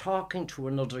 It's talking to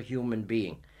another human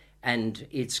being, and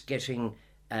it's getting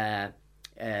the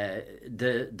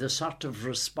sort of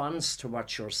response to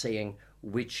what you're saying,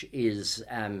 which is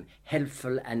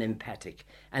helpful and empathic.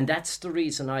 And that's the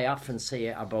reason I often say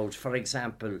about, for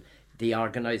example, the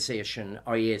organisation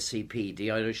IACP, the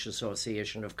Irish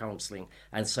Association of Counselling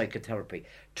and Psychotherapy,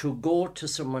 to go to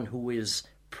someone who is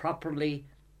properly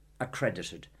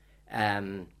accredited.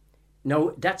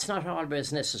 Now, that's not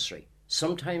always necessary.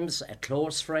 Sometimes a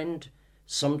close friend,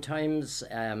 sometimes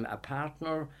a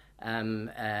partner,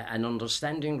 an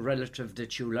understanding relative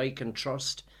that you like and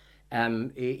trust.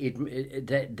 That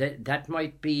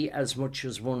might be as much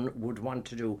as one would want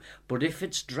to do. But if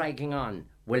it's dragging on,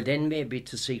 well, then maybe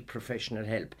to seek professional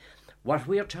help. What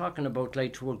we're talking about,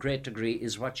 like, to a great degree,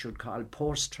 is what you'd call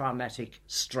post-traumatic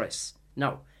stress.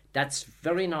 Now, that's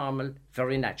very normal,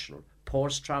 very natural.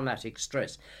 Post-traumatic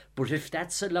stress. But if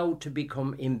that's allowed to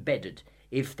become embedded,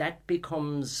 if that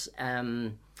becomes,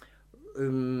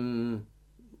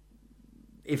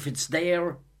 if it's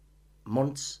there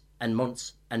months and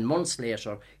months and months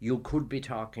later, you could be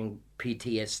talking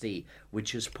PTSD,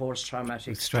 which is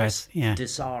post-traumatic stress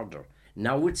disorder.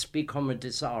 Now it's become a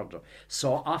disorder.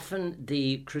 So often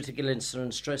the critical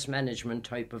incident stress management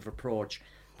type of approach,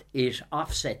 it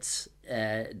offsets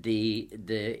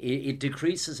it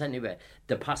decreases anyway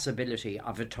the possibility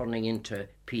of it turning into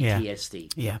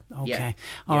PTSD. Yeah. Okay.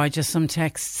 All right, just some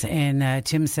texts in.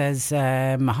 Tim says,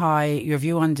 hi, your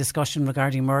view on discussion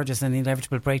regarding murders and the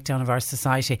inevitable breakdown of our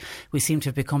society. We seem to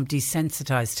have become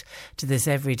desensitised to this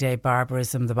everyday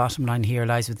barbarism. The bottom line here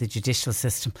lies with the judicial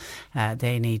system.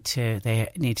 They need to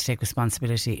take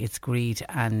responsibility. It's greed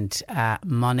and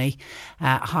money.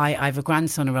 Hi, I have a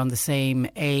grandson around the same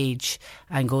age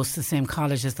and goes to same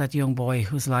college as that young boy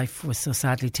whose life was so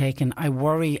sadly taken. I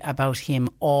worry about him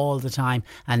all the time,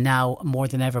 and now more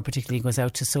than ever, particularly goes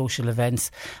out to social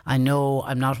events. I know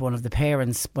I'm not one of the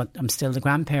parents, but I'm still the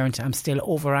grandparent. I'm still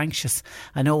over anxious.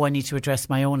 I know I need to address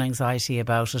my own anxiety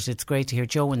about it. It's great to hear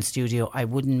Joe in studio. I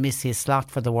wouldn't miss his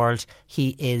slot for the world.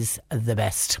 He is the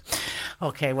best.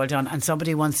 Okay, well done. And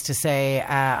somebody wants to say,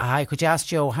 hi, could you ask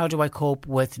Joe, how do I cope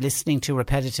with listening to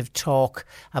repetitive talk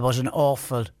about an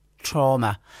awful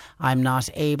trauma? I'm not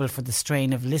able for the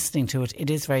strain of listening to it.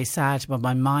 It is very sad, but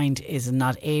my mind is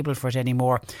not able for it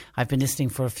anymore. I've been listening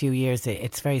for a few years.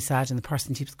 It's very sad, and the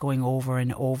person keeps going over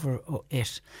and over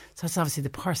it. So it's obviously the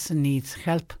person needs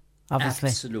help. Obviously.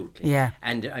 Absolutely. Yeah.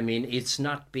 And I mean, it's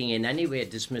not being in any way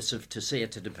dismissive to say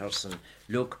to the person,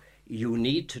 look, you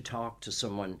need to talk to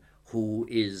someone who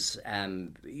is,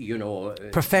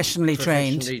 professionally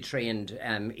trained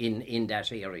in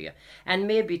that area. And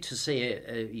maybe to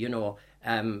say,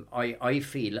 I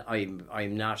feel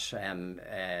I'm not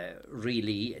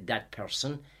really that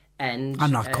person. And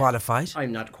I'm not qualified.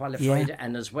 I'm not qualified. Yeah.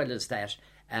 And as well as that,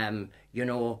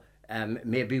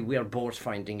 maybe we're both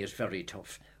finding it very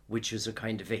tough, which is a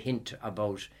kind of a hint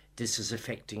about this is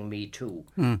affecting me too,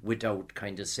 without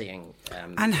kind of saying...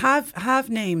 and have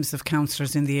names of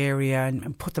counsellors in the area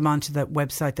and put them onto that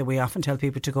website that we often tell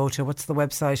people to go to. What's the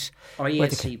website?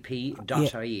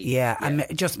 IACP.ie. Yeah, and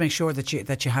just make sure that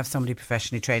you have somebody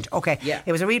professionally trained. Okay, yeah.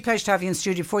 It was a real pleasure to have you in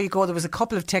studio. Before you go, there was a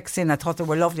couple of texts in. I thought they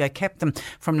were lovely. I kept them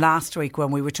from last week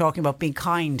when we were talking about being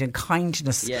kind and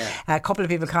kindness. Yeah. A couple of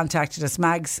people contacted us.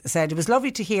 Mags said, it was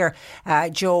lovely to hear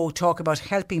Joe talk about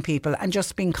helping people and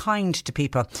just being kind to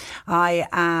people. I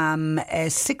am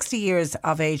 60 years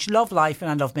of age, love life,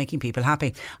 and I love making people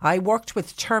happy. I worked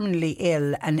with terminally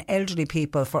ill and elderly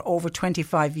people for over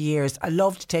 25 years. I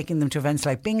loved taking them to events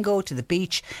like bingo, to the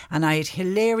beach, and I had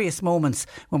hilarious moments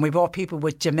when we brought people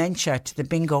with dementia to the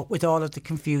bingo with all of the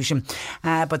confusion.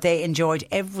 But they enjoyed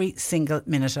every single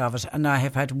minute of it, and I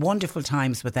have had wonderful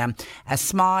times with them. A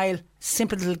smile,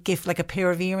 simple little gift like a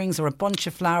pair of earrings or a bunch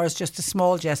of flowers, just a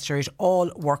small gesture, it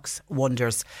all works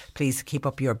wonders. Please keep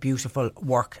up your beautiful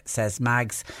work, says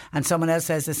Mags. And someone else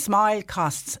says, a smile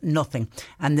costs nothing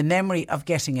and the memory of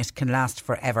getting it can last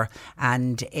forever,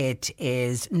 and it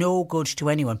is no good to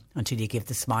anyone until you give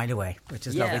the smile away, which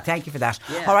is lovely. Thank you for that.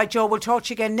 All right, Joe, we'll talk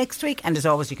to you again next week, and as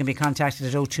always you can be contacted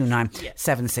at 029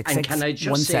 766 And can I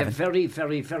just say very,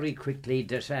 very, very quickly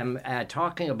that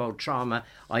talking about trauma,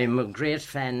 I am a great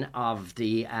fan of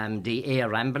the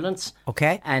air ambulance.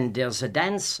 Okay. And there's a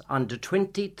dance on the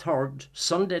 23rd,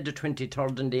 Sunday the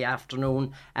 23rd in the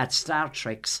afternoon at Star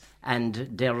Trek's, and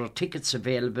there are tickets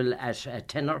available at a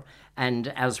tenner. And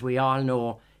as we all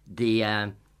know, the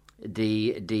air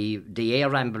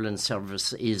ambulance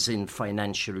service is in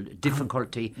financial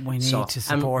difficulty. We need to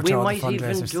support we all might the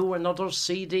fundraisers. even do another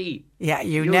CD. Yeah,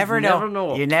 you never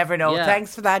know. You never know. Yeah.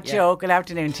 Thanks for that, Joe. Good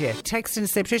afternoon to you. Text and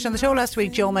say, Patricia, on the show last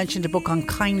week, Joe mentioned a book on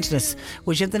kindness.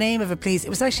 Would you have the name of it, please? It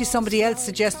was actually somebody else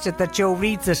suggested that Joe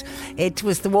reads it. It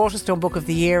was the Waterstone Book of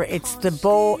the Year. It's The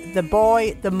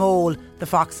Boy, the Mole, the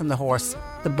Fox and the Horse.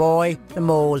 The Boy, the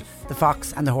Mole, the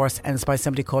Fox and the Horse, and it's by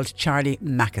somebody called Charlie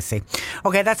Mackesy.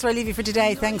 Okay, that's where I leave you for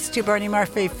today. Thanks to Bernie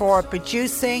Murphy for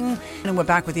producing, and we're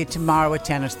back with you tomorrow at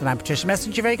 10 at the I'm Patricia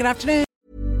Messenger. Very good afternoon.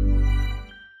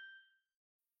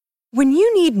 When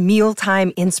you need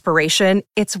mealtime inspiration,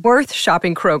 it's worth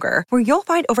shopping Kroger, where you'll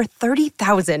find over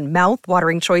 30,000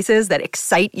 mouth-watering choices that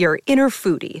excite your inner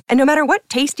foodie. And no matter what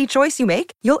tasty choice you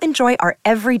make, you'll enjoy our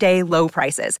everyday low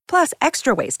prices, plus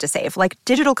extra ways to save, like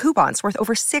digital coupons worth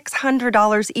over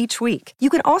 $600 each week. You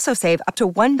can also save up to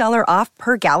 $1 off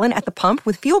per gallon at the pump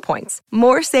with fuel points.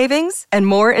 More savings and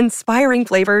more inspiring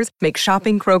flavors make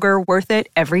shopping Kroger worth it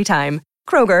every time.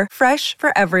 Kroger, fresh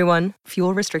for everyone.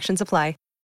 Fuel restrictions apply.